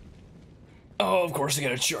 Oh, of course I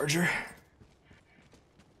got a charger.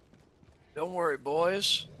 Don't worry,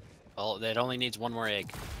 boys. Well, it only needs one more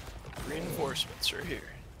egg. Reinforcements are here.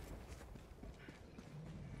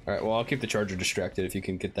 Alright, well, I'll keep the charger distracted if you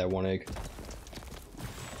can get that one egg.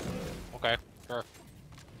 Okay, sure.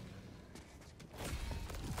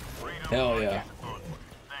 Hell yeah.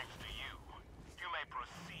 Thanks to you. You may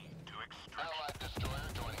proceed to extract. Allied destroyer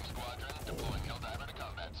joining squadron, deploying Helldiver to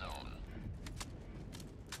combat zone.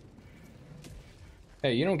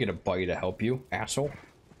 Hey, you don't get a buddy to help you, asshole.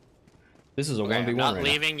 This is a Okay, 1v1 I'm not right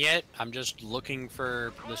leaving yet. I'm just looking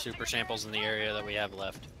for the super samples in the area that we have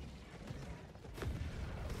left.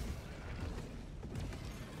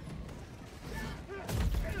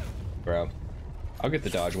 now. Bro. I'll get the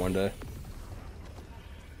dodge one day.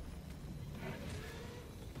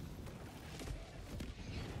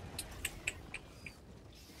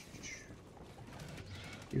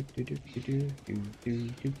 Do do do do do do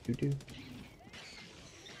do do do.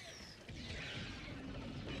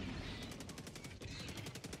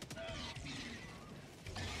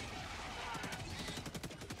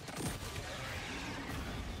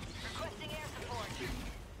 Requesting air support.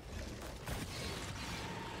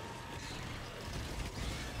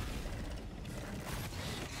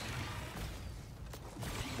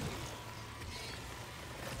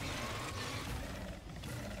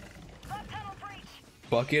 Left tunnel breach.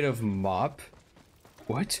 Bucket of mop?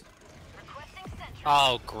 What? Requesting sentry.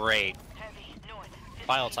 Oh, great. Heavy north.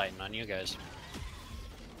 File Titan on you guys.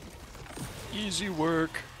 Easy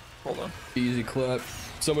work. Hold on. Easy clap.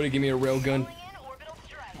 Somebody give me a railgun. Calling in orbital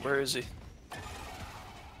strike. Where is he?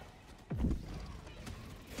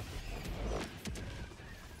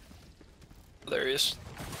 There he is.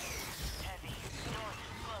 Heavy north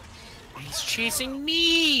close. He's chasing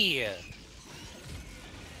me! There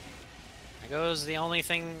goes the only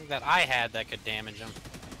thing that I had that could damage him.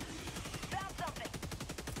 Found something.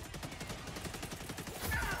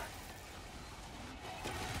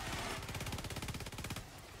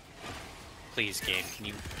 Please, game, can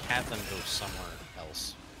you have them go somewhere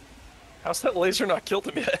else? How's that laser not killed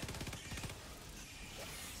him yet?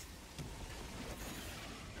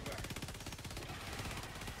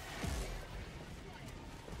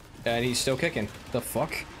 And he's still kicking. The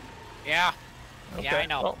fuck? Yeah. Yeah, I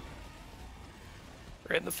know. well.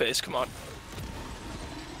 Right in the face, come on.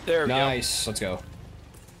 There we go. Nice. Let's go.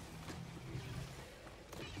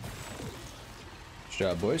 Good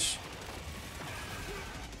job, boys.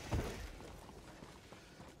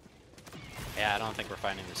 Yeah, I don't think we're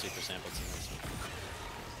finding the super samples in this one.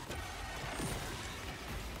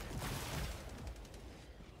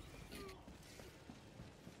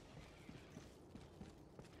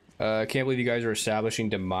 I can't believe you guys are establishing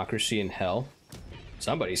democracy in hell.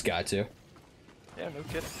 Somebody's got to. Yeah, no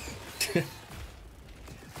kidding.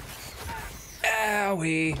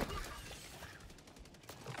 Owie.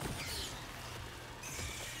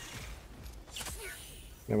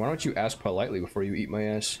 Man, why don't you ask politely before you eat my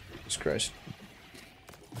ass? Jesus Christ.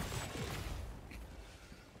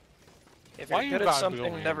 If Why you're you good at gotta be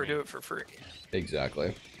something, over never here, do it for free. Exactly.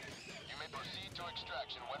 You may proceed to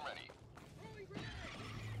extraction when ready.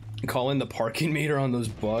 Call in the parking meter on those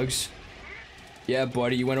bugs. Yeah,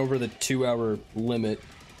 buddy, you went over the 2-hour limit.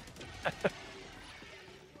 But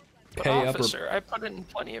Pay up officer, I put in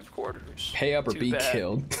plenty of quarters. Pay up or Too be bad.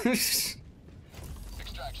 killed. Extraction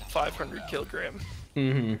 500 kilogram.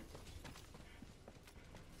 Mm-hmm.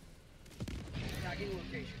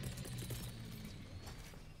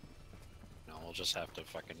 No, we'll just have to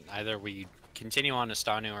fucking... Either we continue on to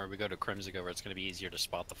Stanu or we go to Crimsigo where it's going to be easier to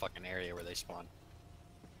spot the fucking area where they spawn.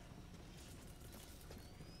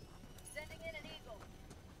 Sending in an eagle.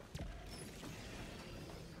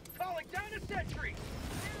 Calling down a sentry.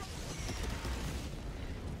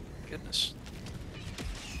 Goodness.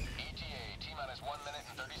 ETA, T-minus 1 minute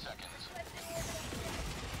and 30 seconds.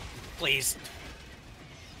 Please.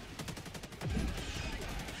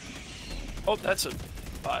 Oh, that's a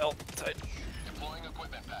file. Tight. Deploying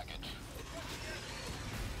equipment package.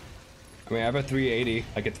 I mean, I have a 380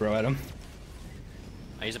 I could throw at him.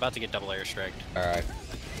 Oh, he's about to get double airstriked. Alright.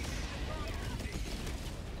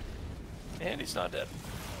 And he's not dead.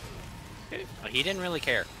 Okay. Oh, he didn't really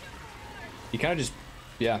care. He kind of just...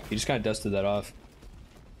 Yeah, he just kind of dusted that off.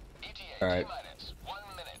 ETA, Alright. T-minus 1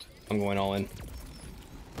 minute. I'm going all in.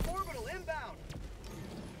 Orbital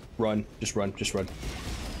Run. Just run. Just run.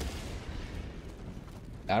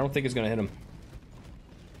 I don't think it's gonna hit him.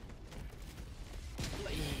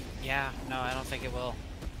 Yeah, no, I don't think it will.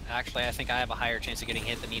 Actually, I think I have a higher chance of getting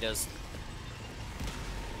hit than he does.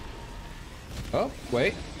 Oh,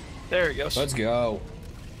 wait. There he goes. Let's go.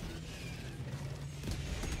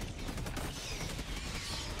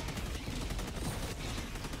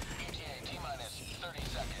 ETA T-minus 30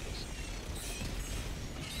 seconds.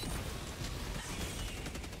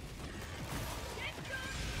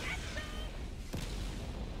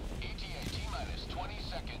 ETA T-minus 20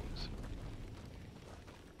 seconds.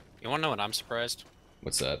 You wanna know what I'm surprised?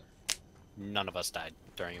 What's that? None of us died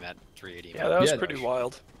during that 380. Yeah, that was Yeah, pretty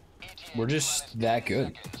wild. We're just that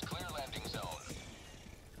good. Clear landing zone.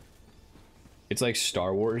 It's like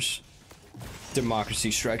Star Wars.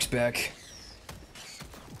 Democracy Strikes Back.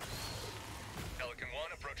 Pelican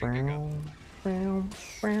 1 approaching pickup. This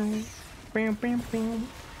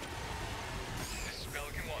is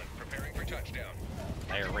Pelican 1 preparing for touchdown.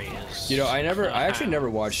 There he is. You know, I actually never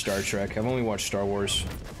watched Star Trek. I've only watched Star Wars.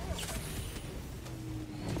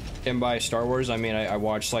 And by Star Wars, I mean I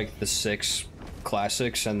watched like the 6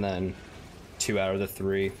 classics and then 2 out of the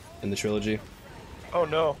 3 in the trilogy. Oh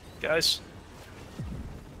no, guys.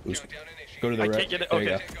 Oops. Countdown initiated. Go to the I right. can't get it. There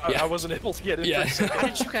you Okay, go. I wasn't able to get in. Yeah. For a How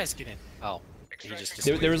second. did you guys get in? Oh, he just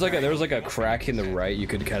There was like a crack in the right you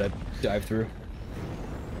could kind of dive through.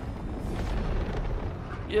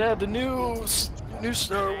 Yeah, the new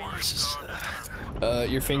Star Wars is.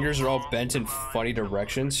 Your fingers are all bent in funny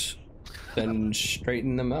directions. Then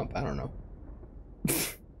straighten them up. I don't know.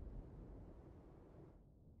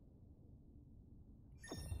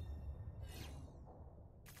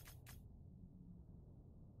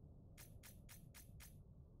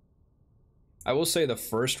 I will say the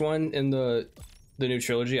first one in the new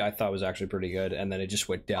trilogy I thought was actually pretty good, and then it just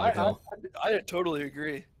went downhill. I totally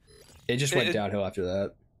agree. It just went downhill after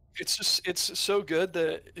that. It's so good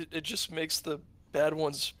that it just makes the bad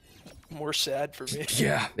ones more sad for me.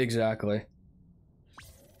 Yeah, exactly.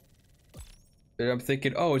 And I'm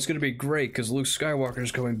thinking, oh, it's gonna be great because Luke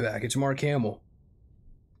Skywalker's coming back. It's Mark Hamill.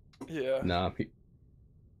 Yeah. Nah,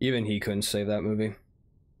 even he couldn't save that movie.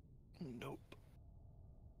 Nope.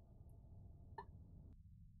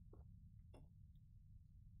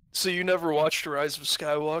 So you never watched Rise of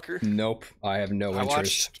Skywalker? Nope, I have no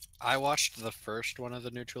interest. I watched the first one of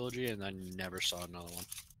the new trilogy and I never saw another one.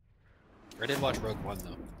 I did watch Rogue One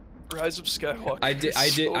though. Rise of Skywalker. I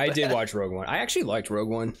did watch Rogue One. I actually liked Rogue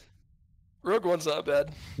One, Rogue One's not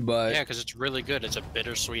bad. but Yeah, because it's really good. It's a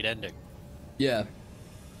bittersweet ending. yeah.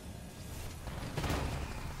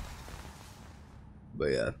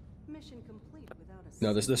 But yeah. Mission complete without a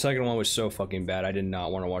No, the second one was so fucking bad. I did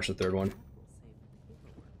not want to watch the third one.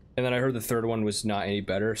 And then I heard the third one was not any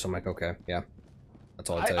better, so I'm like, okay, yeah. That's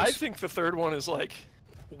all it takes. I think the third one is like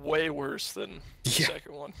way worse than the Yeah.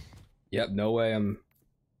 second one. Yep, no way I'm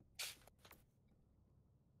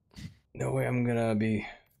gonna be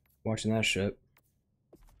watching that shit.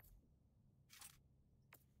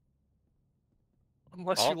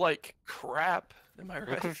 Unless you like crap. Am I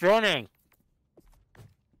right? Who's joining?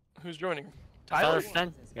 Who's joining? Tyler?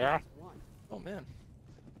 Yeah. Oh man.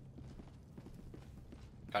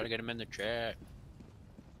 Gotta get him in the chat.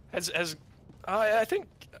 I think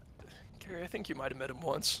Gary, I think you might have met him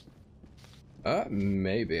once.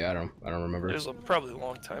 Maybe. I don't remember. It was probably a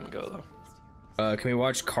long time ago though. Can we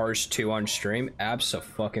watch Cars 2 on stream?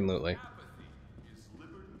 Abso-fucking-lutely.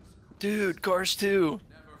 Dude, Cars 2.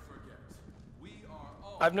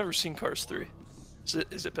 I've never seen Cars 3.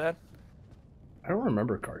 Is it bad? I don't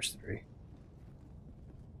remember Cars 3.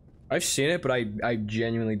 I've seen it, but I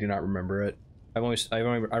genuinely do not remember it. I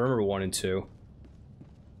remember 1 and 2.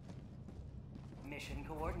 mission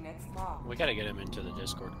coordinates locked. We gotta get him into the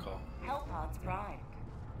Discord call. Hellpods primed.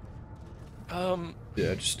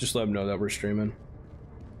 Yeah, just let them know that we're streaming.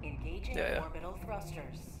 Engaging Yeah. orbital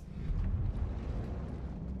thrusters.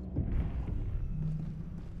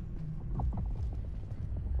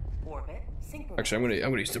 Orbit synchronized. Actually,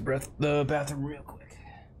 I'm gonna use the bathroom real quick.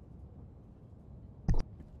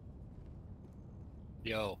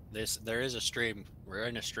 Yo, there is a stream. We're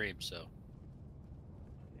in a stream, so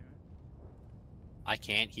I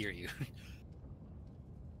can't hear you.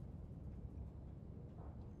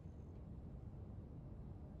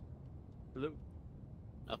 Hello.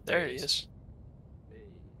 Oh, There he is.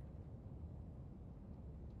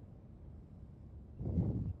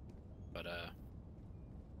 But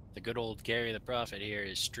the good old Gary the Prophet here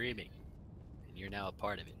is streaming, and you're now a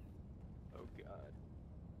part of it. Oh god.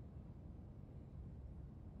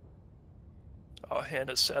 Oh,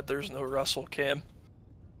 Hannah said there's no Russell Cam.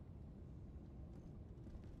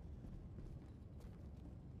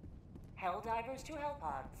 Helldivers to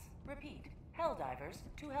Hellpods. Repeat. Helldivers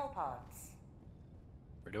to Hellpods.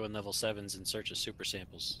 We're doing level 7s in search of super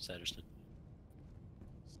samples, Satterston.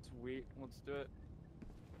 Sweet, let's do it.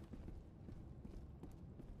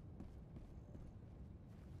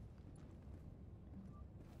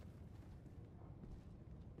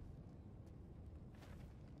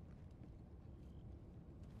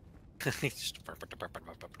 They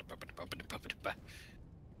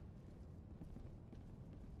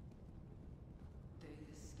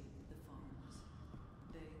escaped the farms.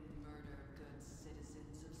 They murder good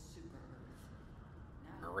citizens of Super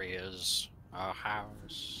Earth. Now, Maria's a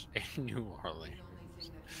house in New Orleans. the only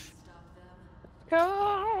thing that can stop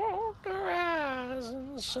them. Cold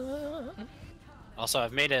rising sun. Also,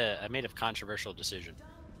 I've made a controversial decision.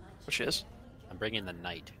 Which is? I'm bringing the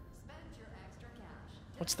Knight,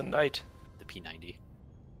 What's the Knight? the P90,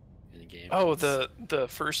 in the game. Oh, the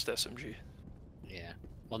first SMG. Yeah.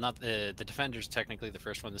 Well, not the Defender's technically the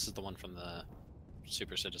first one. This is the one from the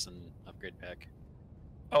Super Citizen upgrade pack.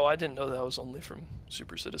 Oh, I didn't know that was only from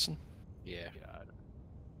Super Citizen. Yeah. God.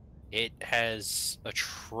 It has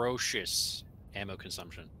atrocious ammo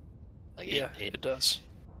consumption. Like Yeah, it does.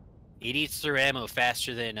 It eats through ammo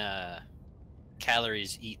faster than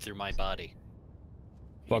calories eat through my body.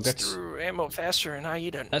 Well, Eats that's through ammo faster, and I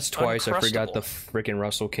eat an that's twice. I forgot the Uncrustable. freaking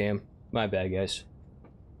Russell cam. My bad, guys.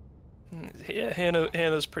 Yeah,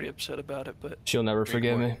 Hannah's pretty upset about it, but She'll never Drink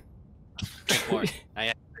forgive more. me. Drink more. I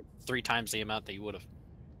had 3 times the amount that you would have.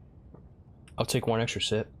 I'll take one extra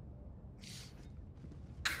sip.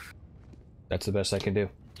 That's the best I can do.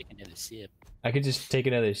 Take another sip. I could just take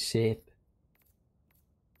another sip.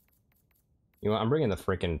 You know what? I'm bringing the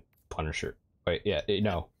freaking Punisher. Wait, yeah,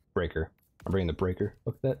 no, Breaker. I'm bringing the Breaker.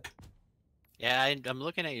 Look at that. Yeah, I'm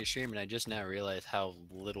looking at your stream and I just now realized how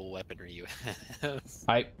little weaponry you have.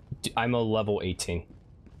 I'm a level 18.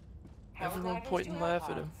 everyone Helldivers point to and laugh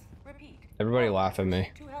at him. Hellpods. Repeat. Everybody laugh at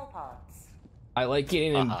me. To Hellpods. I like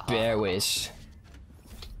getting embarrassed.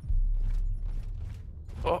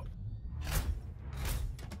 Oh,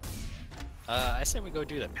 I say we go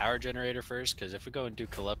do the power generator first, because if we go and do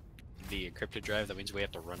collect the encrypted drive, that means we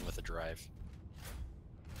have to run with a drive.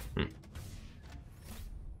 Hmm.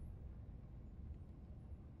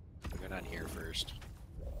 We'll go down here first.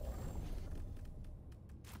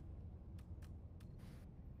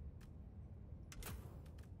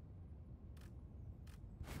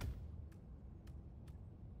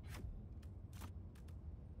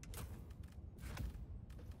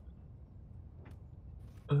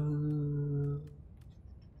 You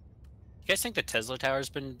guys think the Tesla tower's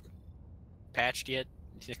been patched yet?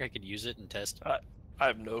 Do you think I could use it and test? I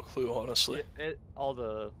have no clue, honestly. All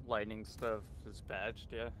the lightning stuff is patched,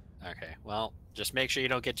 yeah. Okay, well, just make sure you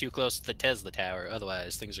don't get too close to the Tesla tower,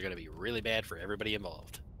 otherwise things are going to be really bad for everybody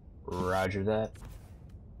involved. Roger that.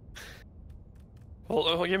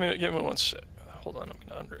 Hold, give me 1 sec. Hold on, I'm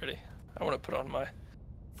not ready. I want to put on my.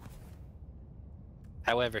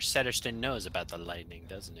 However, Setterston knows about the lightning,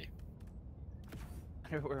 doesn't he?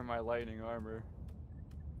 I wear my lightning armor.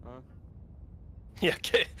 Huh? Yeah,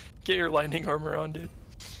 get your lightning armor on, dude.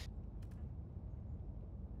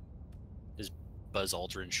 His Buzz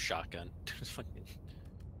Aldrin shotgun. Fucking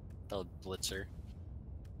the Blitzer.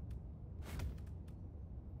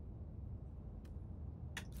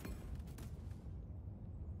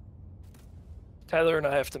 Tyler and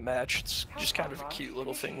I have to match. It's just kind of a cute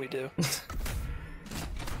little thing we do.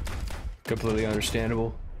 Completely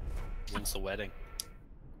understandable. When's the wedding?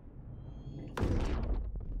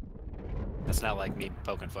 That's not like me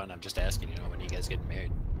poking fun. I'm just asking, you know, when you guys get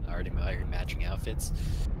married, already matching outfits.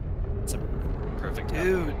 It's a perfect.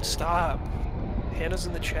 Dude, stop. Hannah's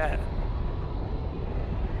in the chat.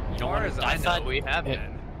 You don't want to. I thought we have Yeah.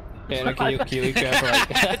 been. Anna, can you leave chat for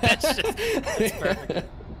like... that's perfect. As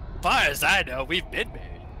far as I know, we've been married.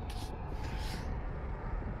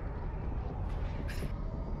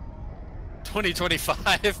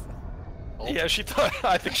 $2025. Yeah, she thought.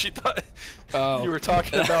 I think she thought Oh. you were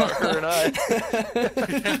talking about her and I.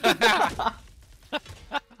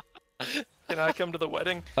 Can I come to the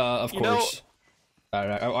wedding? Of You know- course. I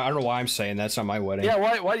don't know why I'm saying that's not my wedding. Yeah,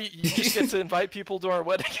 why do you just get to invite people to our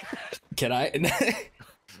wedding? Can I?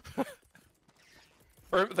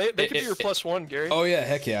 Or they could be your +1, Gary. Oh yeah,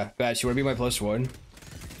 heck yeah. Bats, you wanna be my +1? The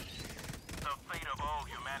fate of all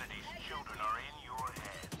humanity's children are in your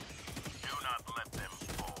hands. Do not let them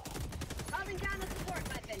fall. Calling down a support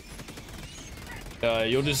weapon.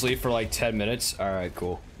 You'll just leave for like 10 minutes? Alright,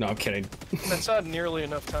 cool. No, I'm kidding. That's not nearly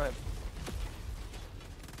enough time.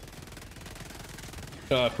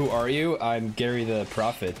 Who are you? I'm Gary the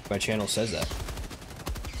Prophet. My channel says that.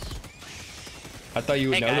 I thought you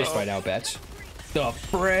would Hey, know this guys. by now, Bets. The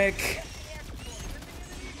frick?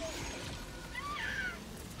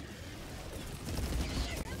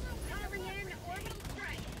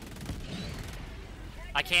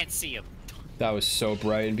 I can't see him. That was so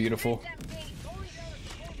bright and beautiful.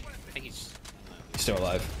 I think he's. Still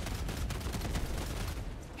alive.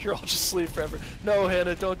 You're all just asleep forever. No,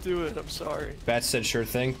 Hannah, don't do it. I'm sorry. Bats said sure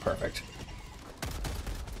thing. Perfect.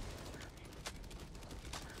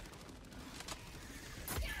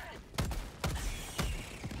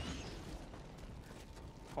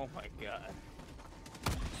 Oh my god.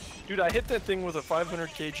 Dude, I hit that thing with a 500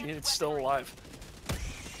 kg and it's still alive.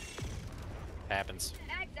 Happens.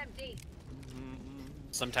 Bag's empty.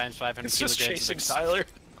 Sometimes 500 It's just kilograms chasing is Tyler.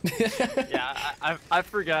 Yeah, I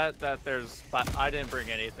forgot that there's. I didn't bring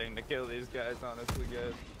anything to kill these guys, honestly,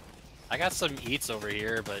 guys. I got some eats over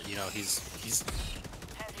here, but you know he's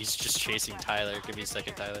just chasing Tyler. Give me a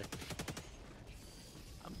second, Tyler.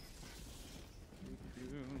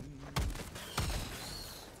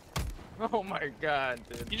 Oh my god,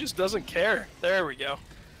 dude. He just doesn't care. There we go.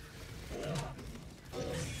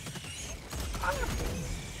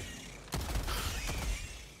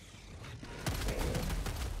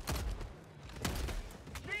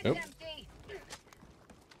 Nope. Empty.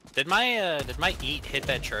 Did my eat hit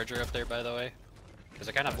that charger up there, by the way? Because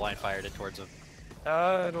I kind of blind fired it towards him.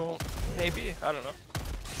 I don't. Maybe. I don't know.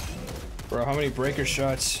 Bro, how many breaker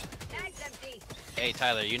shots? Bag's empty. Hey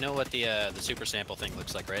Tyler, you know what the super sample thing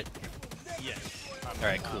looks like, right? Yes. All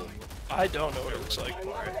right, cool. I don't know what it looks like.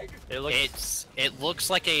 It looks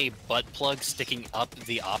like a butt plug sticking up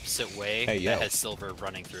the opposite way Hey, yo. that has silver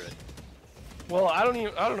running through it. Well, I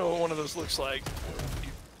don't know what one of those looks like.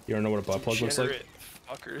 You don't know what a butt plug looks like? Degenerate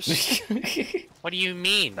fuckers. What do you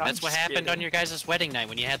mean? I'm That's what just happened on kidding. your guys' wedding night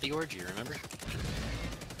when you had the orgy, remember?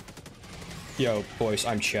 Yo, boys,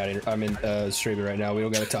 I'm chatting. I'm in streaming right now. We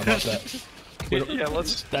don't gotta talk about that. Yeah,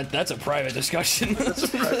 let's. That's a private discussion. That's a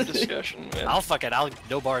private discussion, man. I'll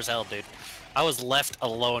no bars held, dude. I was left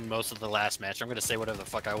alone most of the last match. I'm gonna say whatever the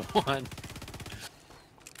fuck I want.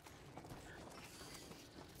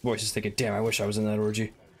 Boys is thinking, damn, I wish I was in that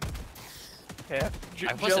orgy. Yeah. I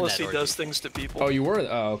wasn't that Jealousy orgy. does things to people. Oh, you were?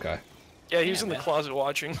 Oh, okay. Yeah, he was Yeah, in the man. closet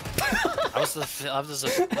watching. I was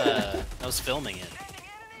filming it.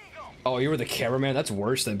 Oh, you were the cameraman? That's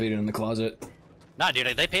worse than being in the closet. Nah,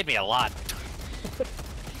 dude, they paid me a lot.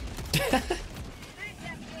 Bag's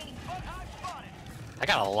empty. I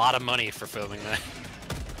got a lot of money for filming that.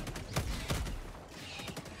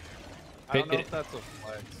 I don't know It- if that's a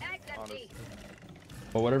flex, Bag's honestly. empty.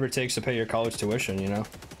 Well, whatever it takes to pay your college tuition, you know?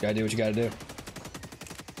 Gotta do what you gotta do.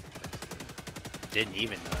 Didn't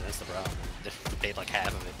even though. That's the problem. They paid like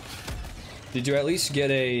half of it. Did you at least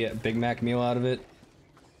get a Big Mac meal out of it?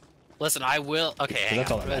 Listen, I will. Okay, hang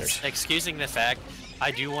that's on. all that matters. Excusing the fact,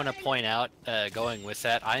 I do want to point out, going with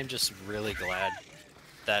that, I am just really glad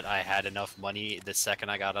that I had enough money the second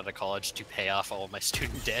I got out of college to pay off all of my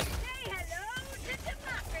student debt. Say hello to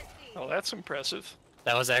democracy. Oh, that's impressive.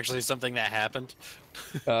 That was actually something that happened.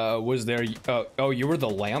 Was there... oh, you were the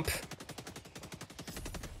lamp?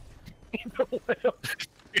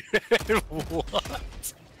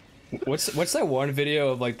 What? What's that one video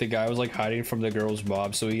of, like, the guy was, like, hiding from the girl's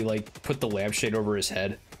mom, so he, like, put the lampshade over his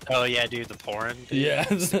head? Oh yeah, dude, the porn. Dude. Yeah.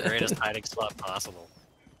 It's the greatest hiding spot possible.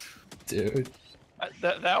 Dude.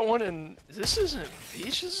 That one and this isn't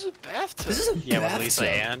beach. This is a bathtub. This is a Yeah, with Lisa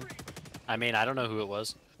bathtub. Ann. I mean, I don't know who it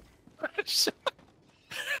was.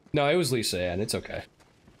 No, it was Lisa Ann. It's okay.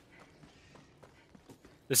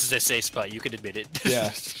 This is a safe spot. You can admit it.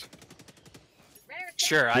 Yeah. Rare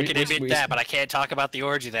Sure, I We- can we- admit we- that, but I can't talk about the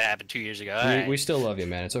orgy that happened 2 years ago. All right. We still love you,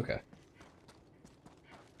 man. It's okay.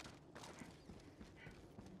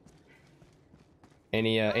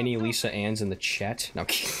 Any Lisa Anns in the chat? No, I'm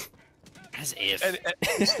kidding. As if.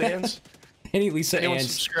 Any stands? Any Lisa Anyone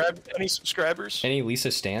Anns? subscribe? Any subscribers? Any Lisa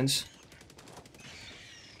stands?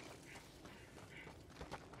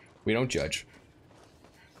 We don't judge.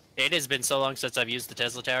 It has been so long since I've used the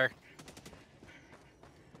Tesla Tower.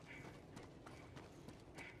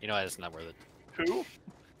 You know what? It's not worth it. Who?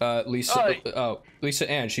 Lisa. Oh, Lisa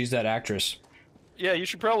Ann. She's that actress. Yeah, you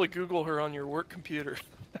should probably Google her on your work computer.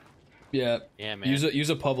 Yeah. Yeah, man. Use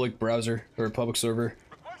a public browser or a public server.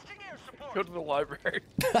 Go to the library.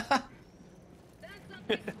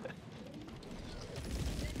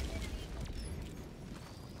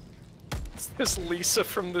 It's this Lisa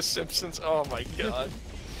from The Simpsons. Oh my god.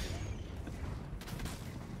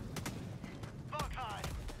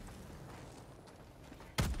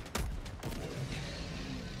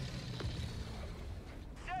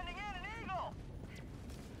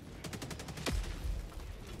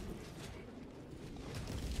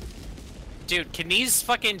 Dude, can these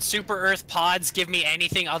fucking Super Earth pods give me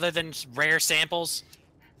anything other than rare samples?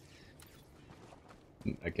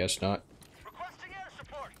 I guess not. Requesting air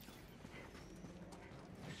support.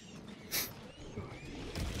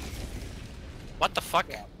 What the fuck?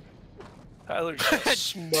 Tyler got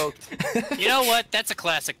smoked. You know what? That's a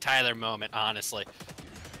classic Tyler moment, honestly.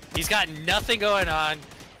 He's got nothing going on,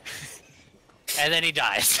 and then he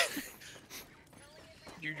dies.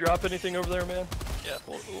 You drop anything over there, man? Yeah,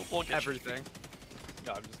 we'll get Everything.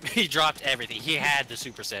 No, I'm just He dropped everything. He had the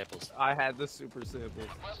super samples. I had the super samples.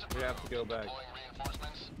 We have to go back.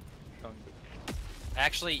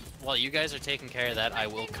 Actually, while you guys are taking care of that, I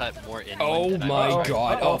will cut more in. Oh my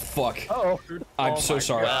god. Oh fuck. Oh, I'm so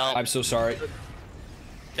sorry. God. I'm so sorry.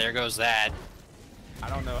 There goes that. I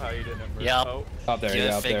don't know how you didn't. Yep. Oh, Up there,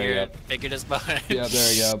 yeah, up there, yeah. Figured as much. Yeah,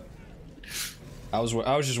 there you go. I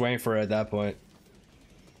was just waiting for it at that point.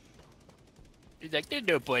 Like, there's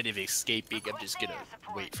no point of escaping. I'm just gonna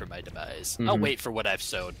wait for my demise. Mm-hmm. I'll wait for what I've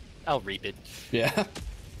sown. I'll reap it. Yeah.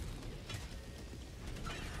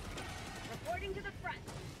 Reporting to the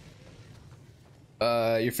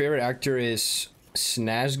front. Your favorite actor is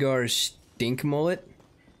Snazgar Stinkmullet?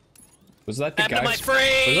 Was that the After guy? my Was that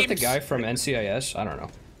the frames! guy from NCIS? I don't know.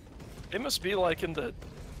 it must be like in the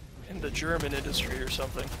German industry or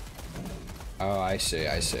something. Oh, I see.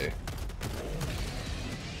 I see.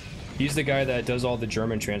 He's the guy that does all the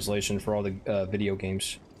German translation for all the video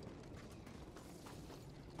games.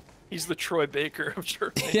 He's the Troy Baker of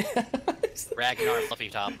Germany. Ragnar Fluffy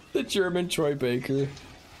Top. The German Troy Baker.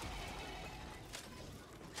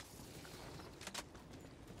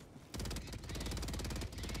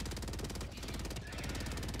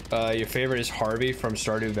 Your favorite is Harvey from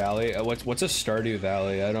Stardew Valley. What's a Stardew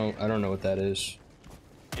Valley? I don't know what that is.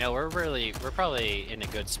 You know, we're probably in a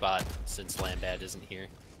good spot since Lambad isn't here.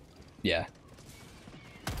 Yeah.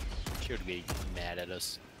 She would be mad at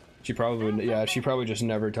us. She probably yeah, she probably just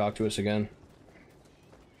never talked to us again.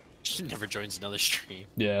 She never joins another stream.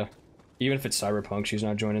 Yeah. Even if it's Cyberpunk, she's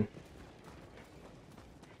not joining.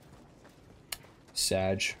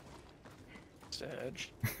 Sag. Sag.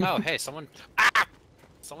 Oh, hey, someone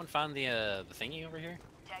someone found the thingy over here?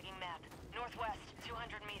 Tagging map. Northwest,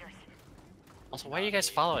 200 meters. Also, why are you guys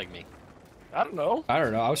following me? I don't know. I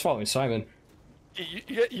don't know. I was following Simon.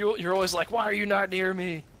 You're always like, why are you not near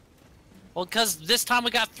me? Well, because this time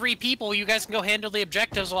we got 3 people, you guys can go handle the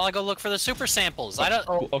objectives while I go look for the super samples. I don't.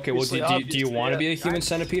 Oh, Okay, well, do you obviously, want to be a yeah. human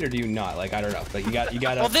centipede or do you not? Like, I don't know. Like, you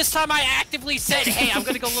gotta. Well, this time I actively said, hey, I'm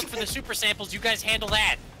gonna go look for the super samples. You guys handle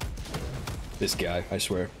that. This guy, I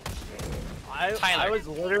swear. I Tyler. was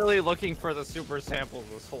literally looking for the super samples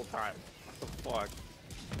this whole time. What the fuck?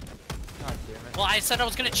 God damn it. Well, I said I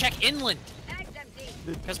was gonna check inland. Tags empty.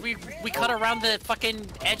 Because we cut around the fucking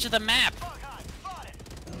edge of the map.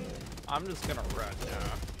 I'm just gonna run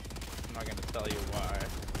now. I'm not gonna tell you why.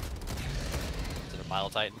 Is it a Mile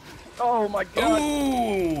Titan? Oh my god.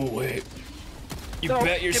 Ooh, wait. You No,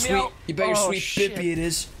 bet your get me sweet. out. You bet your Oh, sweet shit. bippy it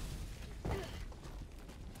is.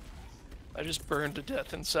 I just burned to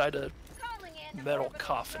death inside a Calling in. metal orbital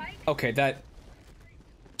coffin. strike. Okay, that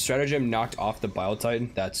stratagem knocked off the Bile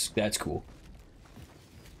Titan. That's cool.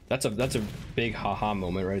 That's a big haha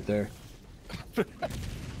moment right there.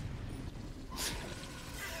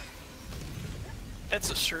 That's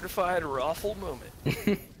a certified raffle moment.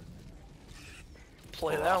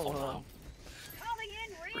 Play that one on. Calling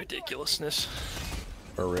in Ridiculousness.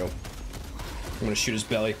 For real. I'm gonna shoot his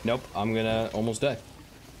belly. Nope. I'm gonna almost die.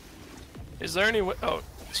 Is there any way? Oh,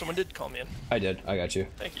 someone did call me in. I did. I got you.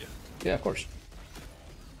 Thank you. Yeah, of course.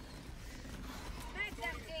 Tags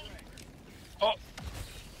empty. Oh,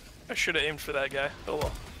 I should have aimed for that guy. Oh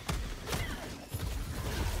well.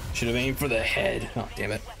 Should have aimed for the head. Oh,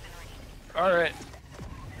 damn it. All right,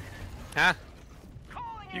 Huh?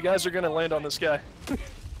 you guys are gonna land on this guy.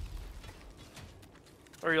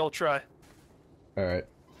 Or you'll try. All right.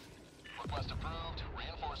 Request approved.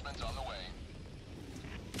 Reinforcements on the way.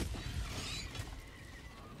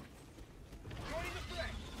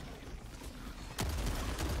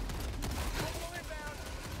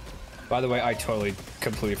 By the way, I totally,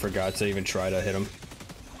 completely forgot to even try to hit him.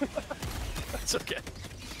 That's okay.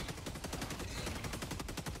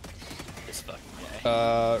 This fucking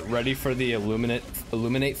guy. Ready for the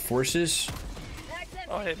illuminate forces? Tags empty.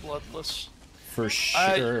 Oh hey, bloodless. For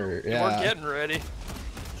sure. Yeah. We're getting ready.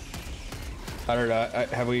 I don't know.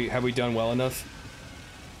 Have we done well enough?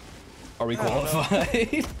 Are we I don't know.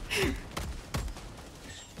 qualified?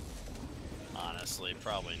 Honestly,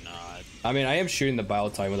 probably not. I mean, I am shooting the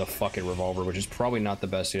Bile Titan with a fucking revolver, which is probably not the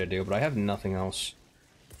best thing to do, but I have nothing else.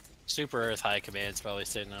 Super Earth High Command's probably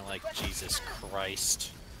sitting there like, Jesus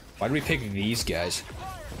Christ. Why did we pick these guys?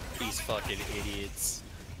 These fucking idiots.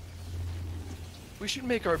 We should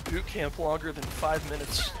make our boot camp longer than 5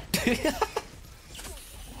 minutes.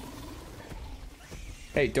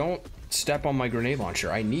 Hey, don't step on my grenade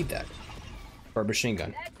launcher. I need that. Or a machine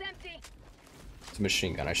gun. That's empty. It's a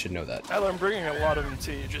machine gun. I should know that. Tyler, I'm bringing a lot of them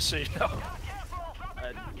to you, just so you know.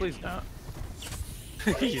 Please don't.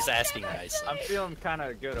 He's asking nicely. I'm feeling kind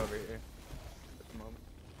of good over here at the moment.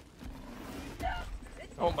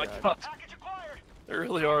 Oh my god. There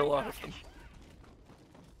really are a lot of them.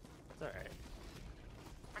 It's alright.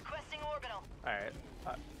 Requesting orbital. Alright.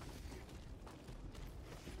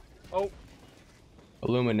 Oh.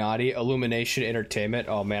 Illuminati, Illumination Entertainment.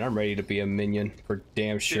 Oh man, I'm ready to be a minion for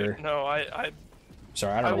damn sure. Dude, no, I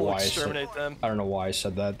Sorry, I don't know will why exterminate them. I don't know why I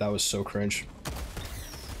said that. That was so cringe.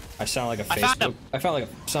 I sound like a I found Facebook. him. I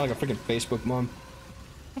sound like a freaking Facebook mom.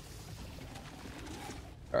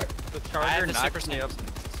 All right. The I charger have the knocked super me up. snake.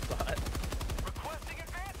 Spot.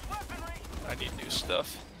 I need new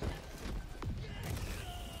stuff.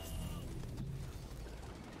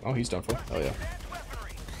 Oh, he's done for. Hell yeah.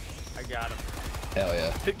 I got him. Hell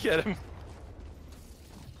yeah. Get him.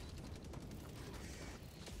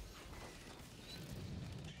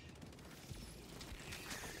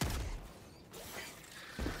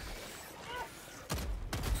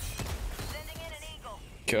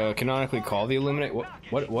 Canonically call the Illuminate.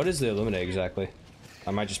 What is the Illuminate exactly?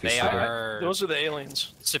 I might just be They stupid. are Those are the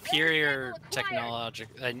aliens. superior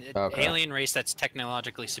an Okay. alien race that's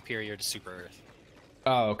technologically superior to Super Earth.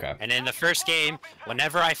 Oh, okay. And in the first game,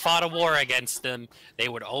 whenever I fought a war against them, they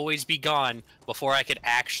would always be gone before I could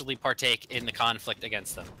actually partake in the conflict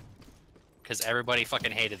against them. Because everybody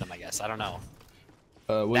fucking hated them, I guess. I don't know.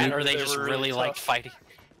 That or they just were really really liked tough. fighting.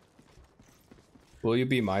 Will you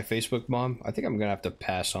be my Facebook mom? I think I'm gonna have to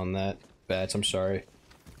pass on that. Bats, I'm sorry.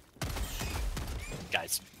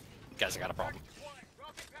 Guys, I got a problem.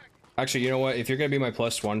 Actually, you know what? If you're gonna be my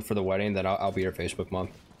 +1 for the wedding, then I'll be your Facebook mom.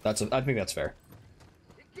 I think that's fair.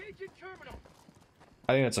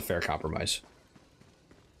 I think that's a fair compromise.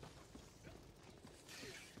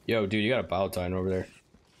 Yo, dude, you got a Battletine over there.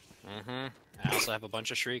 Mm-hmm. I also have a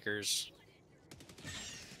bunch of Shriekers.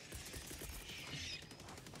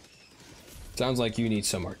 Sounds like you need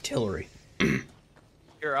some artillery.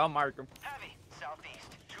 Here, I'll mark him. Heavy, southeast,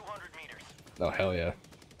 200 meters. Oh, hell yeah.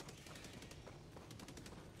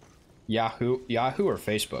 Yahoo or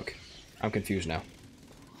Facebook? I'm confused now.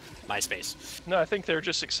 MySpace. No, I think they're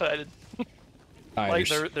just excited. Like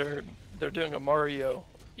they're doing a Mario.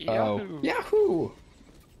 Oh, Yahoo!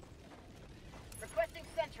 Requesting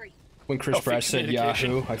sentry. When Chris Healthy Pratt said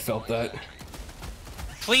communication. Yahoo, I felt that.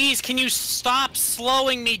 Please, can you stop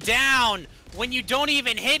slowing me down when you don't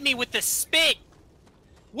even hit me with the spit?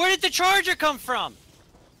 Where did the charger come from?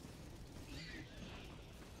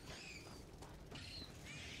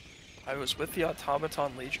 I was with the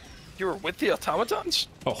Automaton Legion. You were with the Automatons?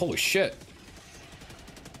 Oh, holy shit.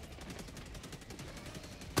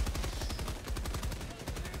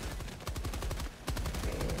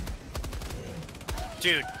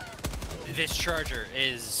 Dude, this charger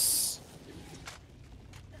is...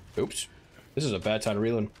 Oops. This is a bad time to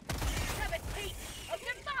reload. Have a taste of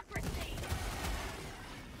democracy.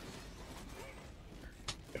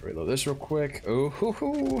 Gotta reload this real quick. Oh, hoo,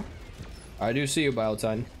 hoo. I do see you,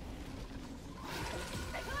 Battletine.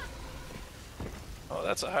 Oh,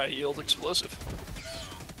 that's a high yield explosive.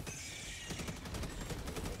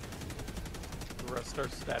 Rest our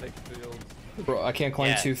static fields. Bro, I can't climb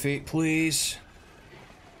Yeah. 2 feet, please.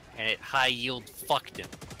 And it high yield fucked him.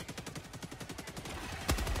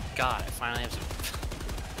 God, I finally have some...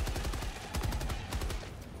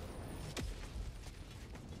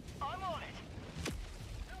 I'm on it.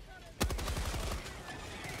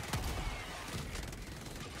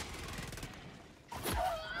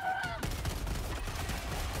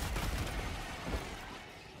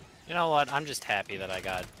 You know what? I'm just happy that I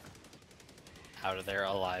got out of there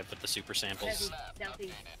alive with the super samples. Heavy,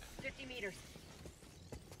 southeast, 50 meters.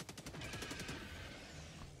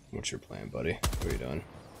 What's your plan, buddy? What are you doing?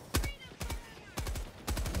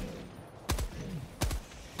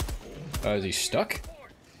 Is he stuck?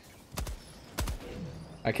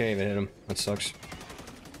 I can't even hit him. That sucks.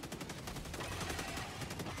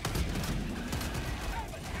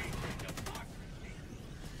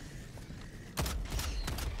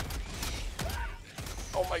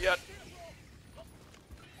 Oh my god.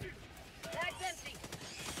 Bag's empty.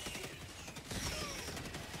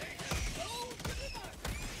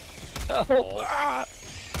 Oh. Ah.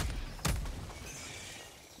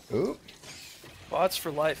 Ooh. Bots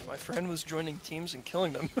for life. My friend was joining teams and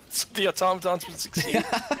killing them, so the automatons would succeed.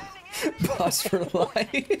 Boss for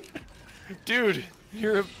life. Dude,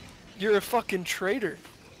 you're a fucking traitor.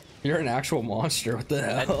 You're an actual monster. What the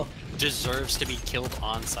hell? Deserves to be killed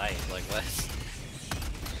on site. Like what?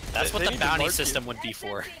 That's what the bounty system would be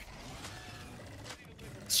for.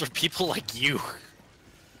 It's for people like you.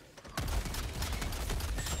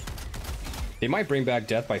 They might bring back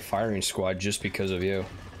death by firing squad just because of you.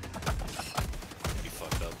 You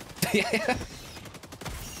fucked up. Yeah.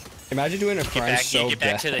 Imagine doing a crime so you get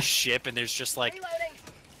back bad. to the ship and there's just like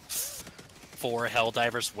 4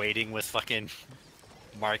 Helldivers waiting with fucking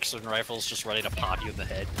marksman rifles just ready to pop you in the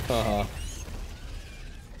head. Uh-huh.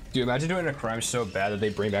 Dude, imagine doing a crime so bad that they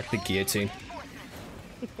bring back the guillotine.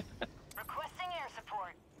 Requesting air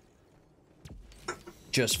support.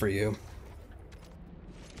 Just for you.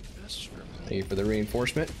 Thank you for the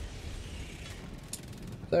reinforcement. Is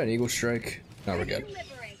that an eagle strike? No, we're good.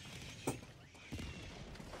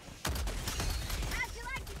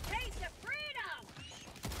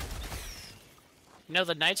 You know,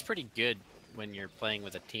 the Knight's pretty good when you're playing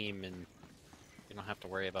with a team and you don't have to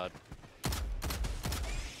worry about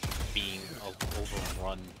being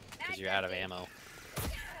overrun because you're out of ammo.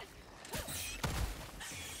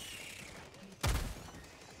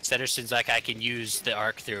 Sederson's like, I can use the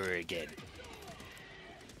arc thrower again.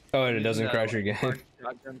 Oh, and it doesn't crash your game.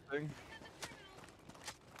 Shotgun thing.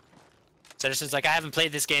 Sederson's like, I haven't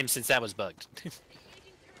played this game since that was bugged.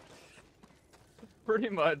 Pretty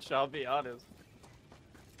much, I'll be honest.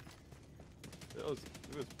 It was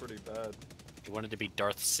pretty bad. He wanted to be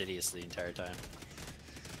Darth Sidious the entire time.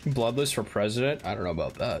 Bloodless for president? I don't know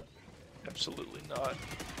about that. Absolutely not.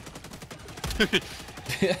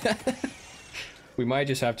 We might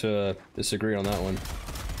just have to disagree on that one.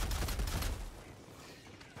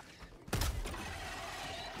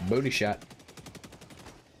 Booty shot.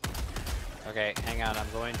 Okay, hang on, I'm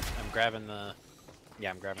grabbing the... Yeah,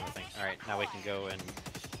 I'm grabbing the thing. Alright, now we can go and...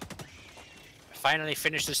 finally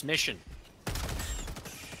finish this mission.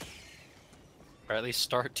 Or at least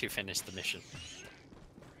start to finish the mission.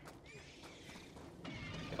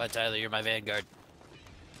 Goodbye, Tyler, you're my vanguard.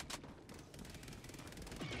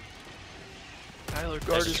 Tyler,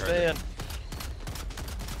 guard his van.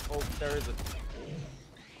 Oh, there is a...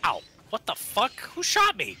 Ow! What the fuck? Who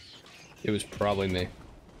shot me? It was probably me.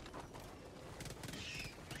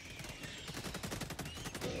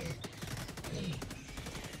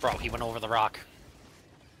 Bro, he went over the rock.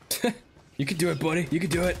 You can do it, buddy. You can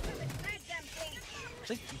do it.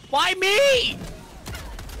 Why me?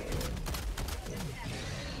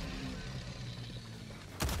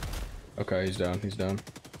 Okay, he's down. He's down.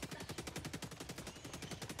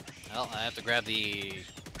 Well, I have to grab the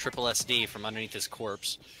triple SD from underneath his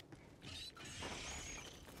corpse.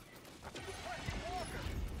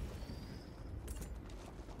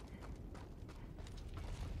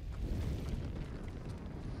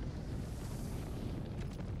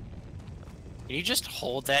 Can you just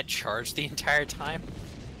hold that charge the entire time?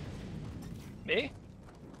 Me?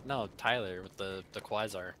 No, Tyler with the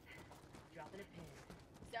Quasar. Dropping a pin.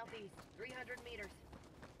 Southeast, 300 meters.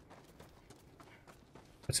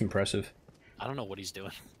 That's impressive. I don't know what he's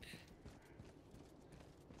doing.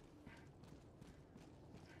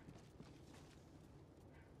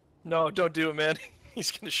 No, don't do it, man. He's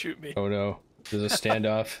gonna shoot me. Oh no. There's a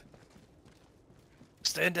standoff.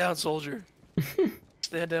 Stand down, soldier.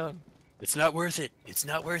 Stand down. It's not worth it. It's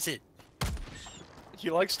not worth it.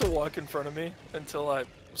 He likes to walk in front of me until I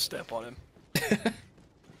step on him.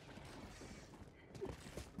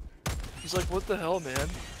 He's like, what the hell, man?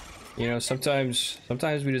 You know, sometimes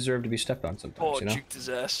we deserve to be stepped on sometimes, Oh, you know? juked his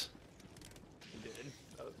ass. He did.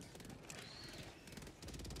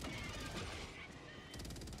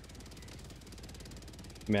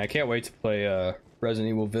 Man, I can't wait to play Resident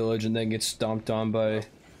Evil Village and then get stomped on by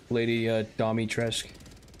Lady Dommy Tresk.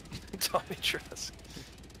 Tommy Trask.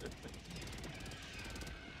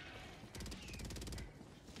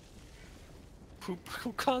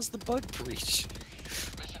 Who caused the bug breach?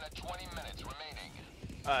 Mission at 20 minutes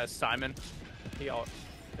remaining. Simon.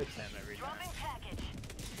 It's him every time. Dropping package.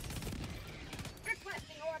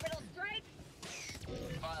 Requesting orbital strike.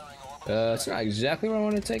 Firing orbital. It's not exactly what I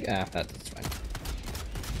want to take. Ah, that's fine.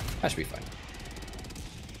 That should be fine.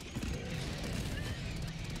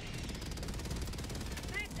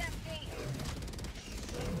 Mag's empty.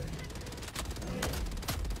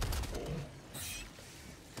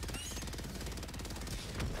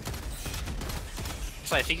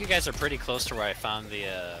 So I think you guys are pretty close to where I found the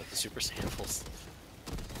super samples.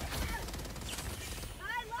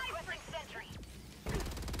 High life ring sentry.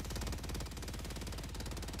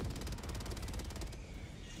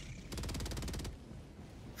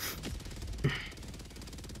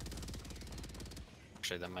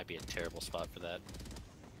 Actually, that might be a terrible spot for that.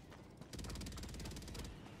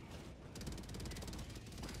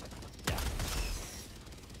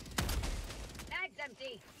 Bag's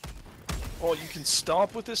empty. Oh, you can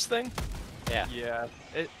stomp with this thing? Yeah. Yeah.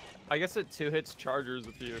 I guess it 2 hits chargers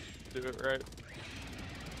if you do it right.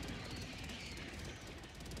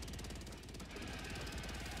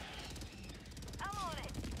 I'm on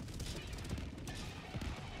it.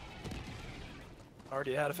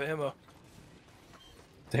 Already out of ammo.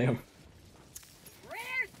 Damn. Rare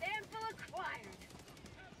sample acquired.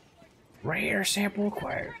 Rare sample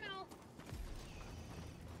acquired. Criminal.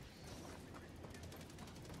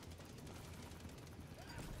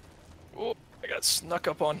 Oh, I got snuck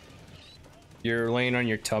up on. You're laying on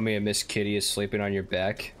your tummy and Miss Kitty is sleeping on your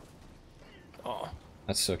back. Oh,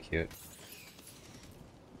 That's so cute.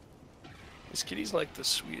 this kitty's like the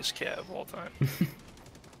sweetest cat of all time.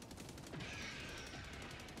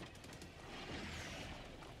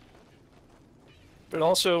 But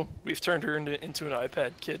also, we've turned her into an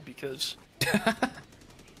iPad kid because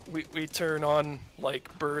we turn on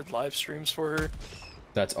like bird live streams for her,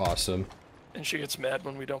 That's awesome. and she gets mad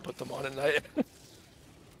when we don't put them on at night. Bag's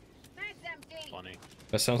empty. Funny.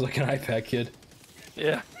 That sounds like an iPad kid.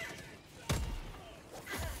 Yeah.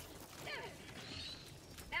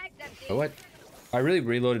 Bag's empty. Oh, what? I really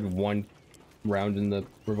reloaded one round in the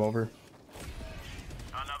revolver.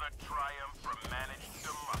 Another triumph for managed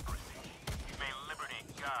democracy. May liberty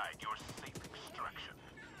guide your safe extraction.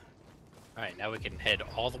 Alright, now we can head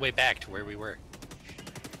all the way back to where we were.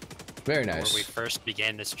 Very Where we nice. first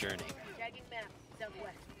began this journey. Tagging map.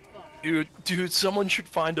 Southwest. Fuck. Dude, someone should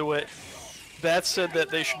find a way. Bat said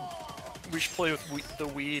that we should play with the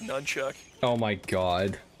Wii nunchuck. Oh my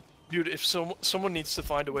god. Dude, if someone needs to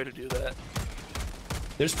find a way to do that.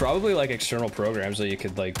 There's probably like external programs that you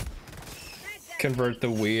could like convert the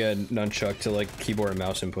Wii and nunchuck to like keyboard and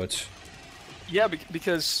mouse inputs. Yeah,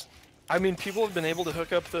 because I mean, people have been able to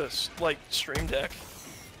hook up this like Stream Deck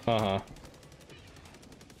Uh-huh.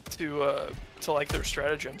 to like their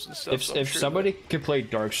stratagems and stuff. so I'm If sure somebody could play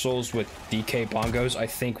Dark Souls with DK bongos, I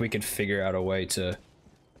think we could figure out a way to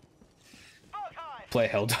play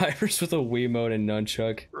Helldivers with a Wiimote and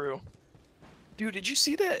nunchuck. True. Dude, did you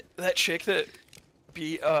see that chick that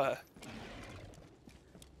she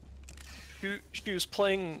was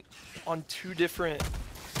playing on 2 different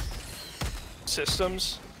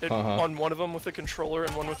systems, on one of them with a controller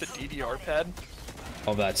and one with a DDR pad?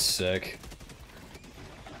 Oh, that's sick.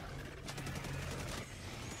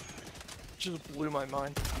 Just blew my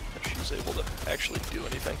mind that she was able to actually do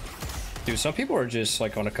anything. Dude, some people are just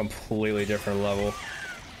like on a completely different level.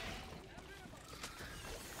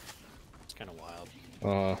 It's kind of wild.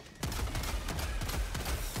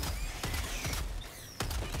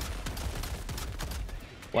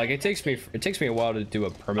 Like it takes me a while to do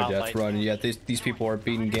a permadeath run, and yet these people are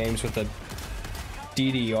beating games with a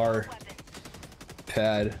DDR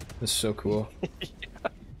pad. That's so cool.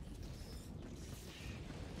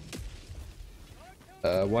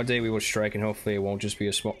 One day we will strike, and hopefully it won't just be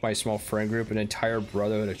my small friend group, an entire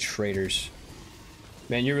brotherhood of traitors.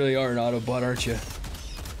 Man, you really are an Autobot, aren't you?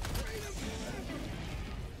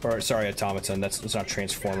 Or sorry, automaton. That's not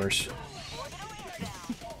Transformers.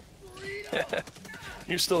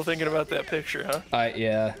 You're still thinking about that picture, huh?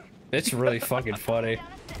 Yeah. It's really fucking funny.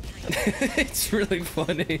 It's really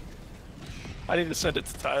funny. I need to send it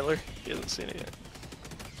to Tyler. He hasn't seen it yet.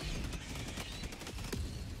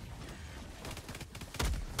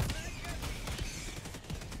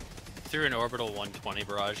 Threw an orbital 120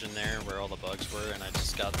 barrage in there where all the bugs were, and I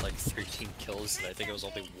just got like 13 kills, and I think it was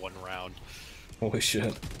only 1 round. Holy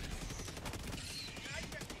shit.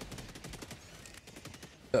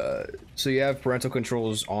 So you have parental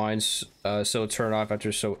controls on, so turn off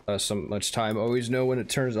after so much time. Always know when it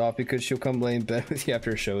turns off because she'll come lay in bed with you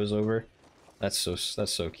after the show is over. That's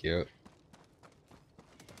so cute.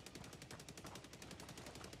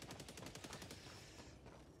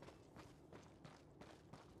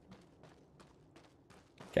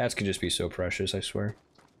 Cats can just be so precious, I swear.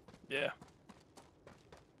 Yeah.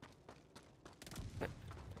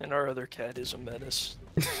 And our other cat is a menace.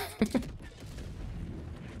 I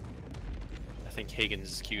think Higgins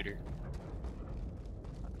is cuter.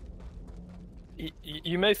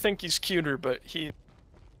 You may think he's cuter, but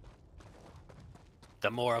The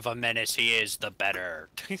more of a menace he is, the better.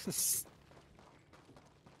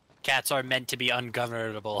 Cats are meant to be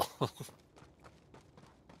ungovernable.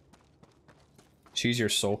 She's your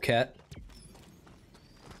soul cat?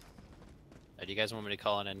 Do you guys want me to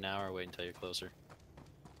call it in now or wait until you're closer?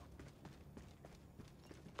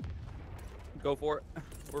 Go for it.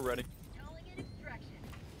 We're ready. Calling in extraction.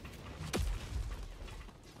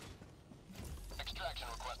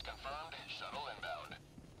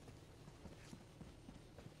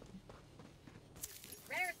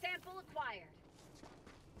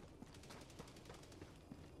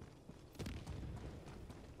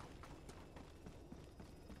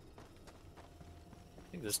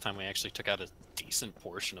 think this time we actually took out a decent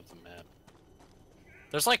portion of the map.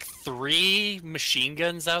 There's like 3 machine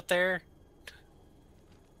guns out there.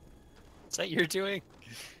 Is that you're doing?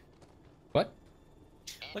 What?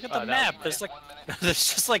 Look at the map. There's like,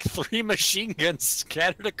 there's just like 3 machine guns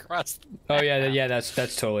scattered across the map. Oh yeah, yeah, that's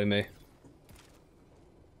totally me.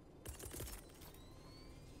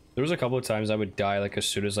 There was a couple of times I would die like as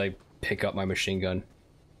soon as I pick up my machine gun.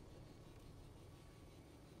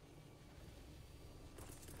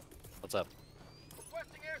 What's up?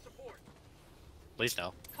 Please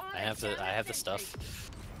no. I have the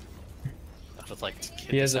stuff. I would like to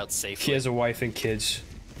get this out safely. He has a wife and kids.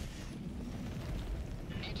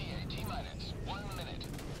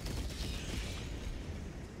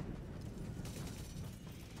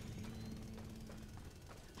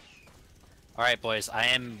 Alright, boys, I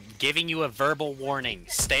am giving you a verbal warning.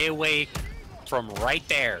 Stay away from right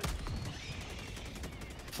there.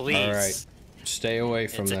 Please. Alright. Stay away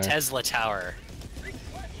from there. It's a Tesla tower.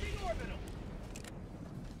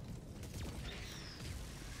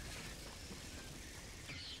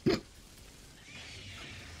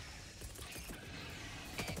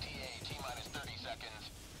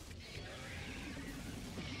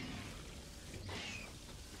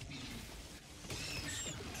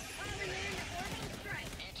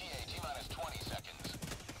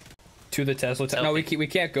 To the Tesla tower. No, we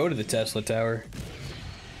can't go to the Tesla tower.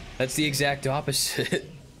 That's the exact opposite.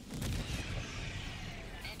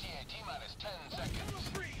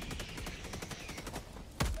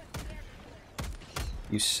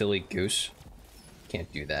 You silly goose.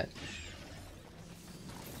 Can't do that.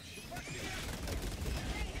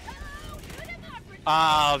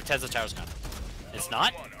 Oh, Tesla tower's gone. It's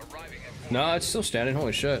not? No, it's still standing.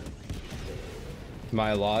 Holy shit.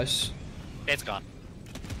 My loss. It's gone.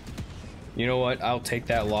 You know what? I'll take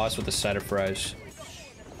that loss with a side of fries.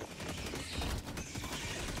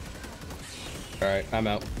 Alright, I'm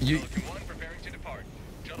out.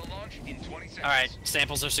 Alright,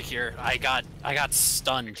 samples are secure. I got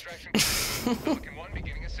stunned.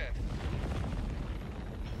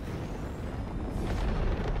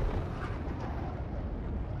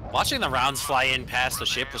 Watching the rounds fly in past the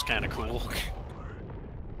ship was kind of cool.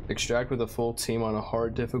 Extract with a full team on a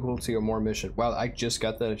hard difficulty or more mission. Wow, I just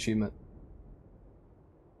got that achievement.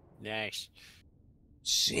 Nice.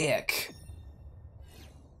 Sick.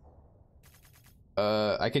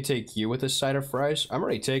 I could take you with a side of fries. I'm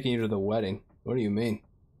already taking you to the wedding. What do you mean?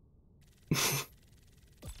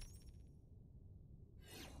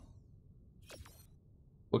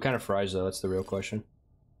 What kind of fries though? That's the real question.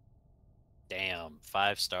 Damn,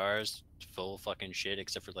 5 stars, full fucking shit,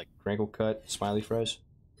 except for like crinkle cut, smiley fries.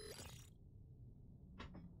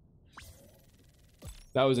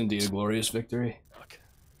 That was indeed a glorious victory.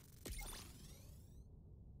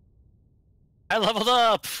 I leveled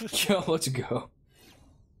up! Yo, let's go.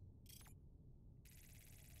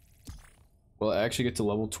 Will I actually get to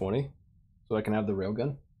level 20? So I can have the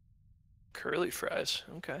railgun? Curly fries,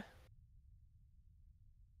 okay.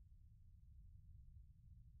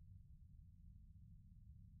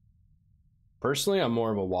 Personally, I'm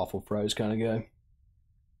more of a waffle fries kind of guy. I'm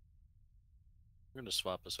gonna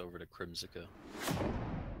swap us over to Crimsica.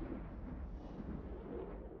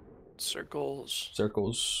 Circles.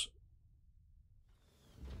 Circles.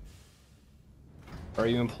 Are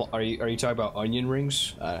you talking about onion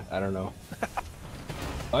rings? I don't know.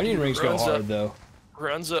 Onion rings go hard though.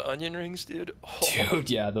 Runza onion rings, dude. Oh. Dude,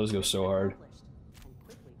 yeah, those go so hard.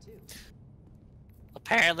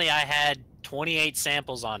 Apparently, I had 28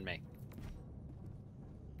 samples on me.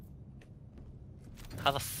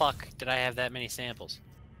 How the fuck did I have that many samples?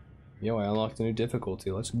 Yo, I unlocked a new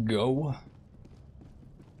difficulty. Let's go.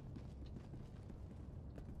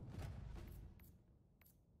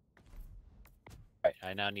 Right,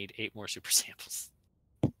 I now need 8 more super samples.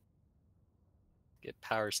 Get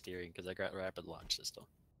power steering because I got rapid launch system.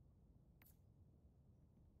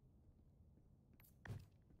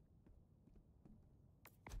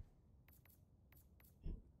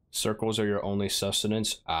 Circles are your only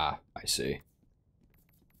sustenance? Ah, I see.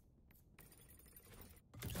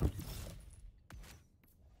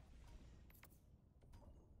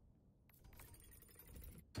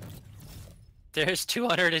 There's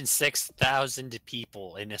 206,000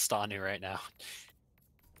 people in Istanu right now.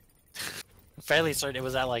 I'm fairly certain it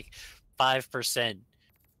was at like 5%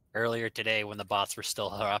 earlier today when the bots were still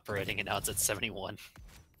operating, and now it's at 71.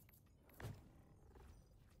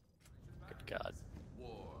 Good God.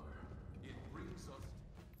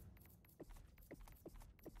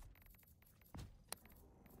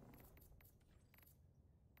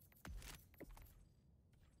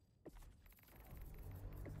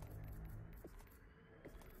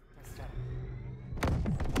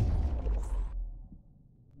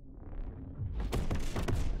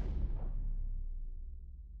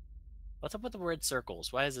 What's up with the red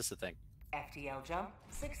circles? Why is this a thing? FTL jump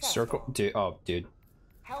successful. Circle, dude. Oh, dude.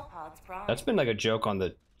 Hellpods prime. That's been like a joke on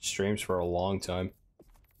the streams for a long time.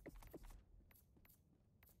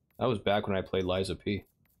 That was back when I played Liza P.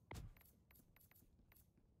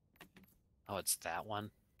 Oh, it's that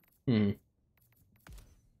one. Hmm.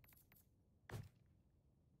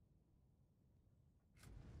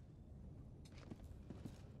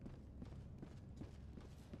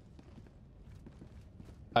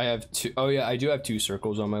 I have two. Oh yeah, I do have two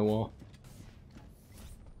circles on my wall.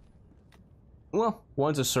 Well,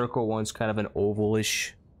 one's a circle, one's kind of an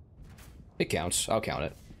ovalish. It counts. I'll count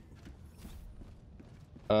it.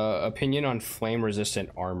 Opinion on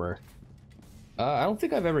flame-resistant armor. I don't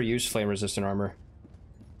think I've ever used flame-resistant armor.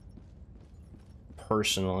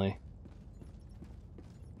 Personally.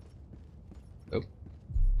 Oh.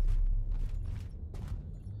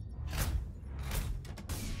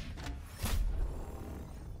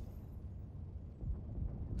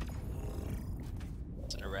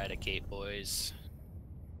 Let's eradicate, boys.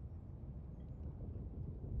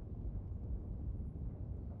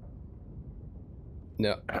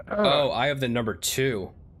 No. Oh, I have the number 2.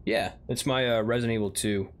 Yeah, it's my Resident Evil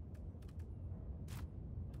 2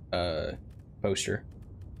 poster.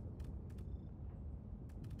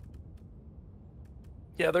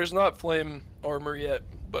 Yeah, there's not flame armor yet,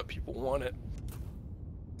 but people want it.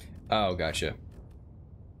 Oh, gotcha.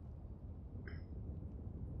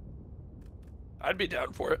 I'd be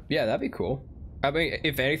down for it. Yeah, that'd be cool. I mean,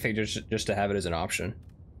 if anything, just to have it as an option.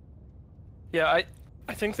 Yeah,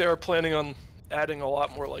 I think they are planning on adding a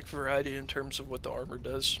lot more like variety in terms of what the armor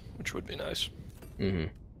does, which would be nice. Mm-hmm.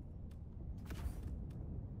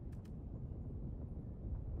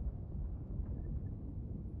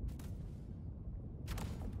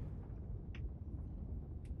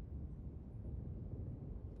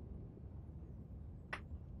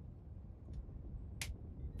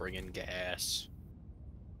 Bring in gas.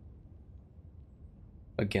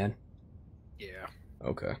 Again? Yeah.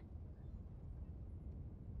 Okay.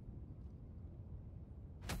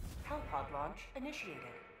 Hellpod launch initiated.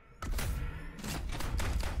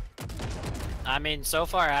 I mean, so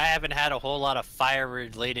far I haven't had a whole lot of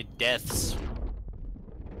fire-related deaths.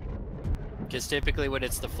 Because typically when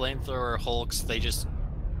it's the flamethrower hulks, they just...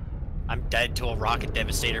 I'm dead to a rocket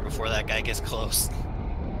devastator before that guy gets close.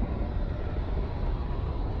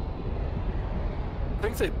 I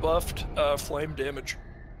think they buffed flame damage.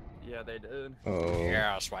 Yeah, they did. Oh.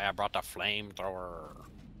 Yeah, that's why I brought the flamethrower.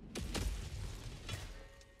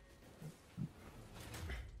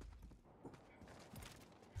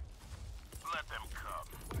 Let them come.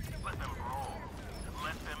 Let them roll.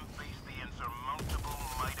 Let them face the insurmountable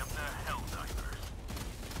might of the Helldivers.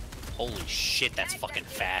 Holy shit, that's fucking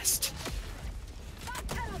fast.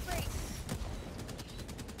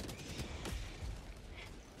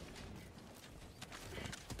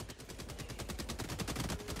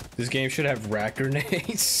 This game should have rat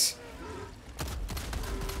grenades.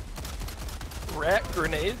 Rat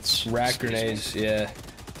grenades? Rat grenades, yeah.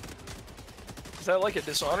 Is that like a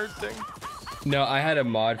Dishonored thing? No, I had a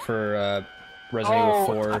mod for Resident Evil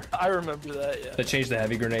 4 I remember that, yeah. that changed the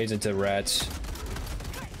heavy grenades into rats.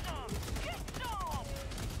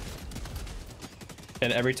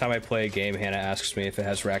 And every time I play a game, Hannah asks me if it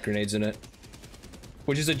has rat grenades in it.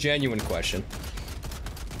 Which is a genuine question.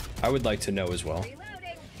 I would like to know as well.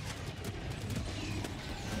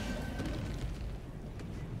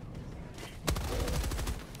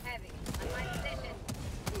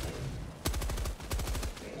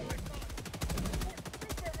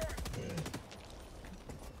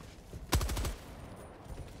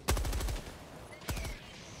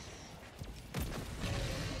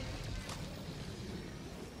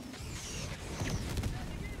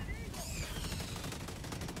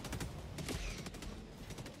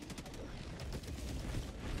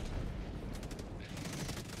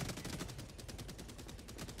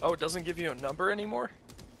 Oh, it doesn't give you a number anymore?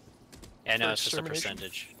 Yeah, no, For it's just a extermination?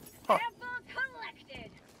 percentage. Huh. Collected.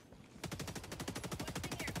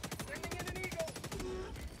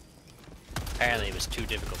 Apparently it was too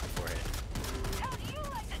difficult beforehand. How do you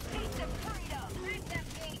like the taste of freedom? That's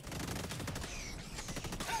empty.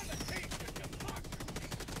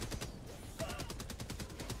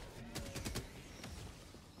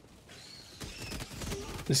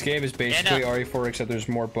 This game is basically RE4 except there's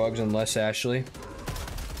more bugs and less Ashley.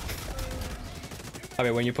 I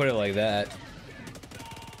mean, when you put it like that,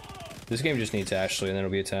 this game just needs Ashley and then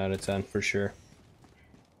it'll be a 10 out of 10 for sure.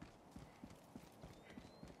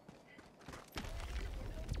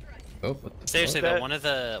 Oh, what the Seriously fuck?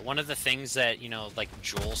 though, one of the things that, you know, like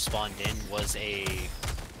Joel spawned in was a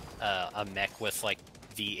mech with like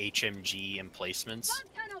the HMG emplacements,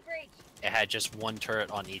 Tunnel breach. it had just one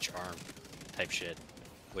turret on each arm, type shit,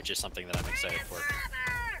 which is something that I'm excited for.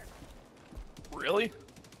 Really?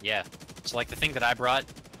 Yeah. So like the thing that I brought,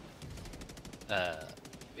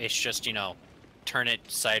 it's just, you know, turn it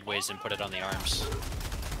sideways and put it on the arms.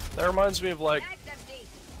 That reminds me of like,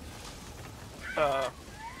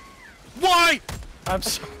 Why? I'm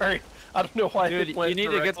sorry. I don't know why. Dude, it went you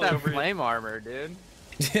need to get directly that over you. flame armor, dude.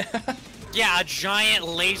 Yeah, a giant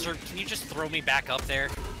laser. Can you just throw me back up there?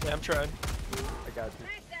 Yeah, I'm trying. I got you.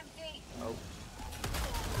 Oh.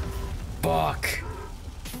 Fuck.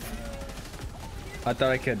 I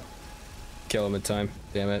thought I could kill him in time.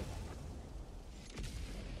 Damn it.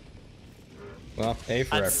 Well, A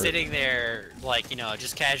for I'm effort. sitting there, like, you know,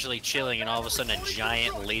 just casually chilling, and all of a sudden a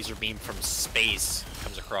giant laser beam from space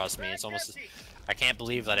comes across me. It's almost... I can't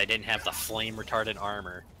believe that I didn't have the flame-retardant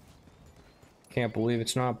armor. Can't believe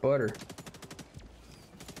it's not butter.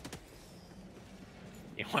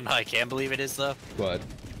 You know what I can believe it is, though? What?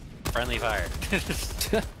 Friendly fire.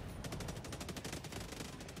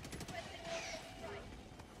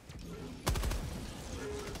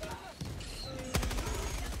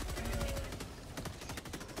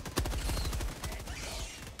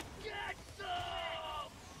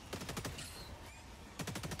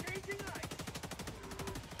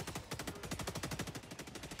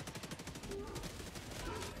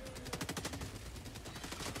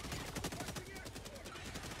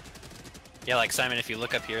 Yeah, like Simon, if you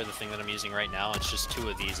look up here, the thing that I'm using right now, it's just 2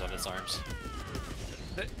 of these on its arms.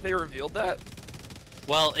 They revealed that?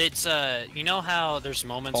 Well, it's, you know how there's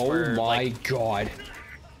moments Oh where, my like, god.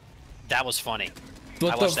 that was funny.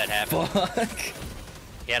 What I watched the that happen. fuck?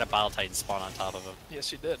 He had a Bile Titan spawn on top of him. Yes,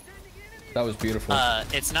 he did. That was beautiful.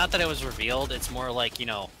 It's not that it was revealed, it's more like, you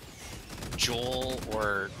know, Joel,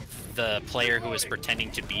 or the player who was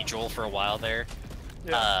pretending to be Joel for a while there,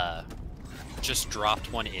 just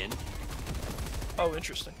dropped one in. Oh,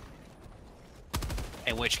 interesting.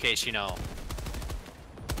 In which case, you know...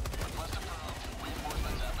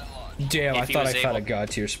 Damn, I if he thought I was kind of able-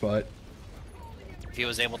 got to your spot. If he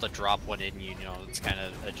was able to drop one in, you know, it's kind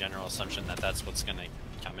of a general assumption that that's what's going to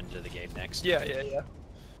come into the game next. Yeah, yeah, yeah.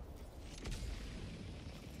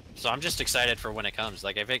 So I'm just excited for when it comes.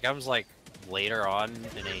 Like, if it comes, like, later on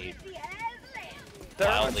in a That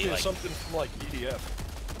reminds wildly, me of like, something from like EDF.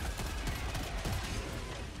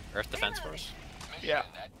 Earth Defense Force? Yeah.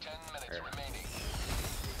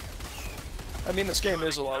 I mean, this game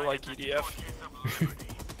is a lot like EDF.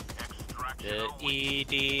 The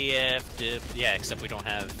EDF, yeah, except we don't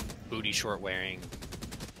have booty short wearing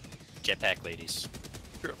jetpack ladies.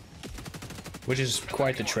 True. Which is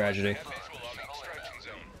quite the tragedy.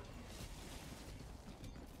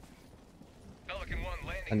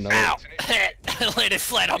 Another. Ow! Landed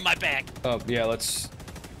flat on my back. Oh, yeah, let's...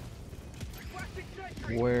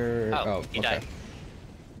 Where... Oh, he okay. died.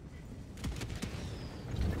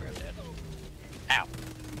 Grab that. Ow.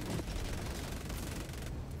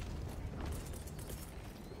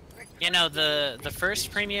 You know, the first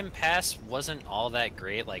premium pass wasn't all that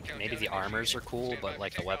great. Like, maybe the armors are cool, but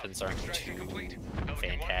like the weapons aren't too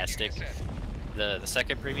fantastic. The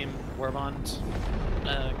second premium Warbond,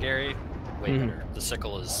 Gary, way better. The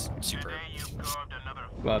sickle is superb.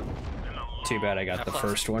 Well, too bad I got the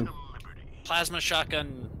first one. Plasma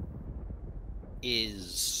shotgun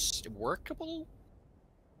is workable,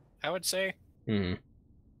 I would say. Hmm.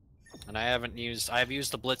 And I've used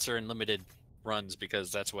the Blitzer in limited runs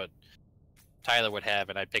because that's what Tyler would have,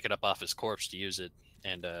 and I'd pick it up off his corpse to use it,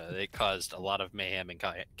 and it caused a lot of mayhem and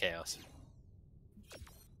chaos.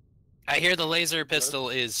 I hear the laser pistol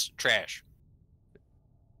is trash.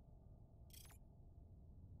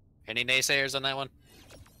 Any naysayers on that one?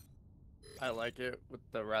 I like it with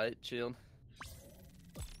the right shield.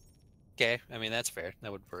 Okay, I mean, that's fair.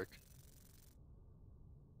 That would work.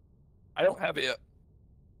 I don't have it yet.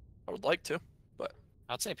 I would like to, but...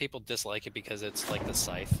 I'd say people dislike it because it's like the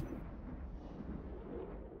scythe.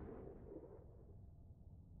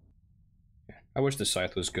 I wish the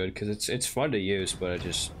scythe was good, because it's fun to use, but I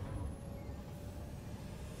just...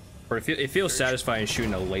 Or it feels satisfying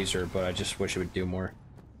shooting a laser, but I just wish it would do more.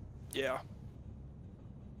 Yeah.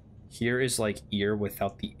 Here is like ear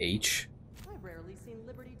without the H. I've rarely seen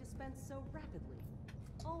liberty dispensed so rapidly.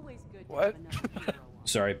 Always good to What? have another hero on.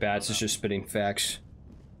 Sorry, Bats is just spitting facts.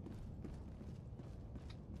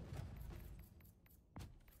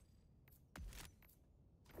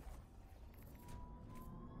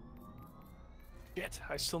 Shit,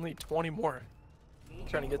 I still need 20 more. I'm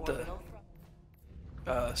trying to get the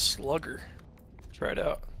slugger. Try it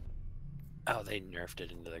out. Oh, they nerfed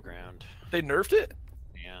it into the ground. They nerfed it?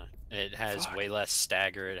 Yeah. It has way less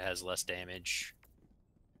stagger. It has less damage.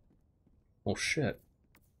 Oh shit.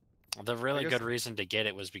 The really good reason to get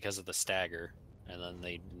it was because of the stagger, and then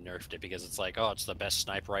they nerfed it because it's like, oh, it's the best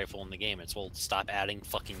sniper rifle in the game. It's, well, stop adding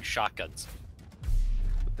fucking shotguns.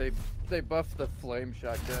 But they buffed the flame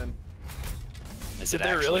shotgun. Is it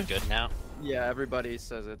actually good now? Yeah, everybody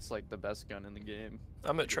says it's like the best gun in the game.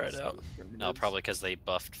 I'm gonna try it out. No, probably because they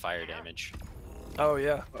buffed fire damage. Oh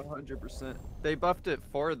yeah, 100%. They buffed it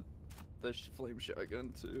for the flame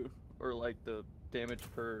shotgun too, or like the damage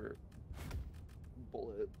per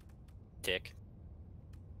bullet. Tick.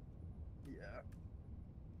 Yeah.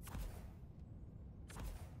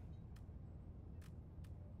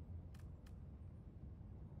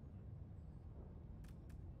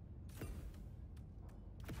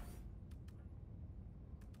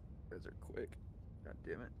 You guys are quick. God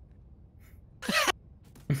damn it.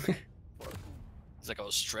 It's like I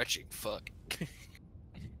was stretching. Fuck.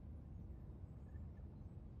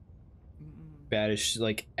 Bad is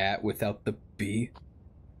like at without the B.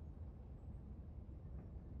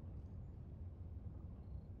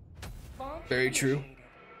 Very true.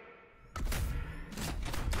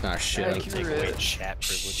 Ah shit. Take away chat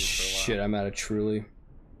privileges for a while. Shit, I'm out of truly.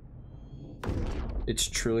 It's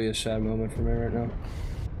truly a sad moment for me right now.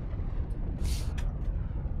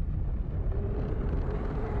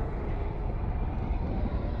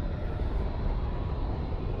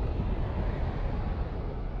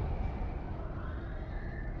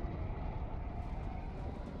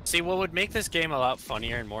 See, what would make this game a lot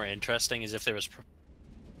funnier and more interesting is if there was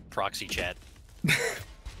proxy chat.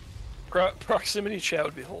 Proximity chat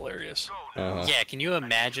would be hilarious. Yeah, can you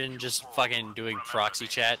imagine just fucking doing proxy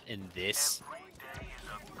chat in this?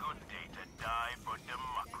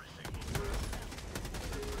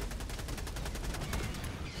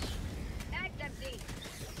 Mag's empty.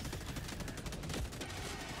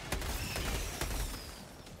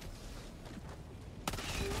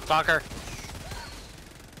 Talker.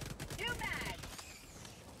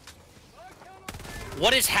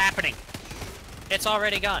 What is happening? It's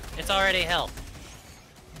already gone. It's already hell.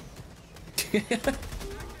 Dude,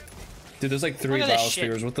 there's like 3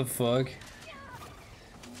 biospheres. What the fuck?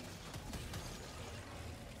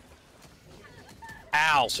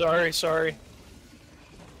 Ow. Sorry.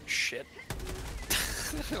 Shit.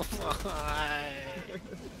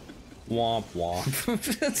 Womp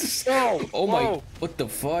womp. No! Oh my. Whoa. What the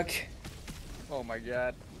fuck? Oh my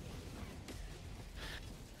god.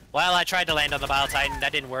 Well, I tried to land on the Bile Titan.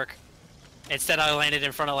 That didn't work. Instead, I landed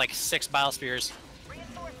in front of like 6 biospheres.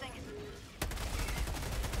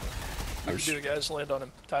 How do the guys land on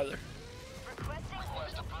him, Tyler?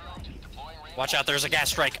 Watch out, there's a gas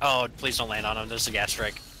strike. Oh, please don't land on him. There's a gas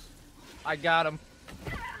strike. I got him.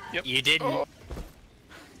 Yep. You didn't. Oh.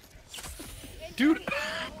 Dude.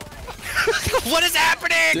 What is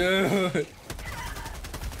happening? Dude.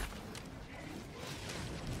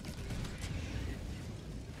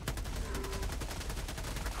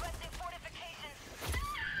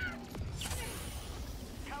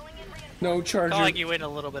 No, Charger. Calling you in a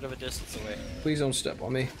little bit of a distance away. Please don't step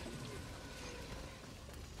on me.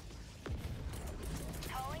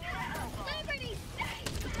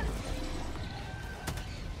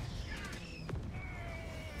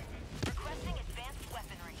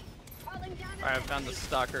 Alright, I found the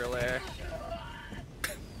stalker lair.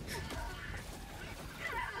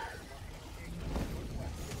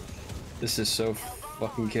 This is so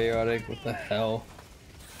fucking chaotic. What the hell?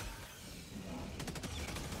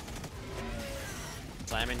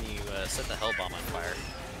 Simon, you set the hell bomb on fire.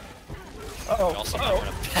 Uh-oh. You also might want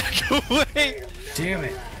to back away. Damn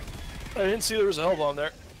it. I didn't see there was a hell bomb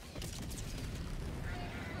there.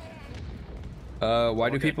 Why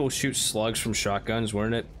do people shoot slugs from shotguns?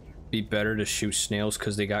 Wouldn't it be better to shoot snails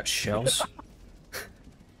because they got shells?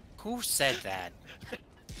 Who said that?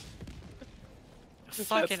 That's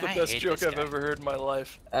Fucking, the best joke I've ever heard in my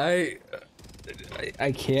life. I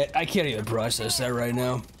can't even process that right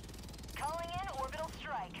now.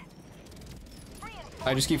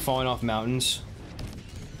 I just keep falling off mountains.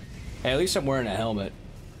 Hey, at least I'm wearing a helmet.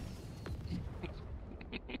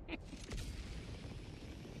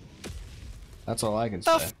 That's all I can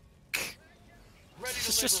say.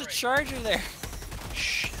 It's just a charger there.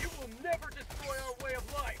 You will never destroy our way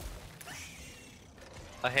of life.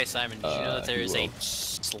 Oh, hey Simon, did you know that there is a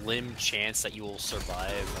slim chance that you will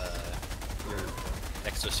survive your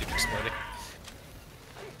exosuit exploding?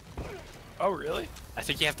 Oh, really? I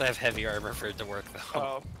think you have to have heavy armor for it to work, though.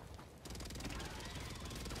 Oh.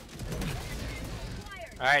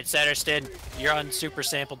 Alright, Satterston, you're on super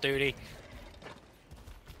sample duty.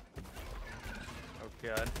 Oh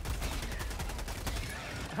god.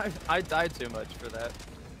 I died too much for that.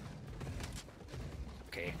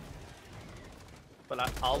 Okay.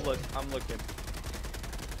 But I'll look. I'm looking.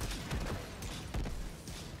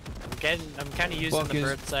 I'm kind of using the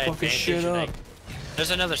bird side fuck his vantage. shit up. There's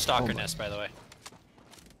another stalker Oh my- nest, by the way.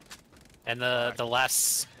 And the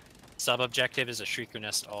last sub-objective is a shrieker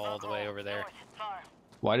nest all the way over there.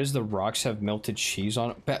 Why does the rocks have melted cheese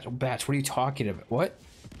on it? Bats, what are you talking about? What?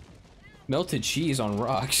 Melted cheese on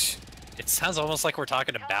rocks? It sounds almost like we're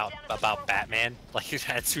talking about Batman. Like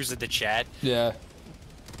that's who's in the chat. Yeah.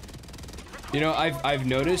 You know, I've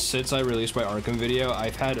noticed since I released my Arkham video,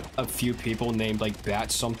 I've had a few people named like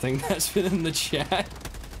Bat something that's been in the chat.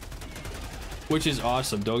 Which is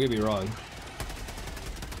awesome, don't get me wrong.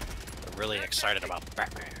 I'm really excited about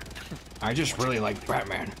Batman. I just really like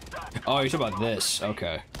Batman. Oh, you're talking about this.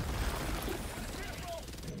 Okay.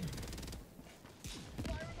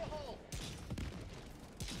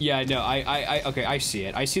 Yeah, no, okay, I see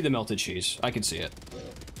it. I see the melted cheese. I can see it.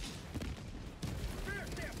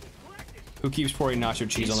 Who keeps pouring nacho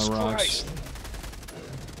cheese on the rocks?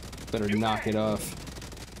 Better knock it off.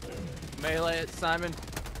 Melee it, Simon.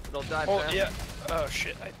 It'll die Oh fast. yeah. Oh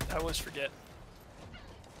shit. I always forget.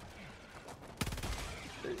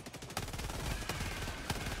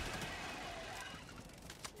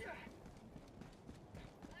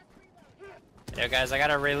 Yeah, guys, I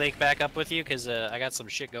gotta relink back up with you because I got some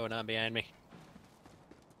shit going on behind me.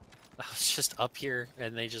 I was just up here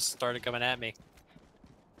and they just started coming at me.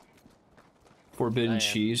 Forbidden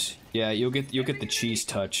cheese. Yeah, you'll get the cheese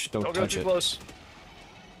touch. Don't Don't go touch too it. close.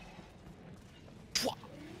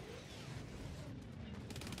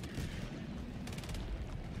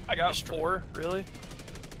 I got 4, really?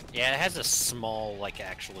 Yeah, it has a small, like,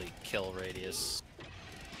 actually kill radius.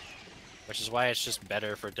 Which is why it's just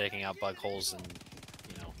better for taking out bug holes and,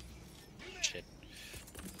 you know, shit.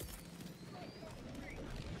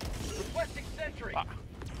 Requesting sentry.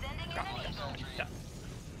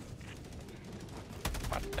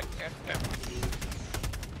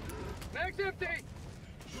 Mag's empty.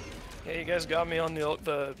 Yeah, you guys got me on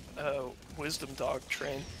the wisdom dog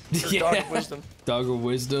train. Or Yeah. dog of wisdom. Dog of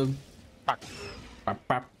wisdom.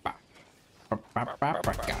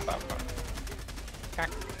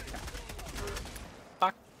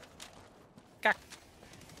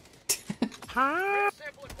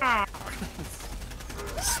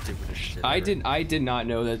 Stupid as shit. I did not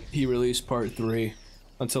know that he released part 3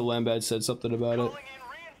 until Lambad said something about it.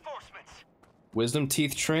 Wisdom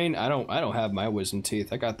teeth train? I don't have my wisdom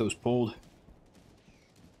teeth. I got those pulled.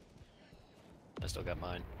 I still got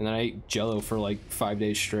mine. And then I ate Jello for like 5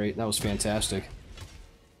 days straight. That was fantastic.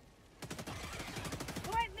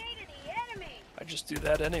 I just do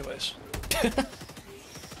that anyways.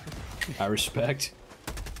 I respect.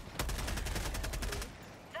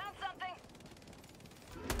 Found something.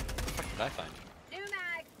 What did I find? New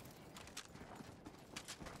mag.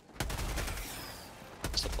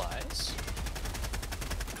 Supplies?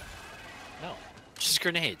 No. Just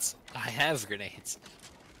grenades. I have grenades.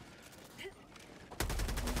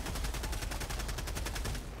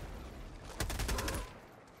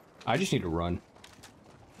 I just need to run.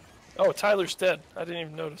 Oh, Tyler's dead. I didn't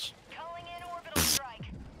even notice.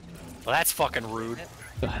 Well, that's fucking rude.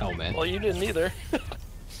 The hell, man. Well, you didn't either.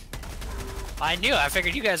 I knew. I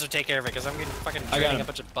figured you guys would take care of it because I'm getting fucking trading a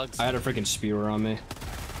bunch of bugs. I had a freaking spewer on me.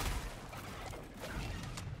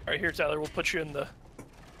 Alright, here, Tyler. We'll put you in the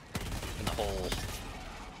hole.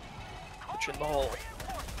 Put you in the hole.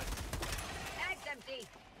 Mag's empty.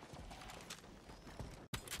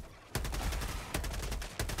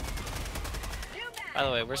 By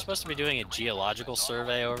the way, we're supposed to be doing a geological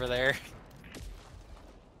survey over there.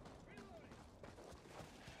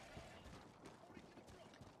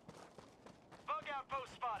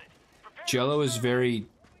 Jello is very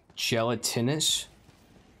gelatinous.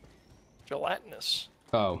 Gelatinous.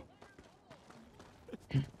 Oh.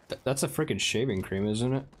 That's a freaking shaving cream,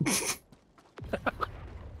 isn't it?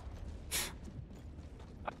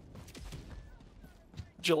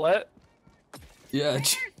 Gillette? Yeah,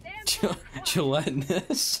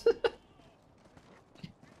 gelatinous.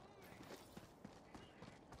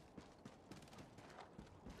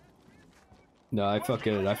 No, I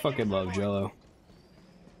fucking love Jello.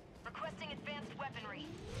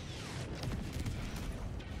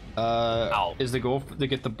 Is the goal to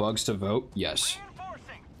get the bugs to vote? Yes.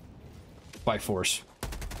 By force.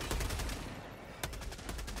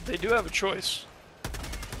 They do have a choice.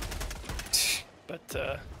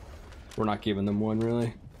 But, We're not giving them one,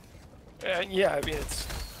 really. yeah, I mean, it's...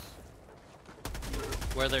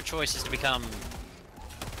 Where their choice is to become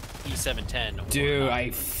E710. Dude,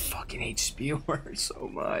 I fucking hate Spewer so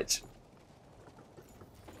much.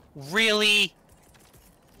 Really?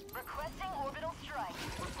 Requesting orbital strike.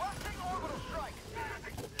 Requesting orbital strike.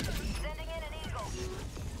 Sending in an eagle.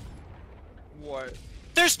 What?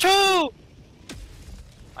 There's two!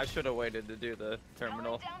 I should have waited to do the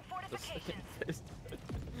terminal. Calling down The second fortifications. phase.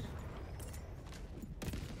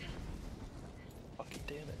 Fucking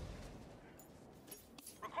damn it.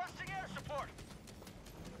 Requesting air support.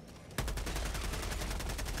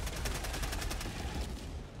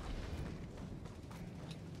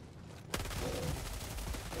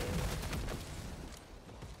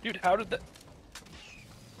 Dude, how did that?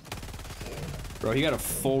 Bro, he got a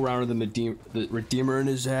full round of the Redeemer in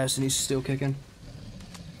his ass and he's still kicking.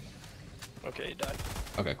 Okay, he died.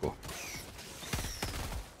 Okay, cool.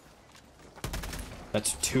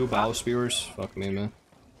 That's 2 bow spears. Fuck me, man.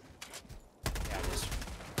 Yeah, it is.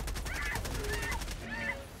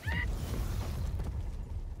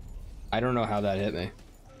 I don't know how that hit me.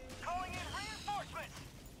 Calling in reinforcements.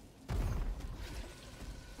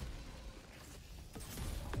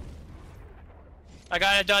 I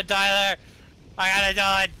got it done, Tyler! I got it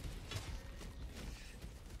done!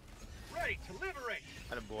 Ready to liberate.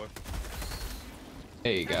 Attaboy.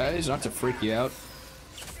 Hey guys, not to freak you out.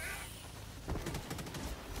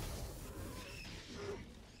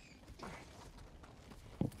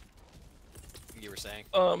 You were saying?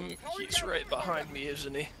 He's right behind me,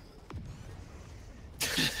 isn't he?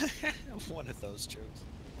 One of those jokes.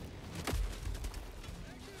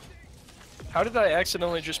 How did I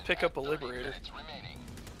accidentally just pick up a Liberator?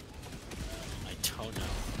 I don't know.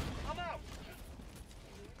 I'm out.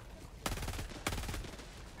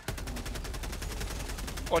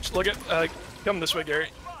 Watch, look at, come this way, Gary.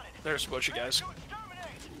 There's a bunch of guys.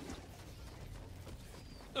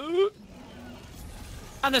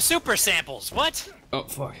 On the super samples, what? Oh,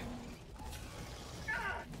 fuck.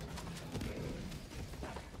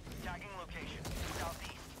 Tagging location.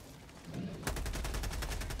 Southeast.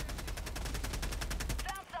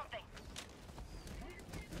 Found something.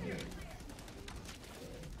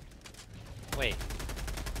 Wait.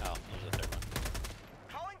 Oh, there's the third one.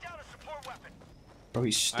 Calling down a support weapon. Bro,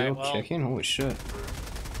 he's still Alright, well- kicking? Holy shit.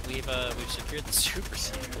 We've secured the super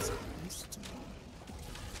samples at least.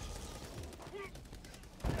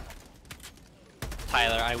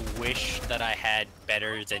 Tyler, I wish that I had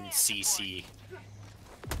better than CC.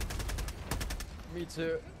 Me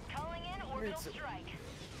too. Calling in orbital strike.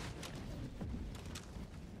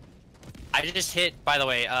 I just hit, by the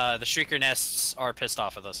way, the Shrieker nests are pissed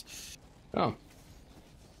off with us. Oh.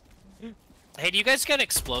 Hey, do you guys got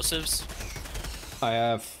explosives? I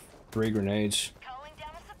have 3 grenades. Calling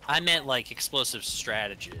down a support. I meant like explosive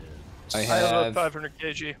strategies. I I have a have 500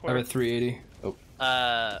 kg. I have a 380. Oh.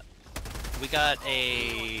 We got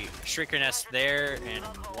a Shrieker nest there and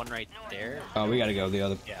one right there. Oh, we gotta go the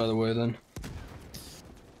other Yeah. other way then.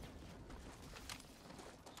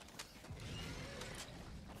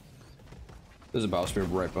 There's a bow spear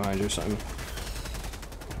right behind you, Simon.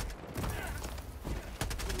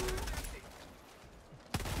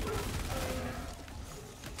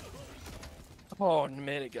 Oh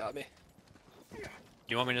man, it got me. Do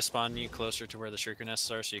you want me to spawn you closer to where the Shrieker nests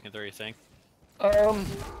are so you can throw your thing?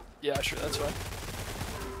 Yeah, sure, that's fine.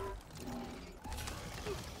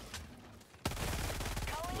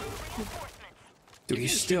 Dude, You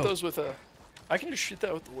he's can shoot still. those with a. I can just shoot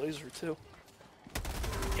that with the laser too.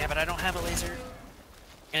 Yeah, but I don't have a laser.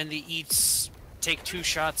 And the eats take 2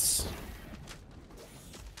 shots.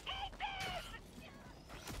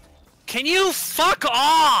 Can you fuck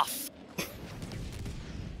off?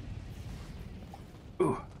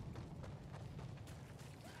 Ooh.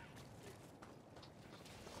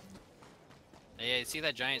 Yeah, you see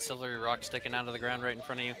that giant silvery rock sticking out of the ground right in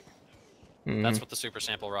front of you? Mhm. That's what the super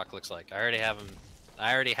sample rock looks like. I already have him.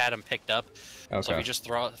 I already had him picked up. So if Okay. you just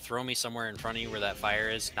throw me somewhere in front of you where that fire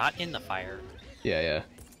is, not in the fire. Yeah, yeah.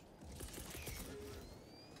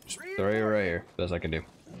 Just throw it right here. Best I can do.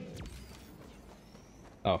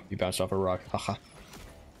 Oh, you bounced off a rock. Haha.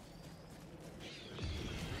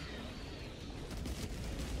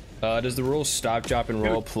 Does the rule stop, drop, and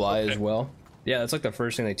roll apply as well? Yeah, that's like the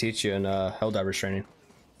first thing they teach you in Helldivers training.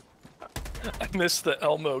 I missed the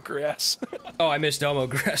Elmo grass. Oh, I missed Elmo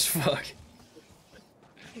grass. Fuck.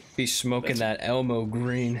 He's smoking that Elmo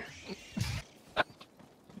green.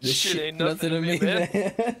 This Shit ain't nothing to me, man.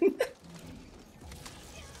 Sending in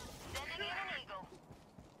an eagle.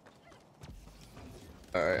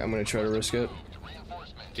 Alright, I'm gonna try to risk it.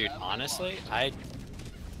 Dude, honestly,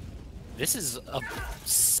 this is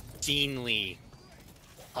obscenely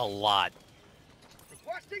a lot.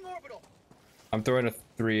 Requesting orbital. I'm throwing a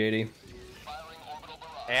 380.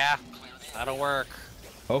 Yeah, that'll work.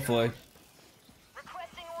 Hopefully.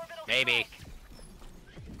 Requesting orbital Maybe.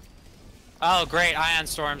 Oh, great, ion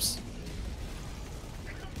storms.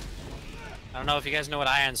 I don't know if you guys know what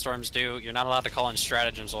ion storms do. You're not allowed to call in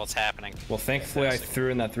stratagems while it's happening. Well, thankfully I threw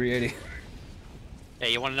in that 380.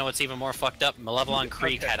 Hey, you want to know what's even more fucked up? Malevelon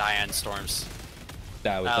Creek had ion storms.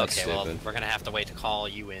 That was okay, well, we're gonna have to wait to call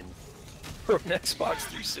you in. From Xbox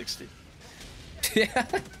 360. Yeah.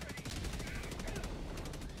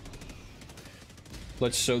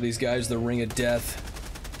 Let's show these guys the ring of death.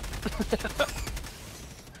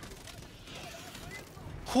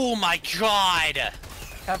 Oh my god!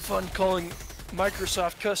 Have fun calling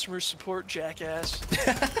Microsoft customer support, jackass.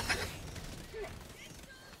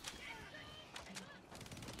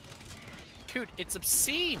 Dude, it's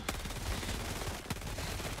obscene.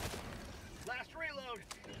 Last reload.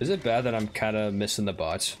 Is it bad that I'm kind of missing the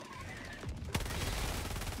bots?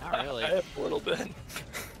 Not really. I have a little bit.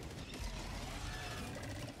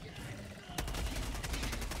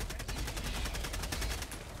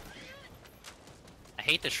 I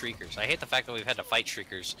hate the Shriekers. I hate the fact that we've had to fight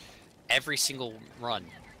Shriekers every single run.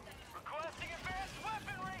 Requesting advanced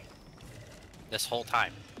weaponry. This whole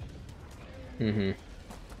time. Mm-hmm.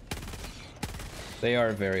 They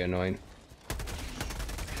are very annoying.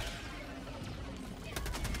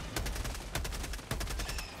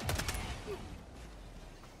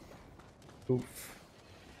 Oof.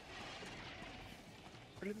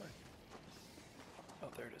 Where did my... Oh,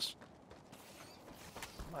 there it is.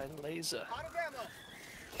 My laser. Out of ammo.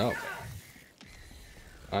 Oh.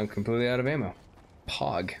 I'm completely out of ammo.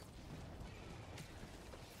 Pog.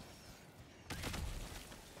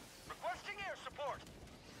 Requesting air support.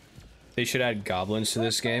 They should add goblins to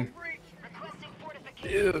this game. Requesting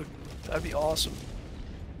fortification. Dude, that'd be awesome.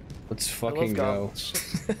 Let's I fucking love go. goblins.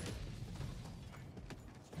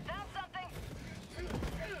 Found something.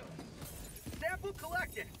 Sample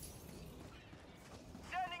collected.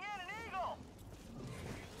 Sending in an eagle.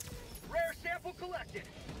 Rare sample collected.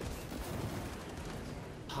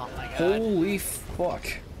 Oh my god. Holy fuck.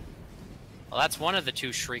 Well, that's one of the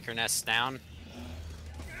two Shrieker nests down.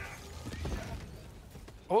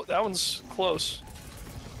 Oh, that one's close.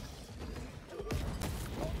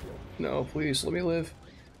 No, please, let me live.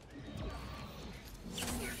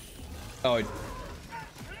 Oh,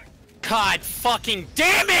 God fucking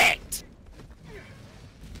damn it!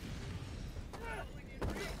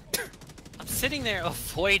 I'm sitting there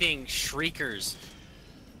avoiding Shriekers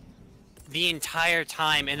the entire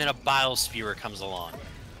time, and then a bile spewer comes along.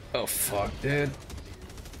 oh fuck, dude.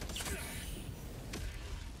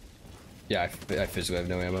 Yeah, I physically have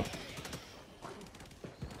no ammo.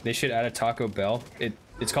 They should add a Taco Bell.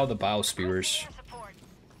 It's called the Bile Spewers.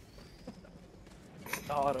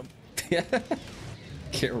 Got him. Yeah.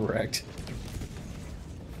 Get wrecked.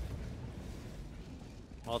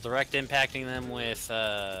 Well, direct impacting them with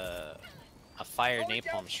a fire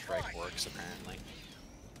napalm strike works, apparently.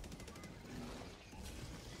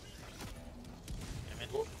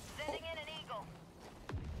 Sending in an eagle.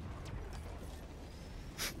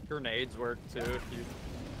 Grenades work too if you...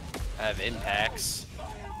 I have impacts.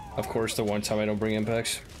 Of course, the one time I don't bring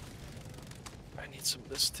impacts. I need some of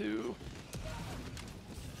this too.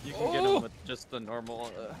 You can get them with just the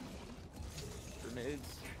normal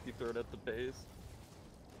grenades. You throw it at the base.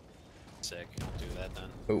 Sick. I'll do that then.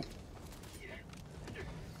 Oh.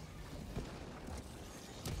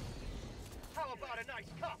 How about a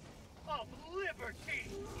nice cup of liberty?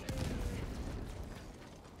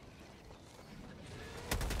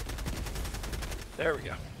 There we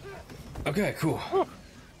go. Okay, cool.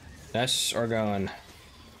 Nests are gone.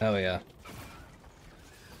 Hell yeah.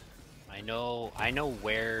 I know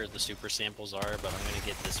where the super samples are, but I'm gonna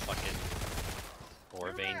get this fucking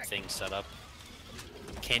ore vein thing set up.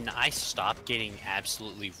 Can I stop getting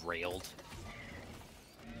absolutely railed?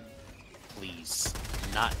 Please.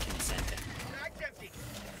 I'm not consenting. Bag's empty.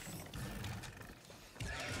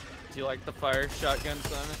 Do you like the fire shotgun,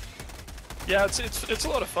 Simon? Yeah, it's a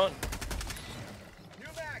lot of fun. New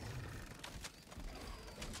mag.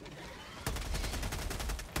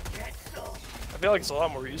 I feel like it's a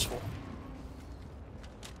lot more useful.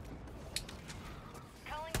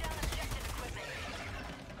 Calling down objective equipment.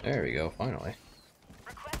 There we go, finally.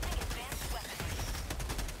 Requesting advanced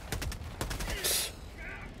weapons.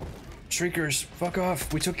 Shriekers, fuck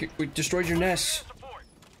off. We destroyed your nests.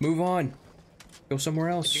 Move on. Go somewhere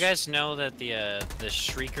else. Did you guys know that the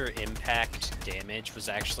Shrieker impact damage was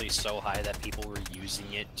actually so high that people were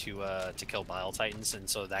using it to kill Bile Titans, and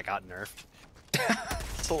so that got nerfed?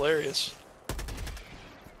 It's hilarious.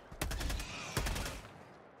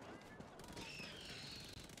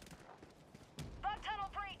 Bug tunnel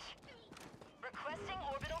breach. Requesting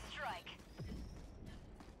orbital strike.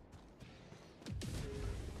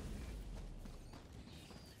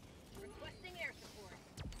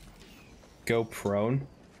 go prone.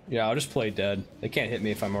 Yeah, I'll just play dead. They can't hit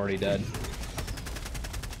me if I'm already dead.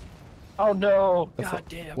 Oh no! God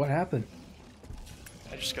damn. What happened?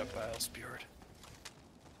 I just got bile speared.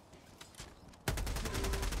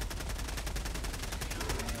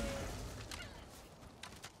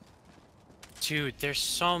 Dude, there's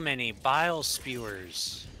so many bile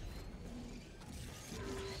spewers.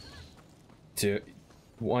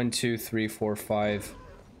 1, 2, 3, 4, 5,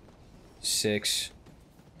 6.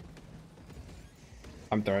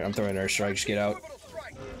 I'm throwing airstrike. Just get out.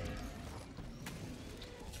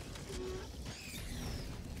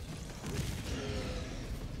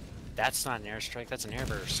 That's not an airstrike. That's an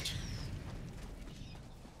airburst.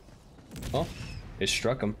 Oh, it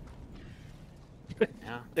struck him.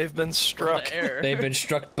 Yeah. They've been struck. They've been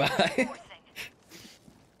struck by.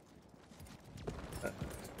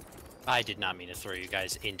 I did not mean to throw you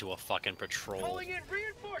guys into a fucking patrol.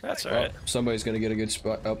 That's alright. Somebody's gonna get a good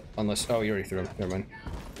spot up, unless. Oh, you already threw him. Never mind.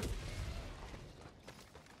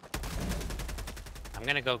 I'm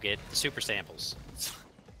gonna go get the super samples.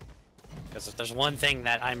 Because if there's one thing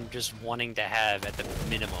that I'm just wanting to have at the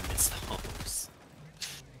minimum, it's those.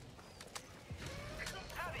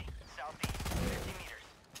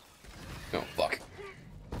 Oh, fuck.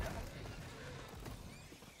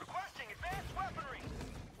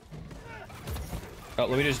 Oh,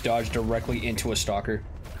 let me just dodge directly into a stalker.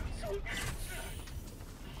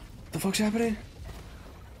 The fuck's happening?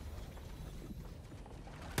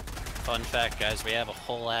 Fun fact, guys, we have a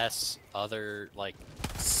whole ass other, like,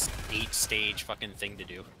 8-stage fucking thing to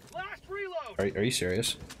do. Are you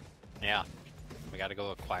serious? Yeah. We gotta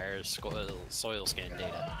go acquire soil scan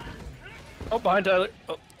data. Oh, behind Tyler.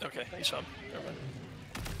 Oh, okay. I saw him. Never mind.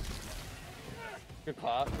 Good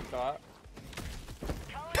caught, good caught.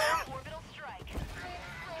 Orbital strike.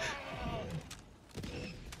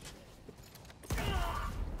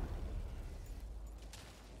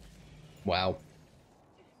 Wow.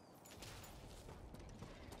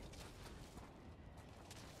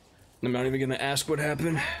 I'm not even gonna ask what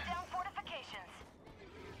happened. Down fortifications.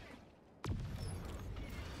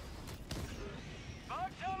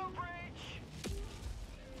 Tunnel breach.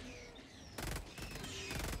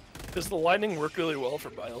 Does the lightning work really well for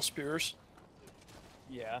bile spears?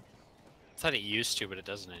 Yeah. I thought it used to, but it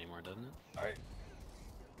doesn't anymore, doesn't it? Alright.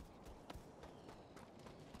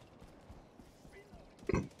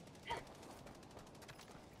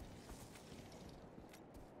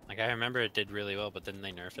 Like, I remember it did really well, but didn't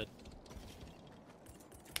they nerf it?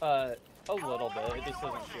 A little bit. It just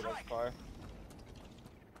doesn't shoot as far.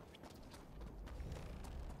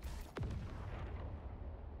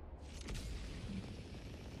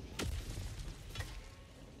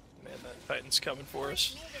 Man, that Titan's coming for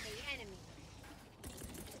us.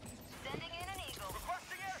 Sending in an eagle.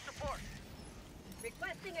 Requesting air support.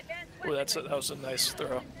 Requesting advanced Oh, that was a nice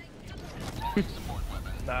throw.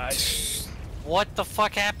 Nice. What the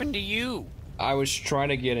fuck happened to you? I was trying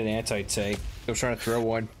to get an anti-tank. I was trying to throw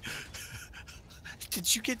one.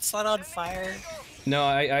 Did you get set on fire? No,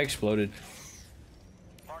 I exploded.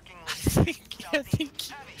 I think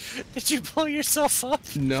did you blow yourself up?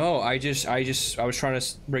 No, I was trying to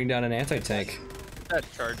bring down an anti-tank. That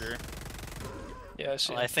charger. Yeah, I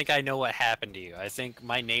see. Well, I think I know what happened to you. I think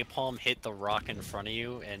my napalm hit the rock in front of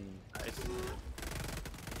you, and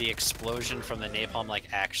the explosion from the napalm, like,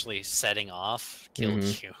 actually setting off killed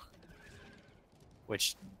you.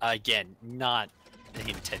 Which, again, not the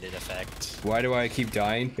intended effect. Why do I keep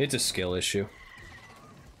dying? It's a skill issue.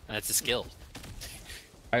 And it's a skill.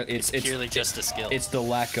 It's purely just a skill. It's the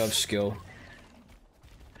lack of skill.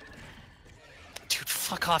 Dude,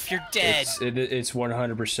 fuck off, you're dead! It's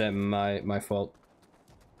 100% my fault.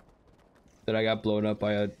 That I got blown up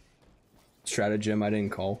by a stratagem I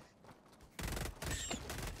didn't call.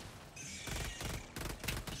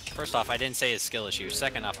 First off, I didn't say it's a skill issue.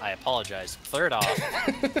 Second off, I apologize. Third off,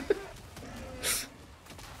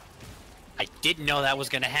 I didn't know that was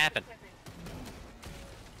gonna happen.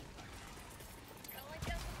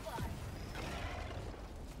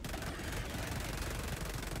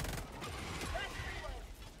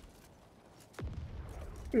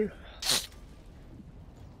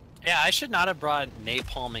 Yeah, I should not have brought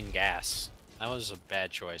napalm and gas. That was a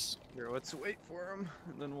bad choice. Here, let's wait for him,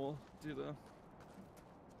 and then we'll do the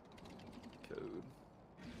code.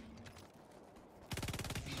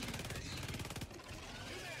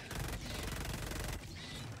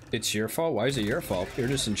 It's your fault? Why is it your fault? You're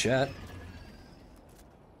just in chat.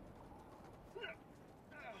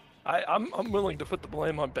 I'm willing to put the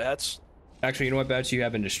blame on bats. Actually, you know what, Bats? You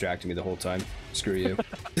have been distracting me the whole time. Screw you.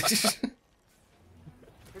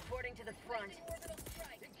 Reporting to the front.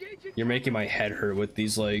 You're making my head hurt with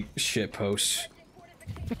these like shit posts.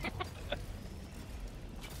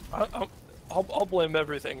 I'll blame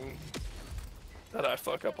everything that I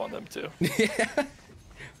fuck up on them too. Yeah.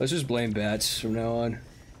 Let's just blame bats from now on.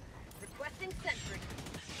 Requesting sentry.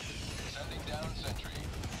 Sending down sentry.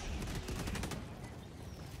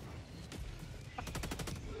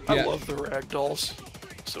 I Yeah. love the ragdolls.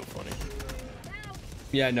 So funny.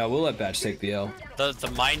 Yeah, no, we'll let bats take the L.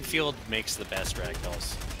 The minefield makes the best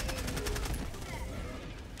ragdolls.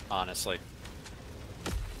 Honestly.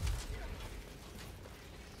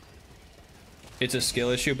 It's a skill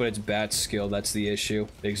issue, but it's bat's skill. That's the issue.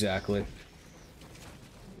 Exactly.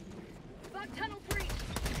 Bug tunnel breach.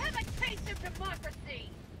 Have a taste of democracy.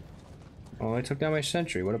 Oh, I took down my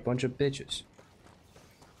sentry. What a bunch of bitches.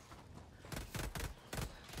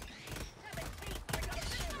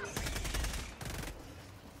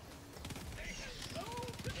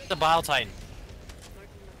 The Bile Titan.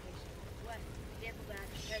 West. Cancel that.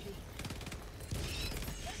 Heavy.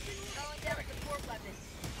 Calling down support weapon.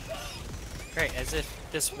 Great, as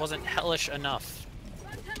if this wasn't hellish enough.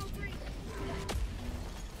 Bug tunnel breach.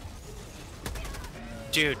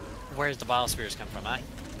 Dude, where's the bile spears come from, huh?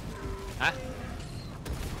 Huh?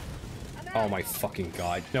 Oh my fucking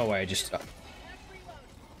god. No way, I just...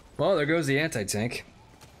 Well, there goes the anti-tank.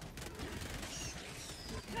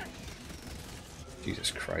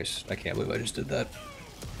 Jesus Christ. I can't believe I just did that.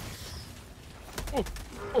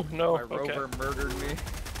 Oh no. My rover murdered me.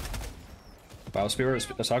 Bile spear,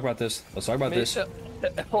 let's talk about this. Let's talk about this. L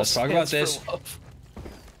Let's talk about stands this. for love.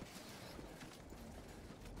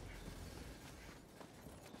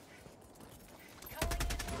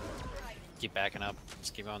 Keep backing up.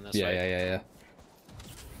 Just keep going this Yeah, way. yeah.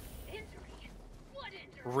 Injury. What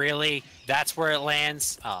injury? Really? That's where it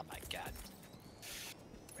lands? Oh my god.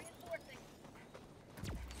 Reinforcing.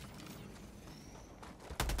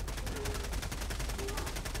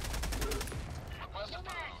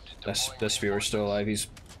 That spear's still alive. He's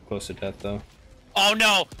close to death, though. Oh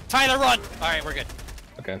no! Tyler, run! Alright, we're good.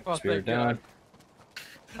 Okay, Oh, spear thank down. God.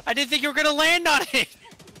 I didn't think you were gonna land on it!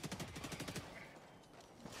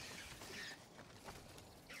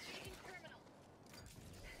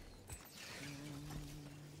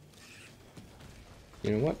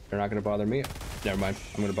 You know what? They're not gonna bother me. Never mind.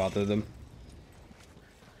 I'm gonna bother them.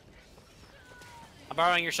 I'm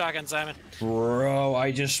borrowing your shotgun, Simon. Bro,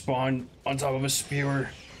 I just spawned on top of a spear.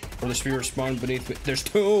 Or the spear spawned beneath me. There's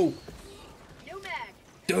two! New mag.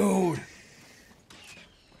 Dude!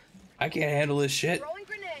 I can't handle this shit. Throwing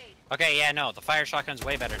grenade. Okay, yeah, no, the fire shotgun's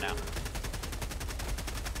way better now.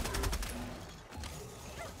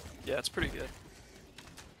 Yeah, it's pretty good.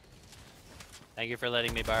 Thank you for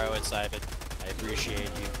letting me borrow it, Simon. I appreciate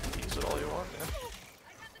you. Use it all you want, man.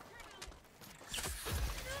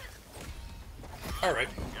 Alright.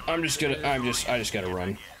 I just gotta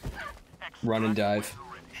run. Run and dive.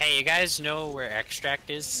 Hey, you guys know where extract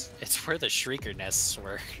is? It's where the shrieker nests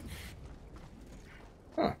were.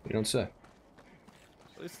 Huh, you don't say.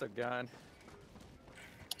 At least they're gone.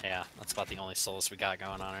 Yeah, that's about the only solace we got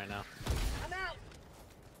going on right now. I'm out.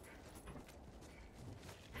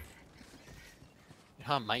 You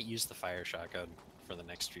know, I might use the fire shotgun for the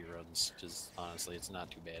next few runs, because honestly, it's not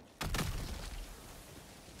too bad.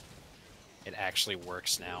 It actually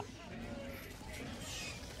works now.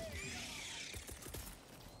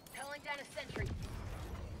 Calling down a sentry.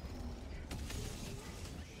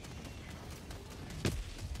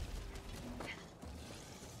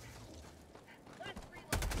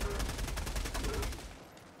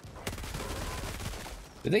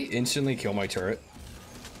 Did they instantly kill my turret?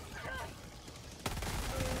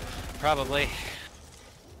 Probably.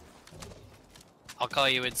 I'll call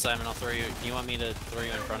you in, Simon. I'll throw you. You want me to throw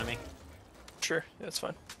you in front of me? Sure, that's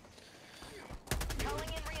fine. Calling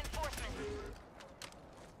in reinforcements.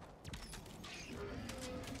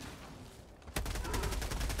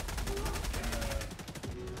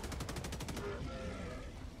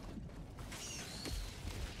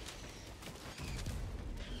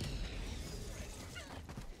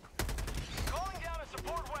 Calling down a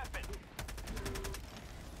support weapon.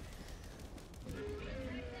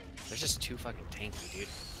 There's just too fucking tanky, dude.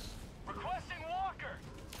 Requesting walker.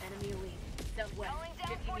 Enemy elite. Southwest. Calling down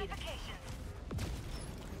 50 meters. fortifications.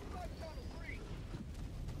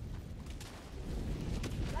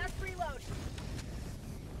 Last reload.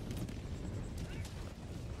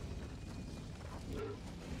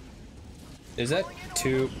 Is that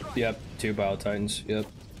two? Yep, two Bile Titans. Yep.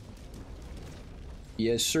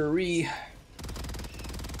 Yes, sirree.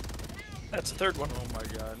 That's the third one. Oh my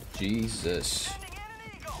god. Jesus. Sending in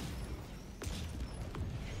an eagle.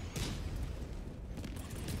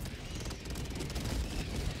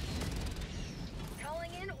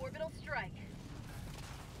 orbital strike.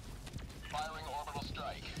 Firing orbital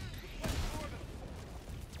strike.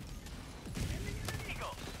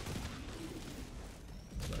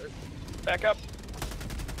 Back up.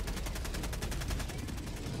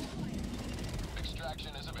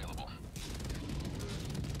 Extraction is available.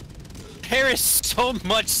 There is so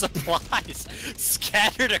much supplies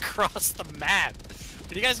scattered across the map.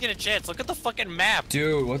 Did you guys get a chance? Look at the fucking map.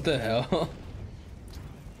 Dude, what the hell?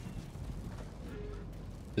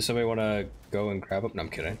 Does somebody want to go and grab up? No, I'm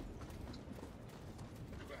kidding.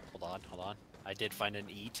 Hold on. I did find an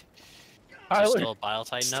eat. Is Tyler, there still a bile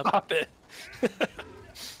titan up? Stop it.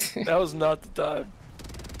 That was not the time.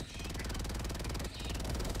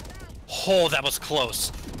 Oh, that was close.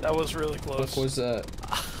 That was really close. What was that?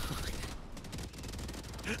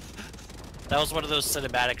 That was one of those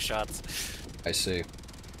cinematic shots. I see.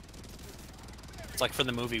 It's like from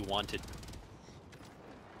the movie Wanted.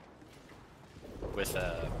 With,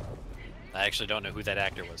 I actually don't know who that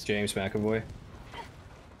actor was. James McAvoy,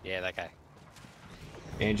 Yeah, that guy.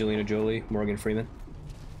 Angelina Jolie, Morgan Freeman.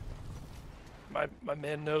 My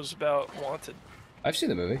man knows about Wanted. I've seen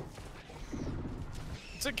the movie.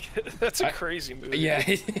 That's a crazy movie. Yeah,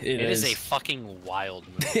 it is a fucking wild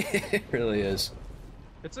movie. It really is.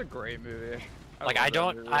 It's a great movie. Like, love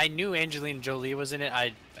that movie. I knew Angelina Jolie was in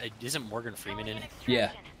it. Isn't Morgan Freeman in it?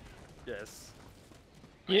 Yeah. Yes.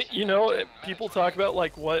 You know, people talk about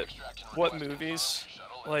like what movies,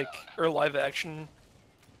 like, or live action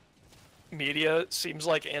media seems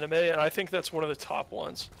like anime, and I think that's one of the top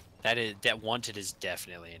ones. That Wanted is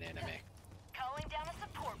definitely an anime. Calling down a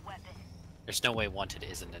support weapon. There's no way Wanted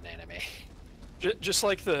isn't an anime. Just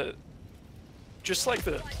like the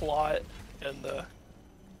plot and the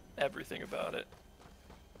everything about it.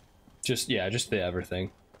 Just the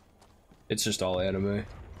everything. It's just all anime.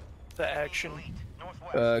 The action.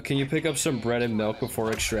 Can you pick up some bread and milk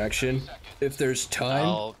before extraction? If there's time?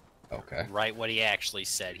 Oh, okay. right what he actually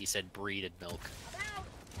said. He said breeded milk.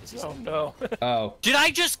 Oh no. Oh. Did I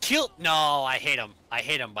just kill? No, I hate him. I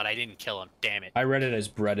hate him, but I didn't kill him. Damn it. I read it as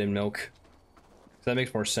bread and milk. That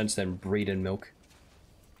makes more sense than breed and milk.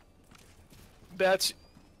 That's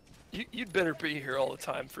you'd better be here all the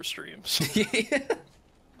time for streams.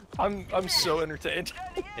 I'm so entertained.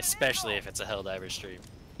 Especially if it's a Helldivers stream.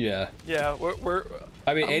 Yeah. Yeah, we're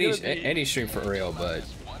I mean, any stream for real, but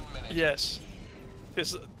yes,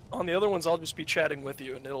 because on the other ones I'll just be chatting with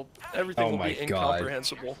you, and everything will be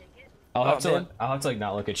incomprehensible. I'll have to like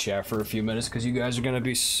not look at chat for a few minutes because you guys are gonna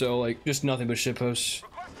be so like just nothing but shitposts.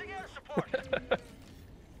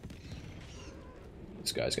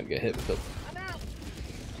 This guy's gonna get hit with the.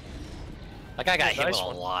 That guy got hit with Nice a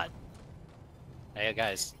one. lot. Hey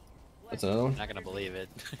guys, That's another one. not gonna believe it.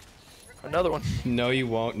 Another one. No, you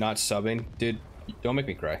won't. Not subbing, dude. Don't make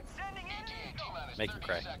me cry. Make him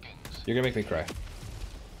cry. You're gonna make me cry.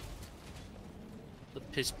 The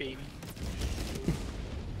piss baby.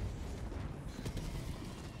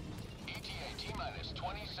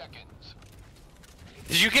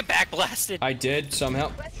 Did you get backblasted? I did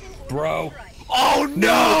somehow, bro. Oh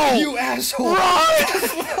no! You asshole!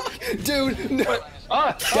 Dude, no.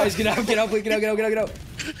 Guys, get out! Get out! Get out! Get out! Get out! Get out!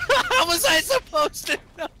 How was I supposed to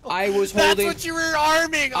know? I was That's holding. what you were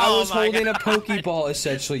arming. I was Oh my holding God. a Pokeball,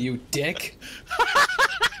 essentially. You dick.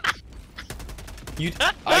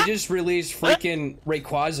 I just released freaking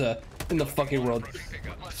Rayquaza in the fucking world.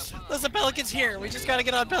 There's a Pelican's here. We just gotta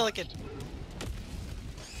get on Pelican.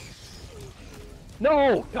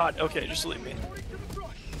 No! God, okay, just leave me.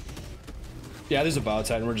 Yeah, there's a Bile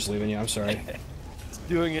Titan. We're just leaving you. I'm sorry.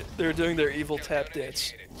 They're doing their evil tap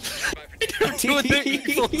dance. Doing their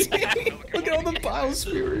evil tap. Look at all the Bile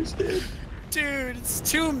Spewers, dude. Dude, it's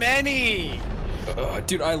too many.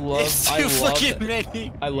 Dude, I love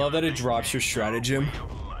Many. I love that it drops your stratagem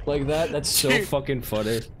like that. That's so Dude. fucking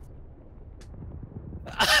funny.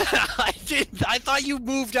 I thought you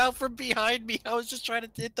moved out from behind me. I was just trying to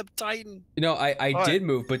hit the Titan. You know, I did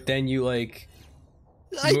move, but then you like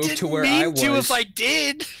I moved didn't to where mean I was. to if I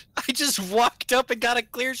did. I just walked up and got a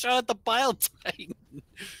clear shot at the Bile Titan.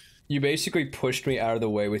 You basically pushed me out of the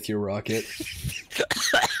way with your rocket.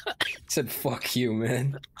 Said, fuck you,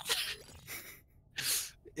 man.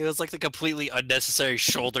 It was like the completely unnecessary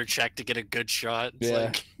shoulder check to get a good shot. It's Yeah.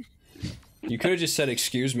 like... You could have just said,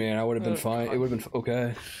 excuse me, and I would have been fine. It would have been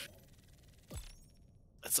okay.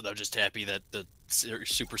 So I'm just happy that the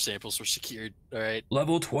super samples were secured. Alright.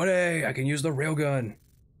 Level 20! I can use the railgun.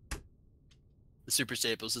 The super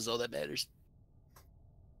samples is all that matters.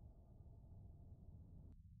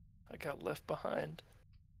 I got left behind.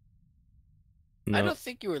 No. I don't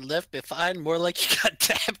think you were left behind. More like you got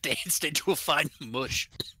tap danced into a fine mush.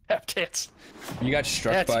 Tap dance. You got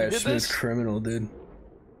struck Bats, by you a did smooth this? criminal, dude.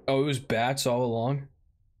 Oh, it was bats all along?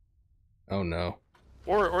 Oh no.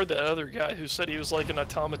 Or the other guy who said he was like an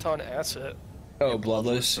automaton asset. Oh,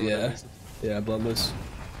 Bloodless, for whatever yeah. reason. Yeah, Bloodless.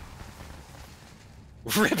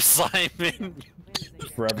 Rip Simon.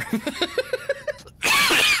 Forever.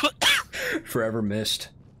 Forever missed.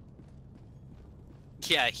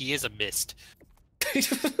 Yeah, he is a mist.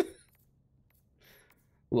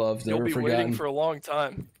 Loved, You'll never be forgotten. waiting for a long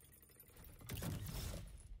time.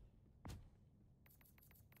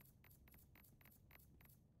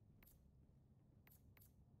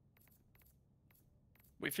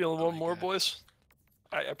 We feeling one more, boys?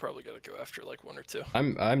 I probably gotta go after like one or two.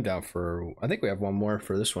 I'm down for. I think we have one more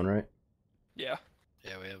for this one, right? Yeah.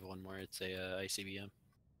 Yeah, we have one more. It's a ICBM.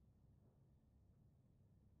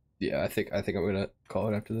 Yeah, I think I'm gonna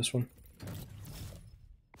call it after this one.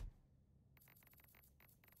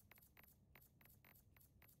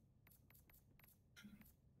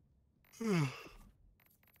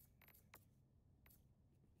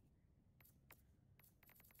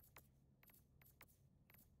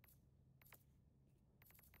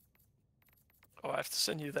 Oh, I have to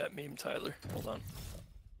send you that meme, Tyler. Hold on.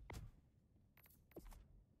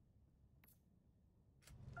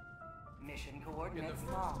 Mission coordinates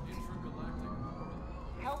locked.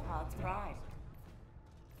 Hellpods primed.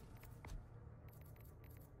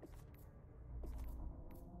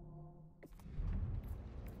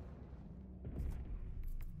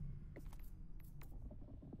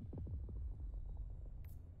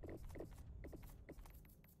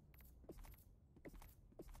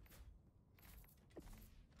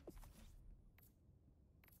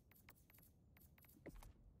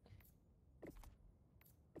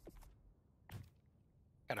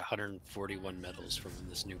 Got 141 medals from when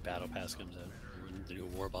this new battle pass comes out. When the new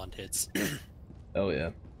war bond hits. Oh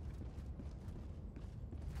yeah.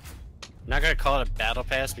 I'm not gonna call it a battle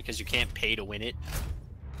pass because you can't pay to win it.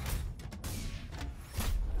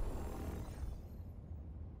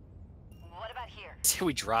 What about here? So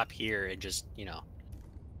we drop here and just, you know,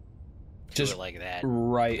 do Just it like that.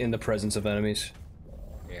 right in the presence of enemies.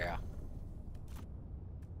 Yeah.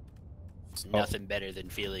 It's nothing better than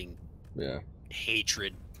feeling Yeah.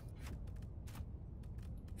 hatred.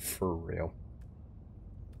 For real.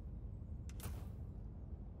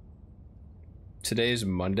 Today's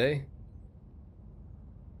Monday?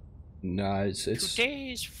 Nah, it's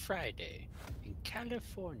Today's Friday in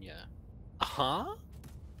California. Uh-huh?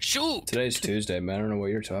 Shoot! today's Tuesday, man. I don't know what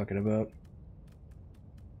you're talking about.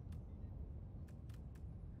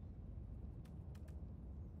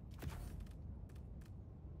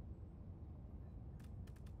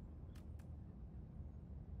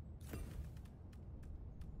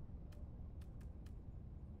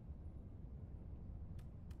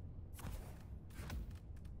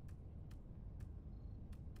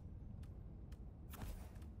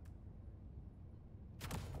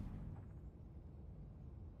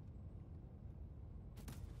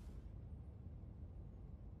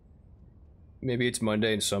 Maybe it's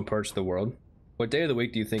Monday in some parts of the world. What day of the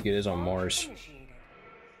week do you think it is on Mars?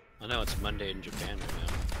 I know it's Monday in Japan right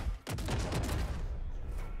now.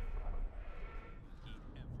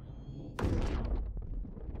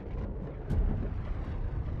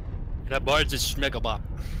 That Mars is Schmegabop.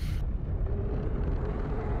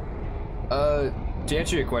 To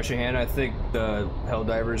answer your question, Hannah, I think the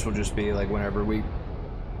Helldivers will just be like whenever we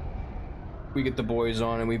get the boys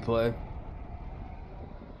on and we play.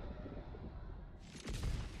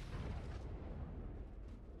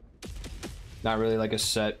 Not really like a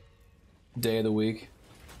set day of the week.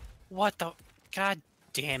 What the? God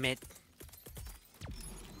damn it.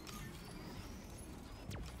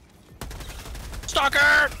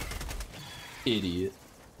 Stalker! Idiot.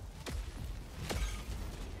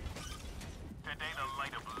 Today the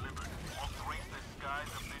light of liberty will grace the skies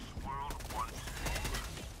of this world once more.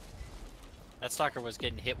 That stalker was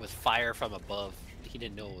getting hit with fire from above. He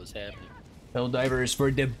didn't know what was happening. Helldivers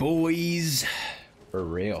for the boys. For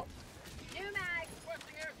real.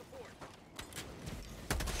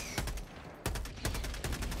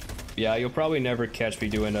 Yeah, you'll probably never catch me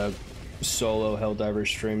doing a solo Helldiver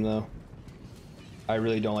stream though. I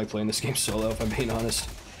really don't like playing this game solo, if I'm being honest.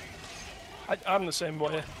 I'm the same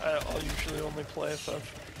way. I'll usually only play if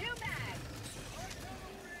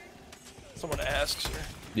someone asks or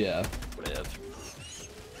Yeah. whatever.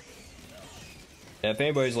 Yeah, if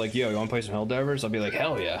anybody's like, yo, you wanna play some Helldivers? I'll be like,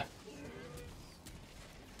 hell yeah.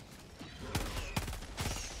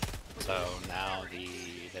 So now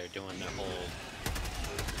they're doing the whole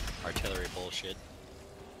artillery bullshit.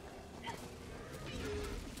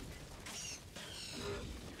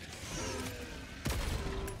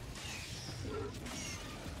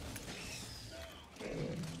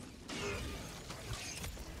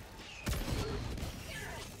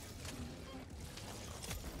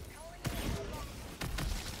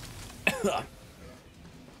 The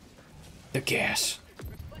gas.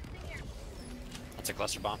 That's a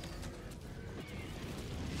cluster bomb.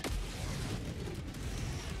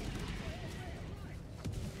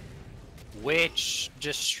 Which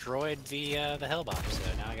destroyed the hell bomb, so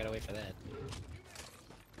now I gotta wait for that.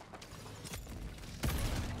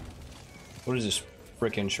 What is this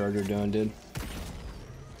frickin' charger doing, dude?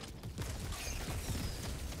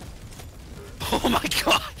 Oh my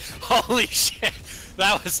god! Holy shit!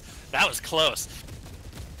 That was close.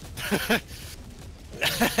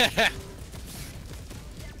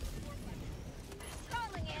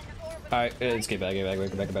 Alright, let's get back,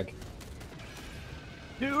 get back.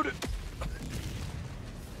 Dude!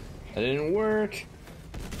 That didn't work.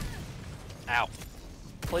 Ow.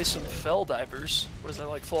 Play some Helldivers. What is that,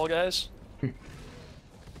 like Fall Guys?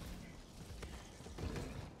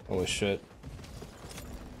 Holy shit.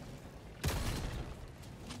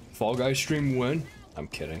 Fall Guys stream when? I'm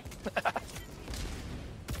kidding.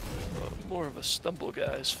 More of a Stumble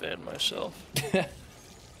Guys fan myself.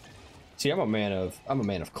 See, I'm a man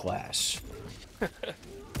of class. Sending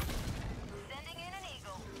in an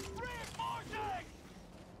eagle.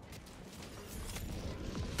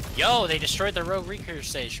 Yo, they destroyed the rogue recruiter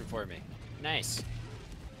station for me. Nice.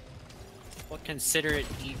 What consider it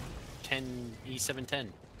E10, E710?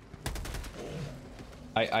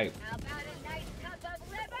 How about a nice cup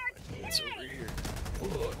of liver? It's over here.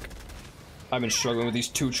 Look. I've been struggling with these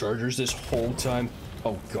two chargers this whole time.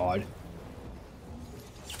 Oh god.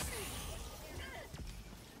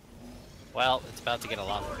 Well, it's about to get a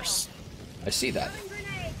lot worse. I see that.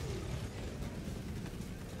 Grenade.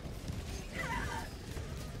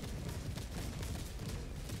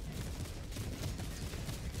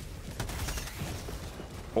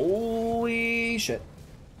 Holy shit.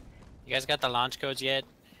 You guys got the launch codes yet?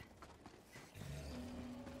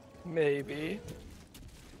 Maybe.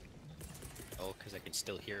 Oh, because I can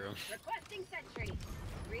still hear them. Requesting sentry.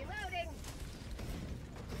 Reloading.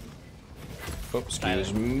 Oops,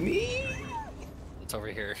 excuse me. It's over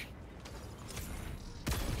here.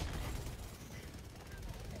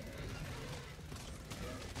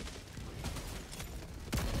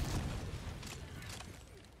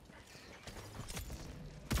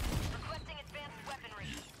 Requesting advanced weaponry.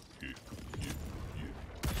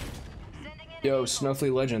 Sending in Yo,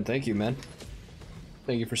 Snuffly Legend, thank you, man.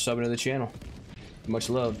 Thank you for subbing to the channel. Much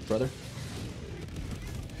love, brother.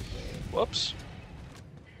 Whoops.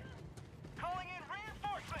 calling in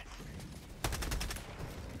reinforcements.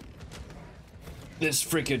 This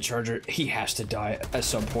freaking charger, he has to die at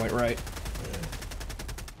some point, right?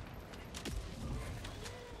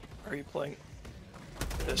 Are you playing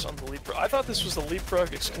this on the Leapfrog? I thought this was the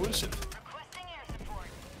Leapfrog exclusive. Requesting air support.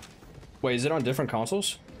 Wait, is it on different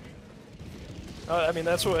consoles? I mean,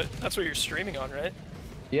 that's what you're streaming on, right?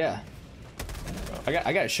 Yeah.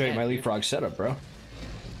 I gotta show you my Leapfrog setup, bro.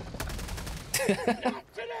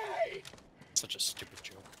 Such a stupid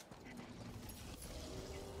joke.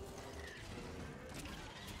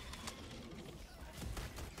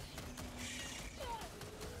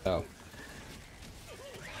 Oh.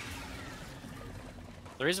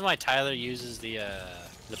 The reason why Tyler uses the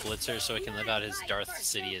Blitzer is so he can live out his Darth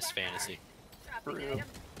Sidious fantasy. True.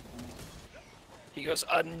 He goes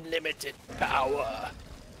unlimited power.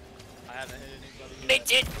 I haven't hit anybody.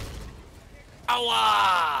 Limited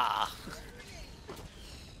power.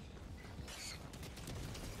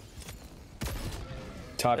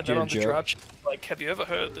 Top And then tier on the joke. drop, like, have you ever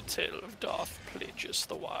heard the tale of Darth Plagueis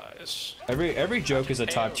the Wise? Every joke is a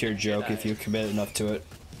top tier joke if you commit enough to it.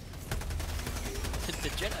 The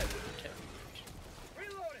Jedi wouldn't tell.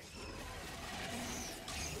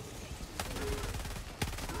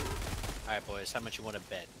 Alright boys, how much you want to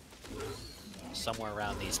bet? Somewhere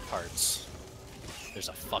around these parts, there's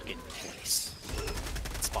a fucking place.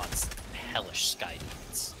 It spawns hellish sky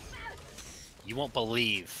demons. You won't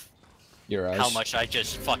believe Your eyes. how much I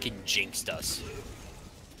just fucking jinxed us.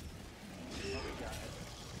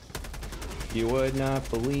 You would not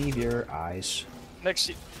believe your eyes. Next,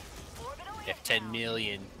 If 10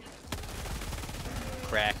 million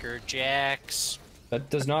Cracker Jacks. That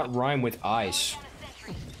does not rhyme with eyes.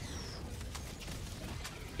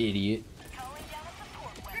 Idiot.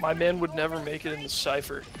 my man would never make it in the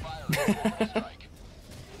Cypher.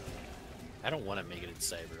 I don't want to make it in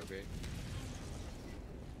Cyber, okay?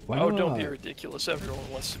 Why Oh, don't be not? ridiculous. Everyone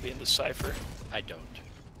wants to be in the Cypher. I don't.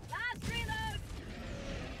 Last reload.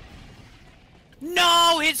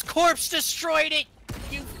 No! His corpse destroyed it!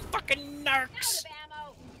 You fucking Out narcs! of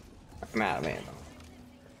ammo. I'm out of ammo.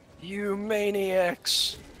 You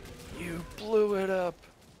maniacs! You blew it up.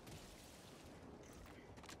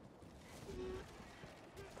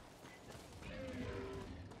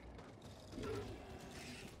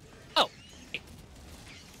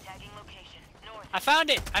 I found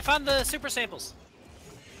it! I found the super samples.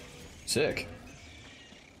 Sick.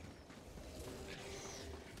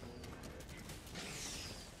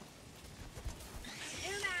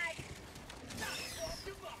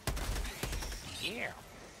 Yeah.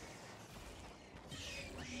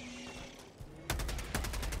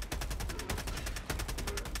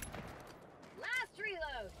 Last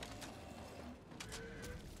reload.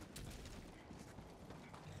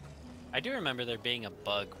 I do remember there being a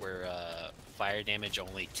bug where fire damage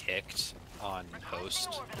only ticked on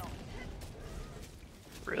host.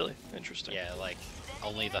 Really? Interesting. Yeah, like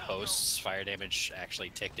only the host's fire damage actually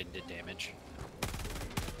ticked and did damage.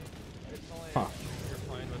 It's only Huh. if you're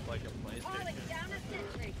playing with like a Falling PlayStation. down a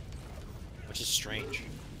sentry. Which is strange.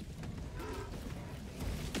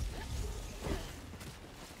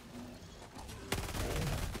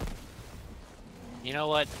 You know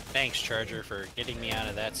what? Thanks, Charger, for getting me out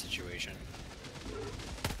of that situation.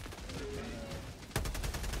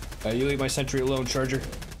 You leave my sentry alone, Charger.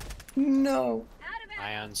 No.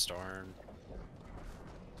 Ion Storm.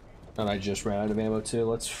 And I just ran out of ammo too.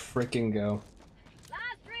 Let's freaking go.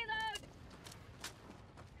 Last reload.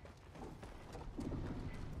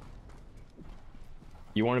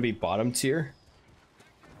 You want to be bottom tier?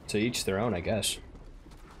 To each their own, I guess.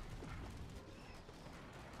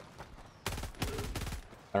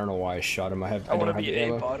 I don't know why I shot him. I want to don't have be the a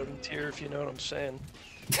ammo. bottom tier, if you know what I'm saying.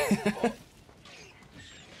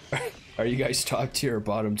 Are you guys top tier or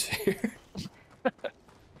bottom tier?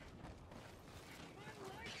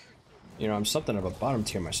 You know, I'm something of a bottom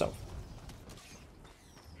tier myself.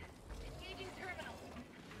 Engaging terminal.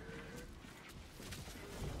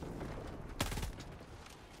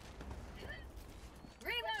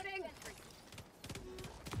 Reloading.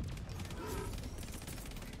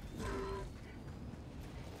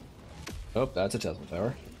 Oh, that's a Tesla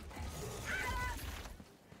tower.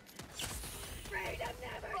 Freedom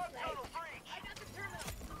never sleeps. I got the terminal.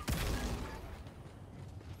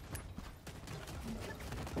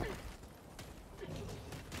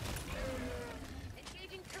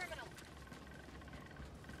 Engaging terminal.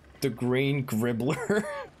 The green gribbler.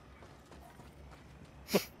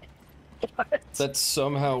 That's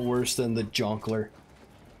somehow worse than the jonkler.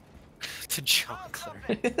 The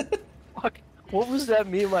Jonkler. Fuck. What was that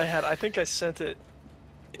meme I had? I think I sent it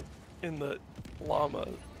in the llama.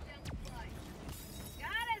 Got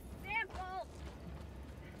a sample.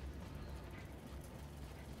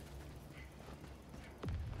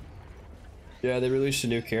 Yeah, they released a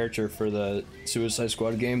new character for the Suicide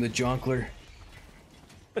Squad game, the jonkler.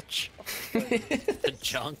 The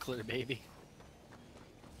Jonkler, baby.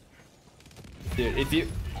 Dude, if you...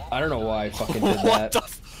 I don't know why I fucking did What that.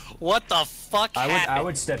 what the fuck I happened?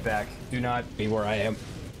 would step back. Do not be where I am.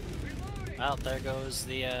 Well, there goes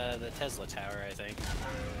the Tesla tower, I think.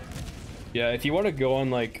 Yeah, if you want to go on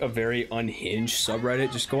like a very unhinged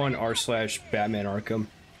subreddit, just go on r/Batman Arkham.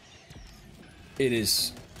 It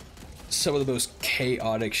is some of the most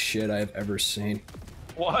chaotic shit I have ever seen.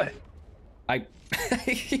 Why? I...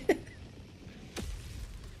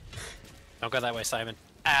 Don't go that way, Simon.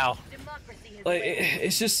 Ow. Democracy has Like,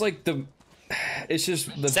 it's just like the... It's just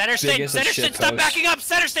the Centerston! biggest of Centerston, shit stop posts. backing up!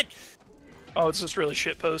 Centerston! Oh, it's just really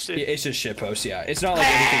shit posted. Yeah, it's just shit posts, yeah. It's not like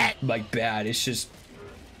anything like bad, it's just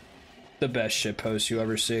the best shit post you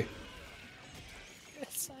ever see.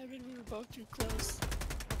 Simon, we were both too close.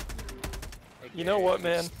 You know what,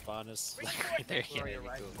 man? Spawn us right there. Yeah, Where you're that'd be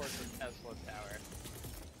right cool. towards the Tesla tower.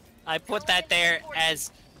 I put that there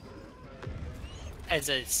as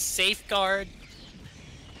a safeguard.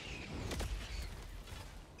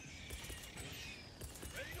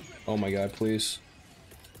 Oh my god, please.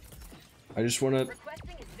 I just want to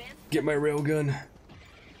requesting advanced. get my railgun.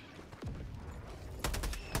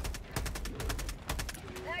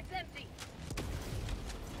 Bag's empty.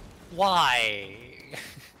 Why?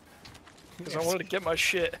 Because I wanted to get my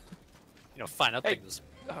shit. You know, fine. I'll Hey. take this.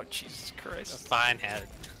 Oh, Jesus Christ. Fine, had it.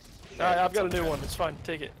 Alright, I've got a new one. It's fine.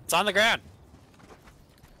 Take it. It's on the ground.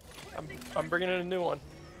 I'm bringing in a new one.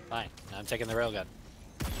 Fine. Now I'm taking the railgun.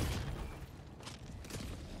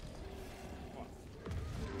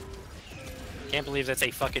 Can't believe that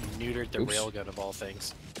they fucking neutered the Oops. railgun of all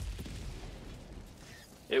things.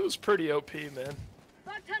 It was pretty OP, man.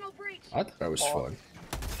 Bug tunnel breach. I thought that was Oh. fun.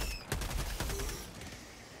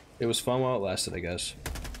 It was fun while it lasted, I guess.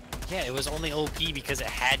 Yeah, it was only OP because it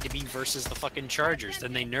had to be versus the fucking Chargers.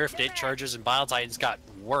 Then they nerfed it. Chargers and Bile Titans got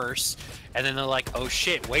worse. And then they're like, oh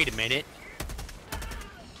shit, wait a minute.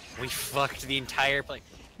 We fucked the entire play.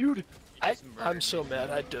 Dude, I'm so mad.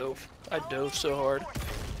 I dove. I dove so hard.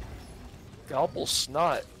 Gobble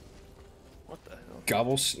snot. What the hell?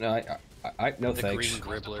 Gobbles? No, no The thanks. green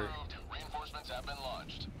gribbler. have been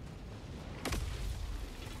launched.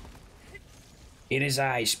 It is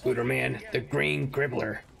I, Spooderman, the Green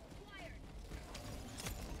Gribbler.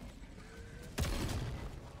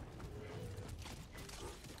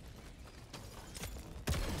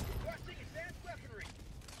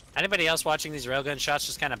 Anybody else watching these railgun shots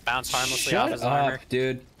just kind of bounce harmlessly Shut off his up, armor?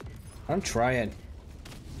 dude. I'm trying.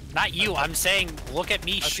 Not you. I'm saying, look at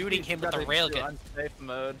me shooting him with a railgun. Unsafe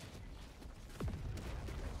mode.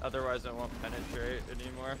 Otherwise, it won't penetrate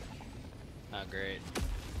anymore. Oh, great.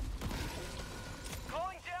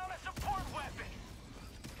 Calling down a support weapon.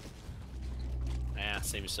 Yeah,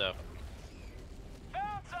 seems so.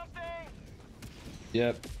 Found something.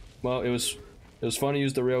 Yep. Well, it was fun to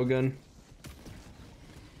use the railgun.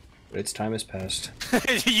 But its time has passed.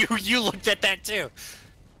 you looked at that too.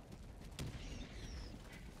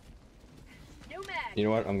 You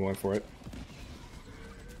know what? I'm going for it.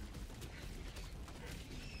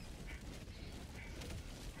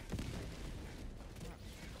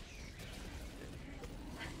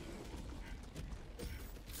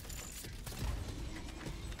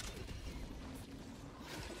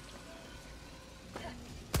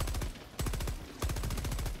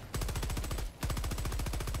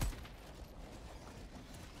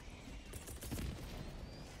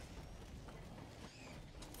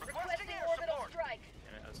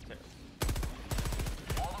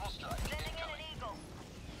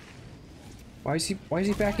 Why is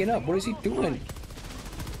he backing up? What is he doing?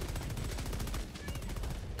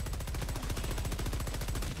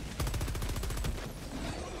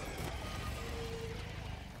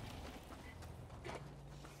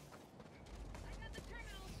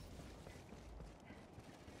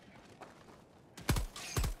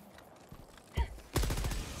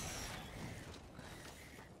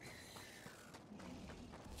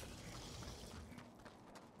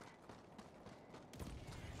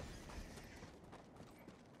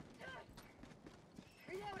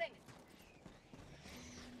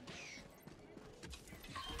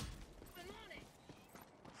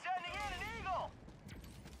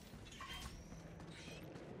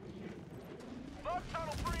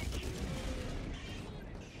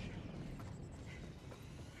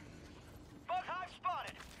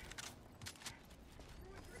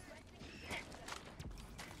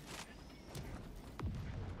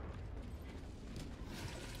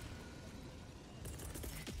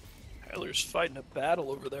 Tyler's fighting a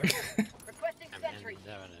battle over there. Requesting sentry.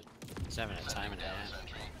 He's having a time and a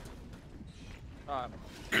half.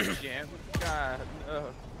 Jam. God,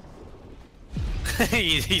 no.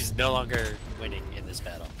 He's no longer winning in this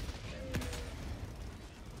battle.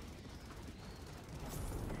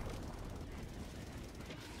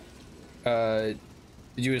 Did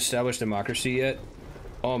you establish democracy yet?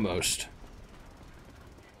 Almost.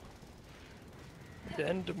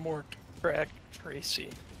 Endemort Crack Tracy.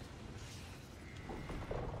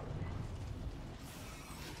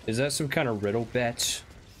 Is that some kind of riddle bet?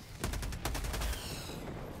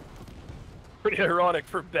 Pretty ironic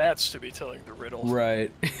for bats to be telling the riddle.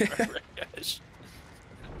 Right. Guys.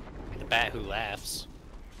 The bat who laughs.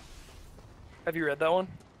 Have you read that one?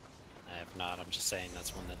 I have not. I'm just saying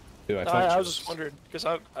that's one that. Dude, I was just wondering because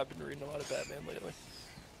I've been reading a lot of Batman lately.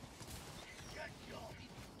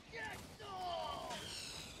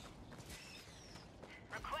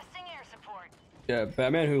 Requesting air support. Yeah,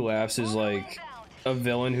 Batman Who Laughs is like a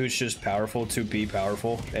villain who's just powerful to be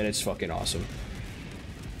powerful, and it's fucking awesome.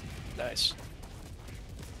 Nice.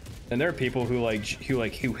 And there are people who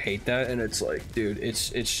who hate that, and it's like, dude,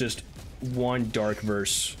 it's just one dark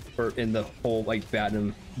verse or in the whole like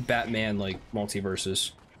Batman like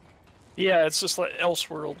multiverses. Yeah, it's just like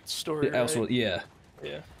Elseworld story. The Elseworld, right? yeah.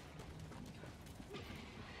 Yeah.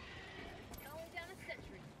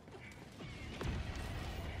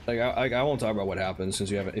 Like I won't talk about what happens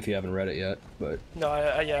since if you haven't read it yet, but No,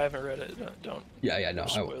 I haven't read it. Don't. yeah, no,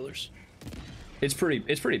 Spoilers. It's pretty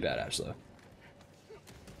badass though.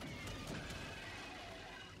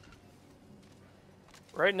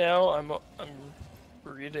 Right now, I'm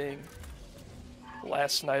reading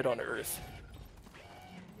Last Night on Earth.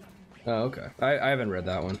 Oh, okay. I haven't read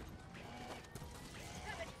that one.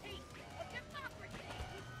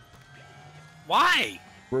 Why?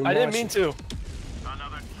 I didn't mean to.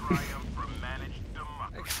 Another triumph for managed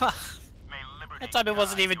democracy. That time it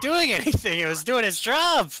wasn't even doing anything. It was doing its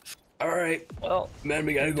job. All right. Well, man,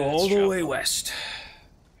 we gotta go all the way west.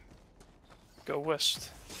 Go west.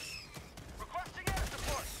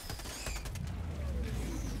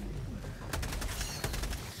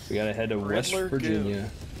 We gotta head to West Riddler Virginia.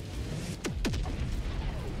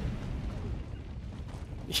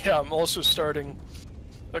 Yeah, I'm also starting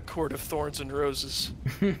A Court of Thorns and Roses.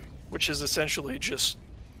 which is essentially just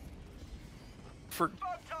for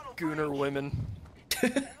gooner women.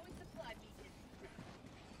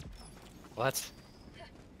 What?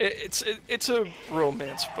 It's a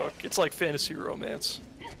romance book. It's like fantasy romance.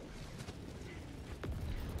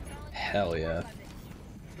 Hell yeah.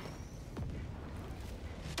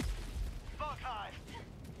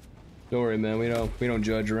 Don't worry, man. We don't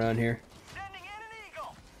judge around here.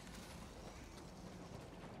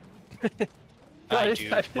 Hi,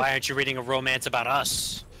 dude. Why aren't you reading a romance about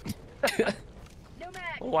us?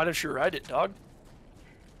 Well, why don't you write it, dog?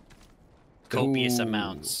 Copious Ooh.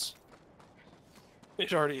 amounts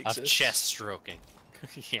It already of exists. chest stroking.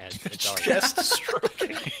 Yeah, it's already. Chest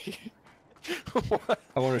stroking.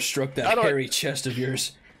 I want to stroke that hairy chest of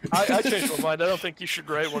yours. I changed my mind. I don't think you should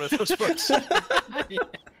write one of those books. That's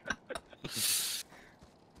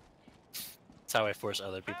how I force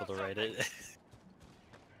other people to write it.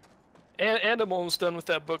 And I'm almost done with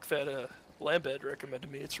that book that Lambed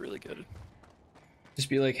recommended me. It's really good. Just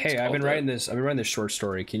be like, hey, I've been writing this short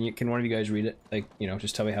story. Can one of you guys read it? Like, you know,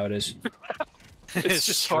 just tell me how it is. It's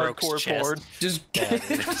just Strokes hardcore chest. porn. Just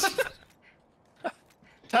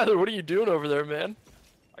Tyler, what are you doing over there, man?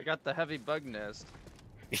 I got the heavy bug nest.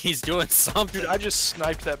 He's doing something. Dude, I just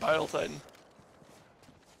sniped that Battle Titan.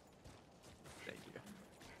 Thank you.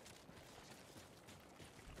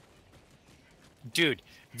 Dude,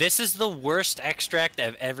 this is the worst extract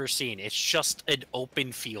I've ever seen. It's just an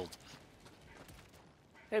open field.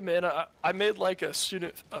 Hey man, I made like a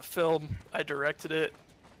film. I directed it.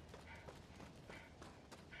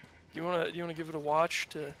 You wanna give it a watch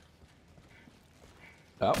to?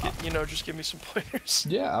 Oh. You know, just give me some pointers.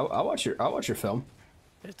 Yeah, I'll watch your film.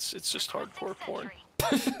 It's just hardcore porn.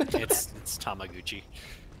 It's Tamaguchi.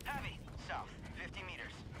 Heavy, south, 50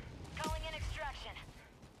 meters. Calling in extraction.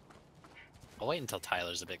 I'll wait until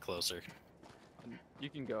Tyler's a bit closer. You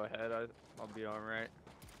can go ahead. I'll be alright.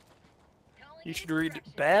 You should read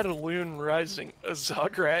Battleon Rising, a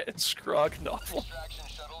Zograt and Scrog novel.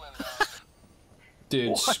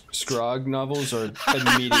 Dude, Scrog novels are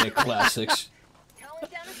immediate classics.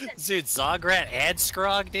 Dude, Zograt and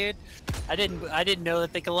Scrog, dude. I didn't know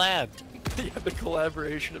that they collabed. Yeah, the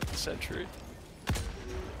collaboration of the century.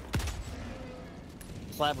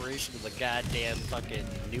 Collaboration of the goddamn fucking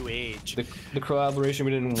new age. The collaboration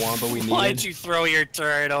we didn't want, but we needed. Why'd you throw your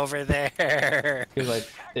turret over there? Because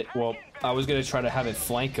well, I was gonna try to have it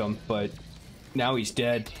flank him, but now he's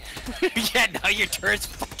dead. Yeah, now your turret's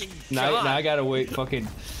fucking Now gone. I gotta wait fucking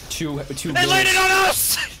two They minutes. landed on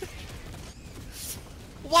us!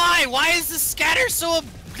 Why? Why is the scatter so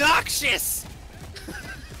obnoxious?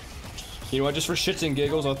 You know what? Just for shits and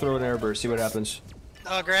giggles, I'll throw an airburst. See what happens.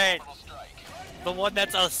 Oh, great. The one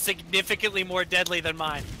that's significantly more deadly than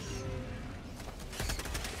mine.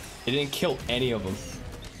 It didn't kill any of them.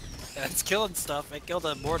 It's killing stuff. It killed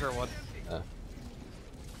a mortar one.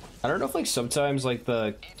 I don't know if like sometimes like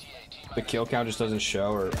the kill count just doesn't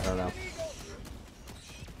show, or I don't know.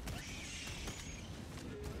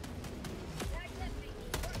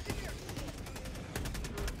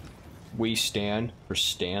 We stand for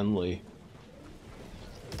Stanley.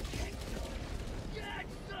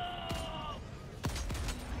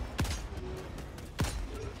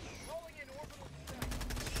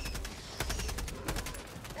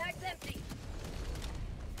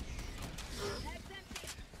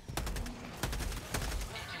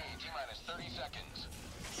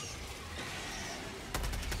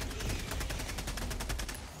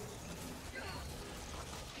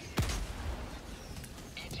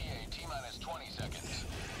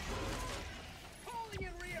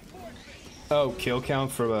 Oh, kill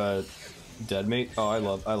count from a dead mate. Oh, I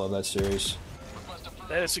love that series.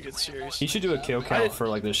 That is a good series. He should do a kill count for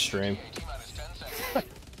like this stream.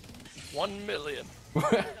 1 million.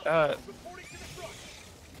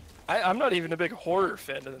 I'm not even a big horror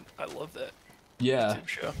fan, and I love that Yeah. YouTube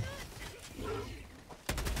show.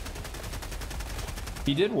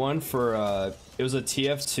 He did one for it was a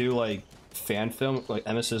TF2 like fan film, like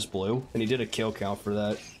Nemesis Blue, and he did a kill count for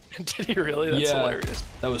that. Did he really? That's hilarious.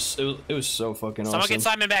 That was it was so fucking Someone awesome. get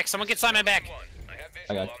Simon back. Someone get Simon back.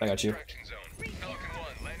 I got you.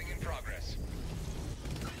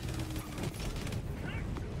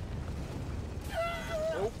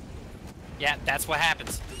 Yeah, that's what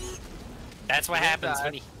happens. That's what happens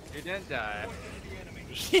when You didn't die.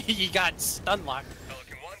 he got stun locked.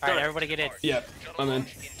 Alright, everybody get in. Yeah, I'm in.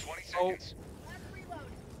 Oh.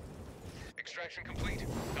 Extraction complete.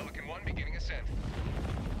 Pelican 1 beginning ascent.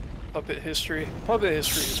 Puppet history. Puppet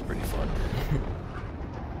history is pretty fun.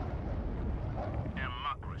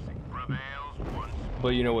 Democracy prevails once. But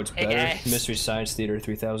you know what's Hey, better? guys. Mystery Science Theater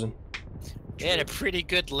 3000. We had a pretty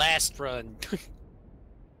good last run.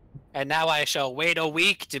 And now I shall wait a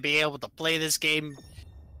week to be able to play this game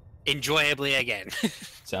enjoyably again.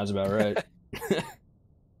 Sounds about right.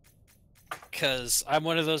 Because I'm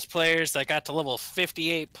one of those players that got to level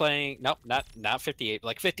 58 playing... Nope, not 58,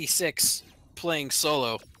 like 56 playing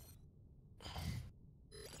solo.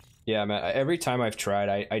 Yeah, man, every time I've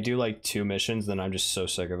tried, I do like 2 missions, then I'm just so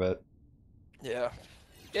sick of it. Yeah.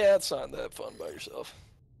 Yeah, it's not that fun by yourself.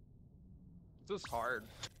 It's just hard.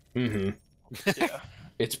 Mm-hmm. Yeah.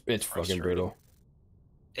 It's fucking brutal.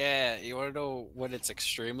 Yeah, you want to know when it's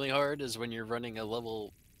extremely hard is when you're running a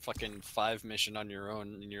level fucking 5 mission on your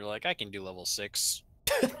own and you're like, I can do level 6.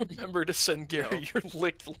 Remember to send Gary your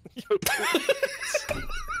licked.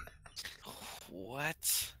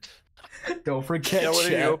 What? Don't forget. Yeah, when are you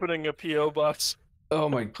chat. opening a PO box? Oh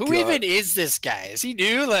my god. Who even is this guy? Is he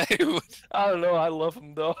new? Like, I don't know. I love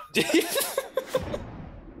him though.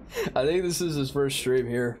 I think this is his first stream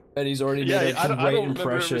here, and he's already made a I great don't remember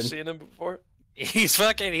impression. ever seeing him before. he's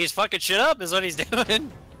fucking shit up is what he's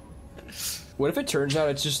doing. What if it turns out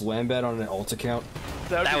it's just Lambad on an alt account?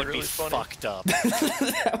 That would really be funny. fucked up.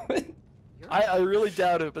 That would- I really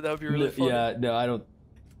doubt it, but that would be really funny. Yeah, no, I don't.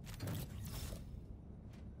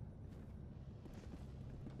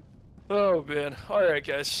 Oh man. All right,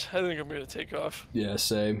 guys. I think I'm gonna take off. Yeah,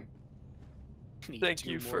 same. Thank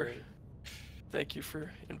you for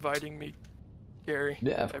inviting me, Gary.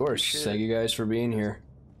 Yeah, of I course. appreciate Thank it. you guys for being here.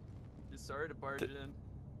 Sorry to barge in.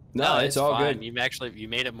 No, it's all fine. good. You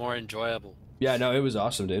made it more enjoyable. Yeah, no, it was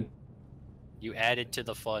awesome, dude. You added to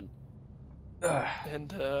the fun.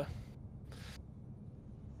 And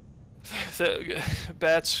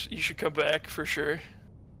Bats, you should come back for sure.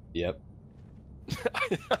 Yep.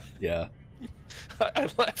 Yeah. I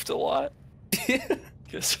laughed a lot.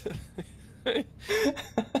 'Cause oh,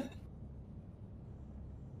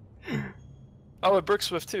 and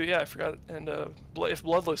Brookswift too. Yeah, I forgot. And if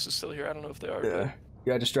Bloodless is still here, I don't know if they are. Yeah.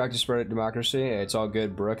 Yeah, distracted spread democracy. It's all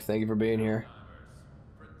good, Brooke. Thank you for being here.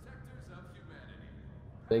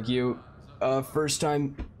 Thank you, first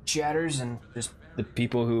time chatters and just the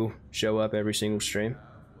people who show up every single stream.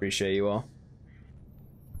 Appreciate you all.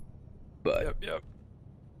 But Yep.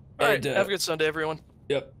 All right. And, Have a good Sunday, everyone.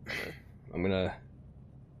 Yep. I'm gonna.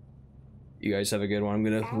 You guys have a good one. I'm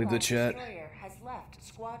gonna leave the chat. Has left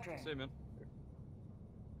squadron. Say, man.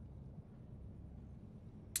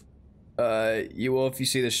 You will if you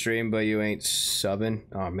see the stream, but you ain't subbing.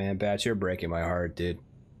 Oh man, Bats, you're breaking my heart, dude.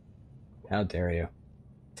 How dare you?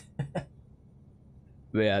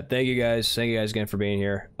 But yeah, thank you guys. Thank you guys again for being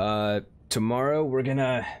here. Tomorrow we're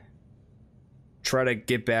gonna try to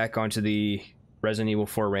get back onto the Resident Evil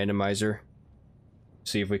 4 randomizer.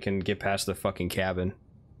 See if we can get past the fucking cabin.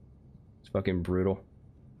 It's fucking brutal.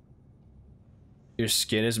 Your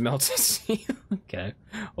skin is melted. Okay.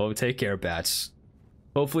 Well, take care, Bats.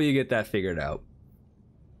 Hopefully you get that figured out.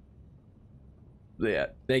 But yeah,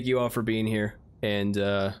 thank you all for being here. And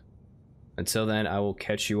until then, I will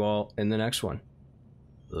catch you all in the next one.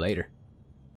 Later.